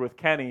last year with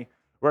Kenny,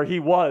 where he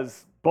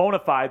was bona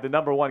fide the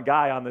number 1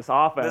 guy on this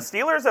offense. The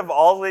Steelers have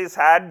always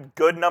had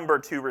good number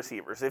 2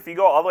 receivers. If you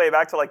go all the way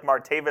back to like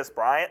Martavis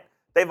Bryant,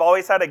 they've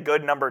always had a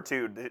good number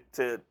 2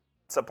 to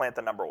supplant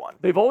the number 1.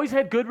 They've always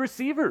had good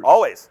receivers.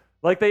 Always.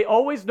 Like they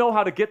always know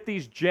how to get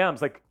these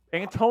gems. Like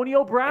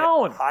Antonio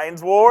Brown.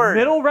 Hines Ward.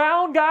 Middle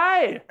round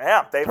guy.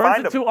 Yeah, they find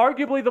him. Turns into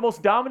arguably the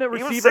most dominant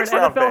receiver in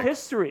NFL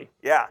history.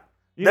 Yeah.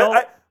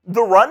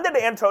 The run that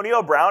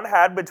Antonio Brown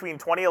had between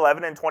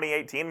 2011 and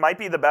 2018 might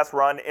be the best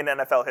run in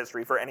NFL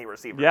history for any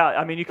receiver. Yeah,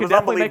 I mean, you can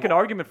definitely make an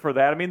argument for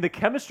that. I mean, the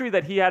chemistry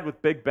that he had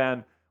with Big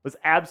Ben was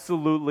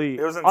absolutely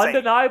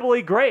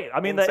undeniably great.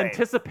 I mean, the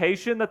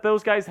anticipation that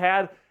those guys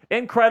had,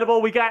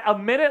 incredible. We got a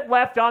minute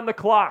left on the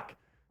clock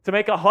to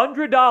make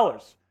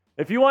 $100.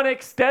 If you want to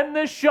extend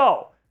this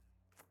show,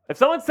 if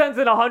someone sends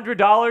in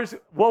 $100,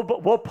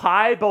 we'll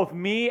pie both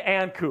me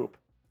and Coop.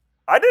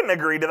 I didn't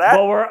agree to that.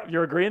 Well,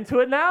 you're agreeing to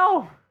it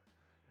now?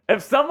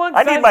 If someone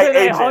sends in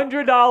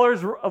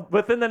 $100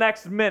 within the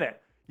next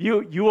minute,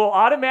 you will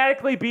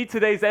automatically be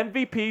today's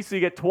MVP, so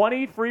you get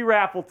 20 free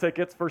raffle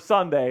tickets for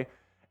Sunday,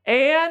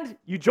 and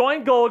you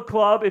join Gold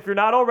Club if you're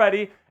not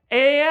already,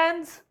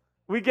 and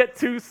we get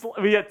two pies.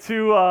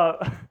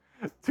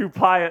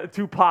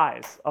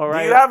 All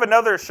right. Do you have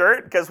another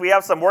shirt? Because we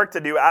have some work to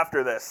do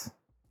after this.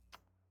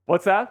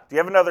 What's that? Do you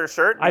have another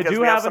shirt? I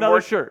do have another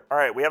shirt. All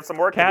right, we have some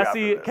work to do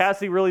after this.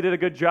 Cassie really did a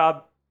good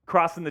job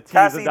crossing the T's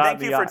and dotting the I's. Cassie,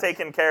 thank you for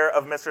taking care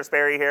of Mr.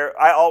 Sperry here.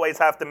 I always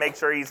have to make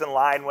sure he's in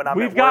line when I'm at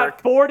work. We've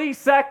got 40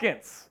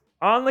 seconds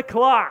on the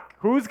clock.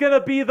 Who's going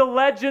to be the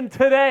legend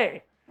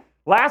today?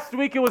 Last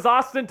week it was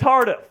Austin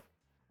Tardif.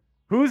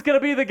 Who's going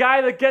to be the guy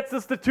that gets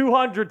us to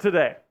 200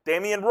 today?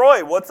 Damian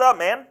Roy, what's up,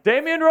 man?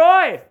 Damian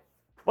Roy,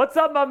 what's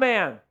up, my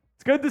man?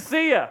 It's good to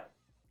see you.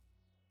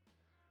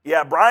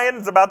 Yeah,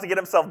 Brian's about to get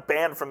himself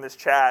banned from this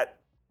chat.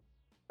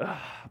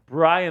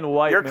 Brian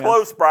White, You're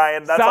close,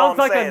 Brian. That's all I'm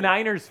saying. Sounds like a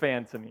Niners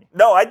fan to me.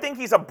 No, I think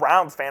he's a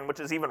Browns fan, which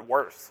is even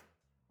worse.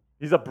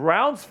 He's a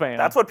Browns fan?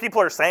 That's what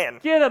people are saying.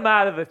 Get him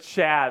out of the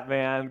chat,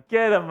 man.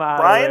 Get him out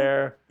Brian, of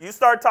there. You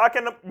start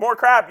talking more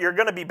crap, you're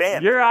going to be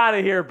banned. You're out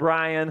of here,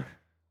 Brian.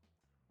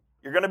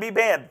 You're going to be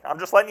banned. I'm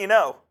just letting you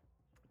know.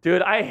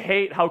 Dude, I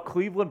hate how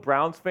Cleveland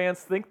Browns fans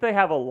think they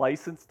have a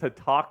license to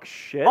talk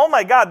shit. Oh,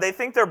 my God. They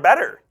think they're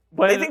better.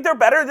 They think they're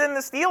better than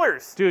the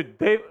Steelers.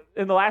 Dude,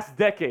 in the last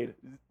decade,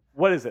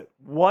 what is it?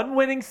 One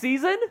winning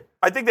season?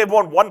 I think they've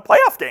won one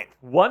playoff game.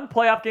 One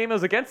playoff game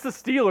is against the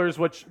Steelers,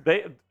 which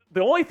the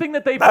only thing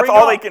that they That's bring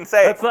all up, they can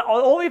say. That's the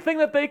only thing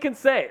that they can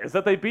say is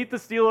that they beat the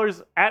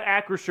Steelers at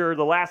Acrisure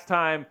the last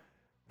time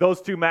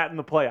those two met in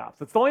the playoffs.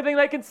 That's the only thing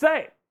they can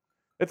say.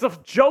 It's a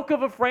joke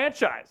of a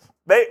franchise.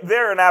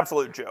 They're an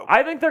absolute joke.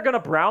 I think they're going to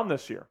Brown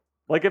this year.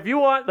 Like, if you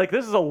want, like,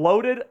 this is a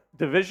loaded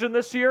division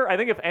this year. I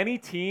think if any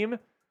team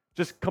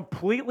just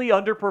completely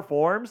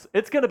underperforms,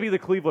 it's going to be the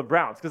Cleveland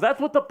Browns, because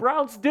that's what the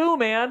Browns do,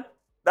 man.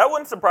 That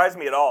wouldn't surprise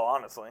me at all,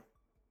 honestly.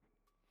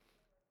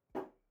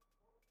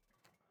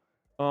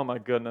 Oh, my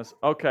goodness.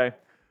 Okay.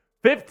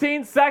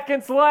 15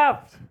 seconds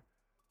left.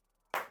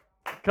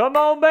 Come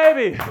on,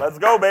 baby. Let's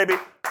go, baby.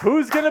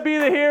 Who's going to be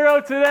the hero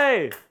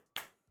today?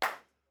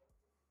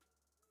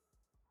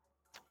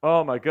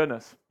 Oh, my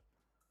goodness.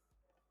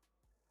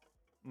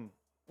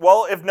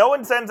 Well, if no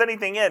one sends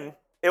anything in,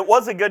 it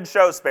was a good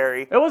show,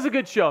 Sperry. It was a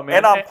good show, man.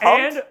 And I'm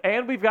pumped.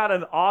 And we've got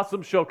an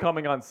awesome show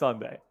coming on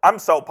Sunday. I'm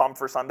so pumped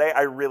for Sunday.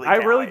 I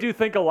really do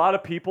think a lot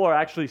of people are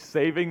actually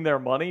saving their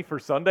money for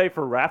Sunday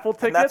for raffle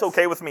tickets. And that's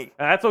okay with me.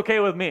 And that's okay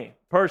with me,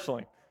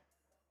 personally.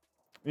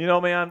 You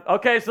know, man.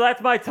 Okay, so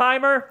that's my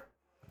timer.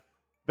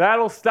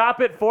 That'll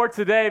stop it for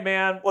today,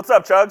 man. What's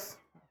up, Chugs?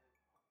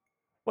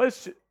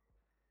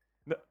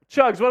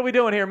 Chugs, what are we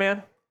doing here,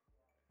 man?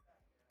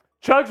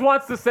 Chugs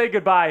wants to say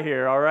goodbye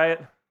here, all right?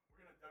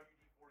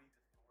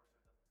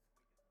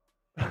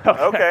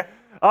 Okay.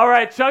 All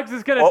right, Chugs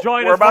is going to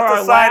join us for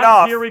our last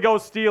off. Here we go,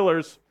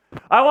 Steelers.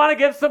 I want to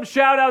give some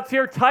shout-outs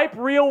here. Type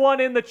real one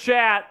in the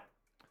chat.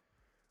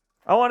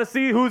 I want to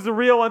see who's the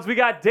real ones. We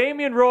got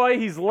Damian Roy.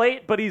 He's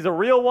late, but he's a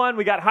real one.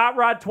 We got Hot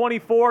Rod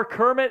 24.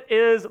 Kermit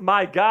is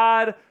my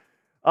God.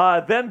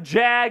 Them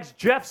Jags.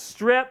 Jeff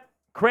Strip.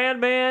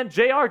 Cranman.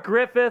 J.R.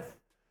 Griffith.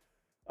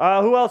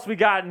 Who else we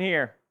got in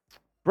here?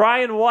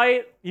 Brian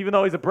White, even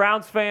though he's a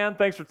Browns fan.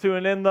 Thanks for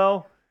tuning in,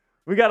 though.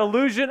 We got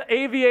Illusion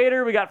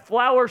Aviator. We got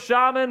Flower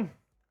Shaman.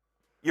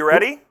 You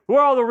ready? Who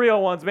are all the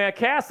real ones, man?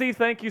 Cassie,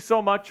 thank you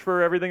so much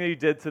for everything that you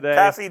did today.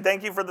 Cassie,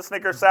 thank you for the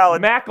Snicker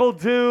salad.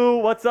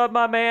 McEldew, what's up,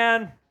 my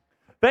man?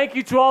 Thank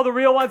you to all the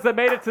real ones that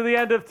made it to the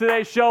end of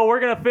today's show. We're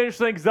going to finish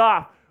things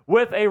off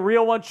with a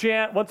real one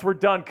chant once we're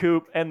done,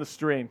 Coop, and the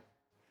stream.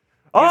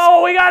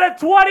 Oh, we got a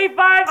 25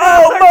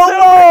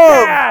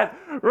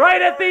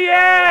 right at the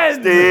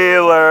end.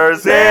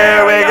 Steelers,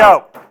 here we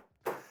go.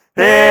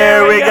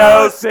 Here we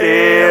go,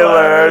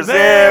 Steelers,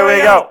 here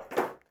we go.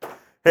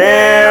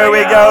 Here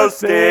we go,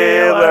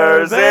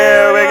 Steelers,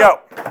 here we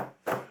go.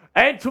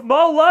 And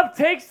Mo Love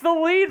takes the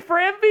lead for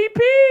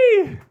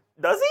MVP.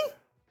 Does he?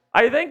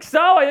 I think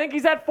so. I think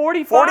he's at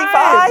 45.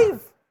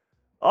 45?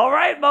 All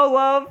right, Mo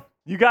Love.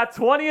 You got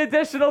 20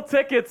 additional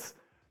tickets.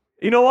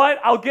 You know what?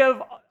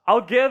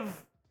 We'll give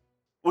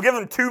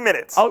him 2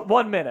 minutes.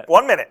 1 minute.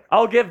 1 minute.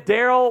 I'll give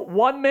Daryl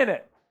 1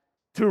 minute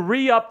to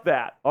re-up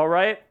that, all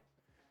right?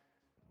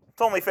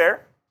 It's only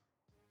fair.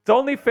 It's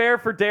only fair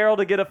for Daryl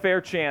to get a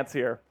fair chance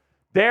here.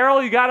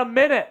 Daryl, you got a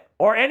minute.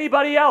 Or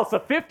anybody else, a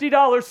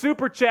 $50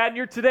 super chat, and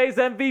you're today's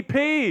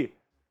MVP.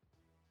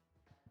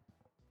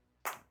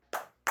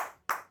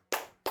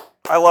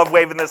 I love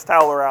waving this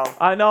towel around.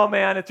 I know,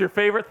 man. It's your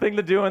favorite thing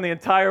to do in the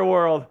entire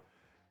world.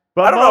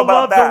 But I don't know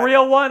about Love's that. a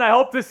real one. I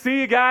hope to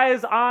see you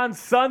guys on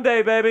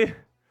Sunday, baby.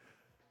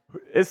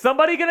 Is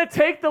somebody going to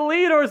take the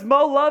lead, or is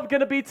Mo Love going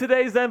to be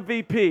today's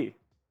MVP?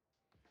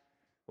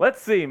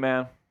 Let's see,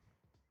 man.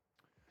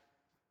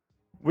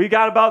 We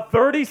got about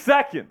 30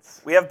 seconds.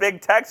 We have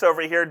Big Tex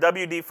over here,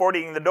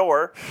 WD-40ing the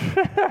door.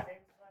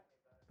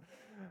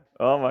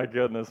 Oh, my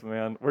goodness,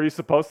 man. Were you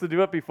supposed to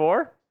do it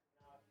before?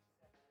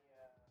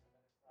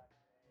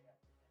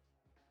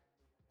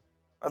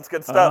 That's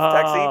good stuff,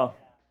 Texie.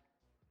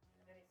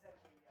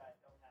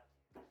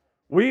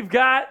 We've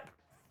got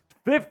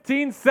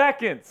 15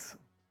 seconds.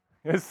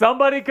 Is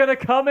somebody going to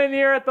come in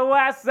here at the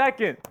last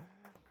second?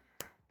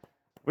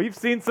 We've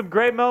seen some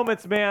great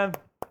moments, man.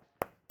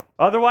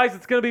 Otherwise,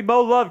 it's going to be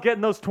Mo Love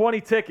getting those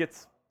 20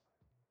 tickets.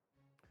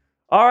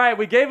 All right,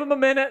 we gave him a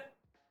minute.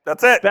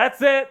 That's it.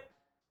 That's it.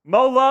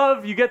 Mo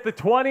Love, you get the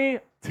 20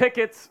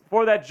 tickets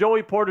for that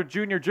Joey Porter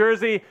Jr.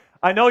 jersey.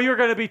 I know you're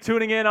going to be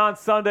tuning in on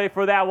Sunday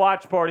for that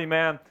watch party,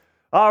 man.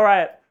 All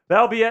right,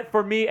 that'll be it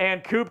for me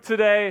and Coop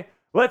today.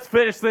 Let's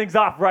finish things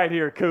off right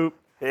here, Coop.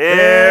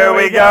 Here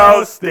we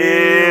go,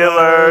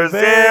 Steelers.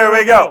 Here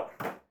we go.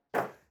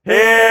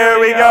 Here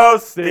we go,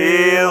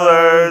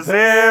 Steelers.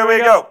 Here we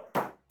go.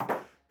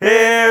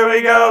 Here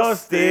we go,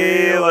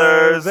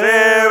 Steelers.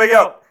 Here we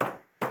go.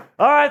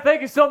 All right,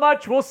 thank you so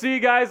much. We'll see you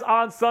guys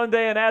on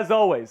Sunday. And as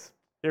always,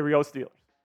 here we go, Steelers.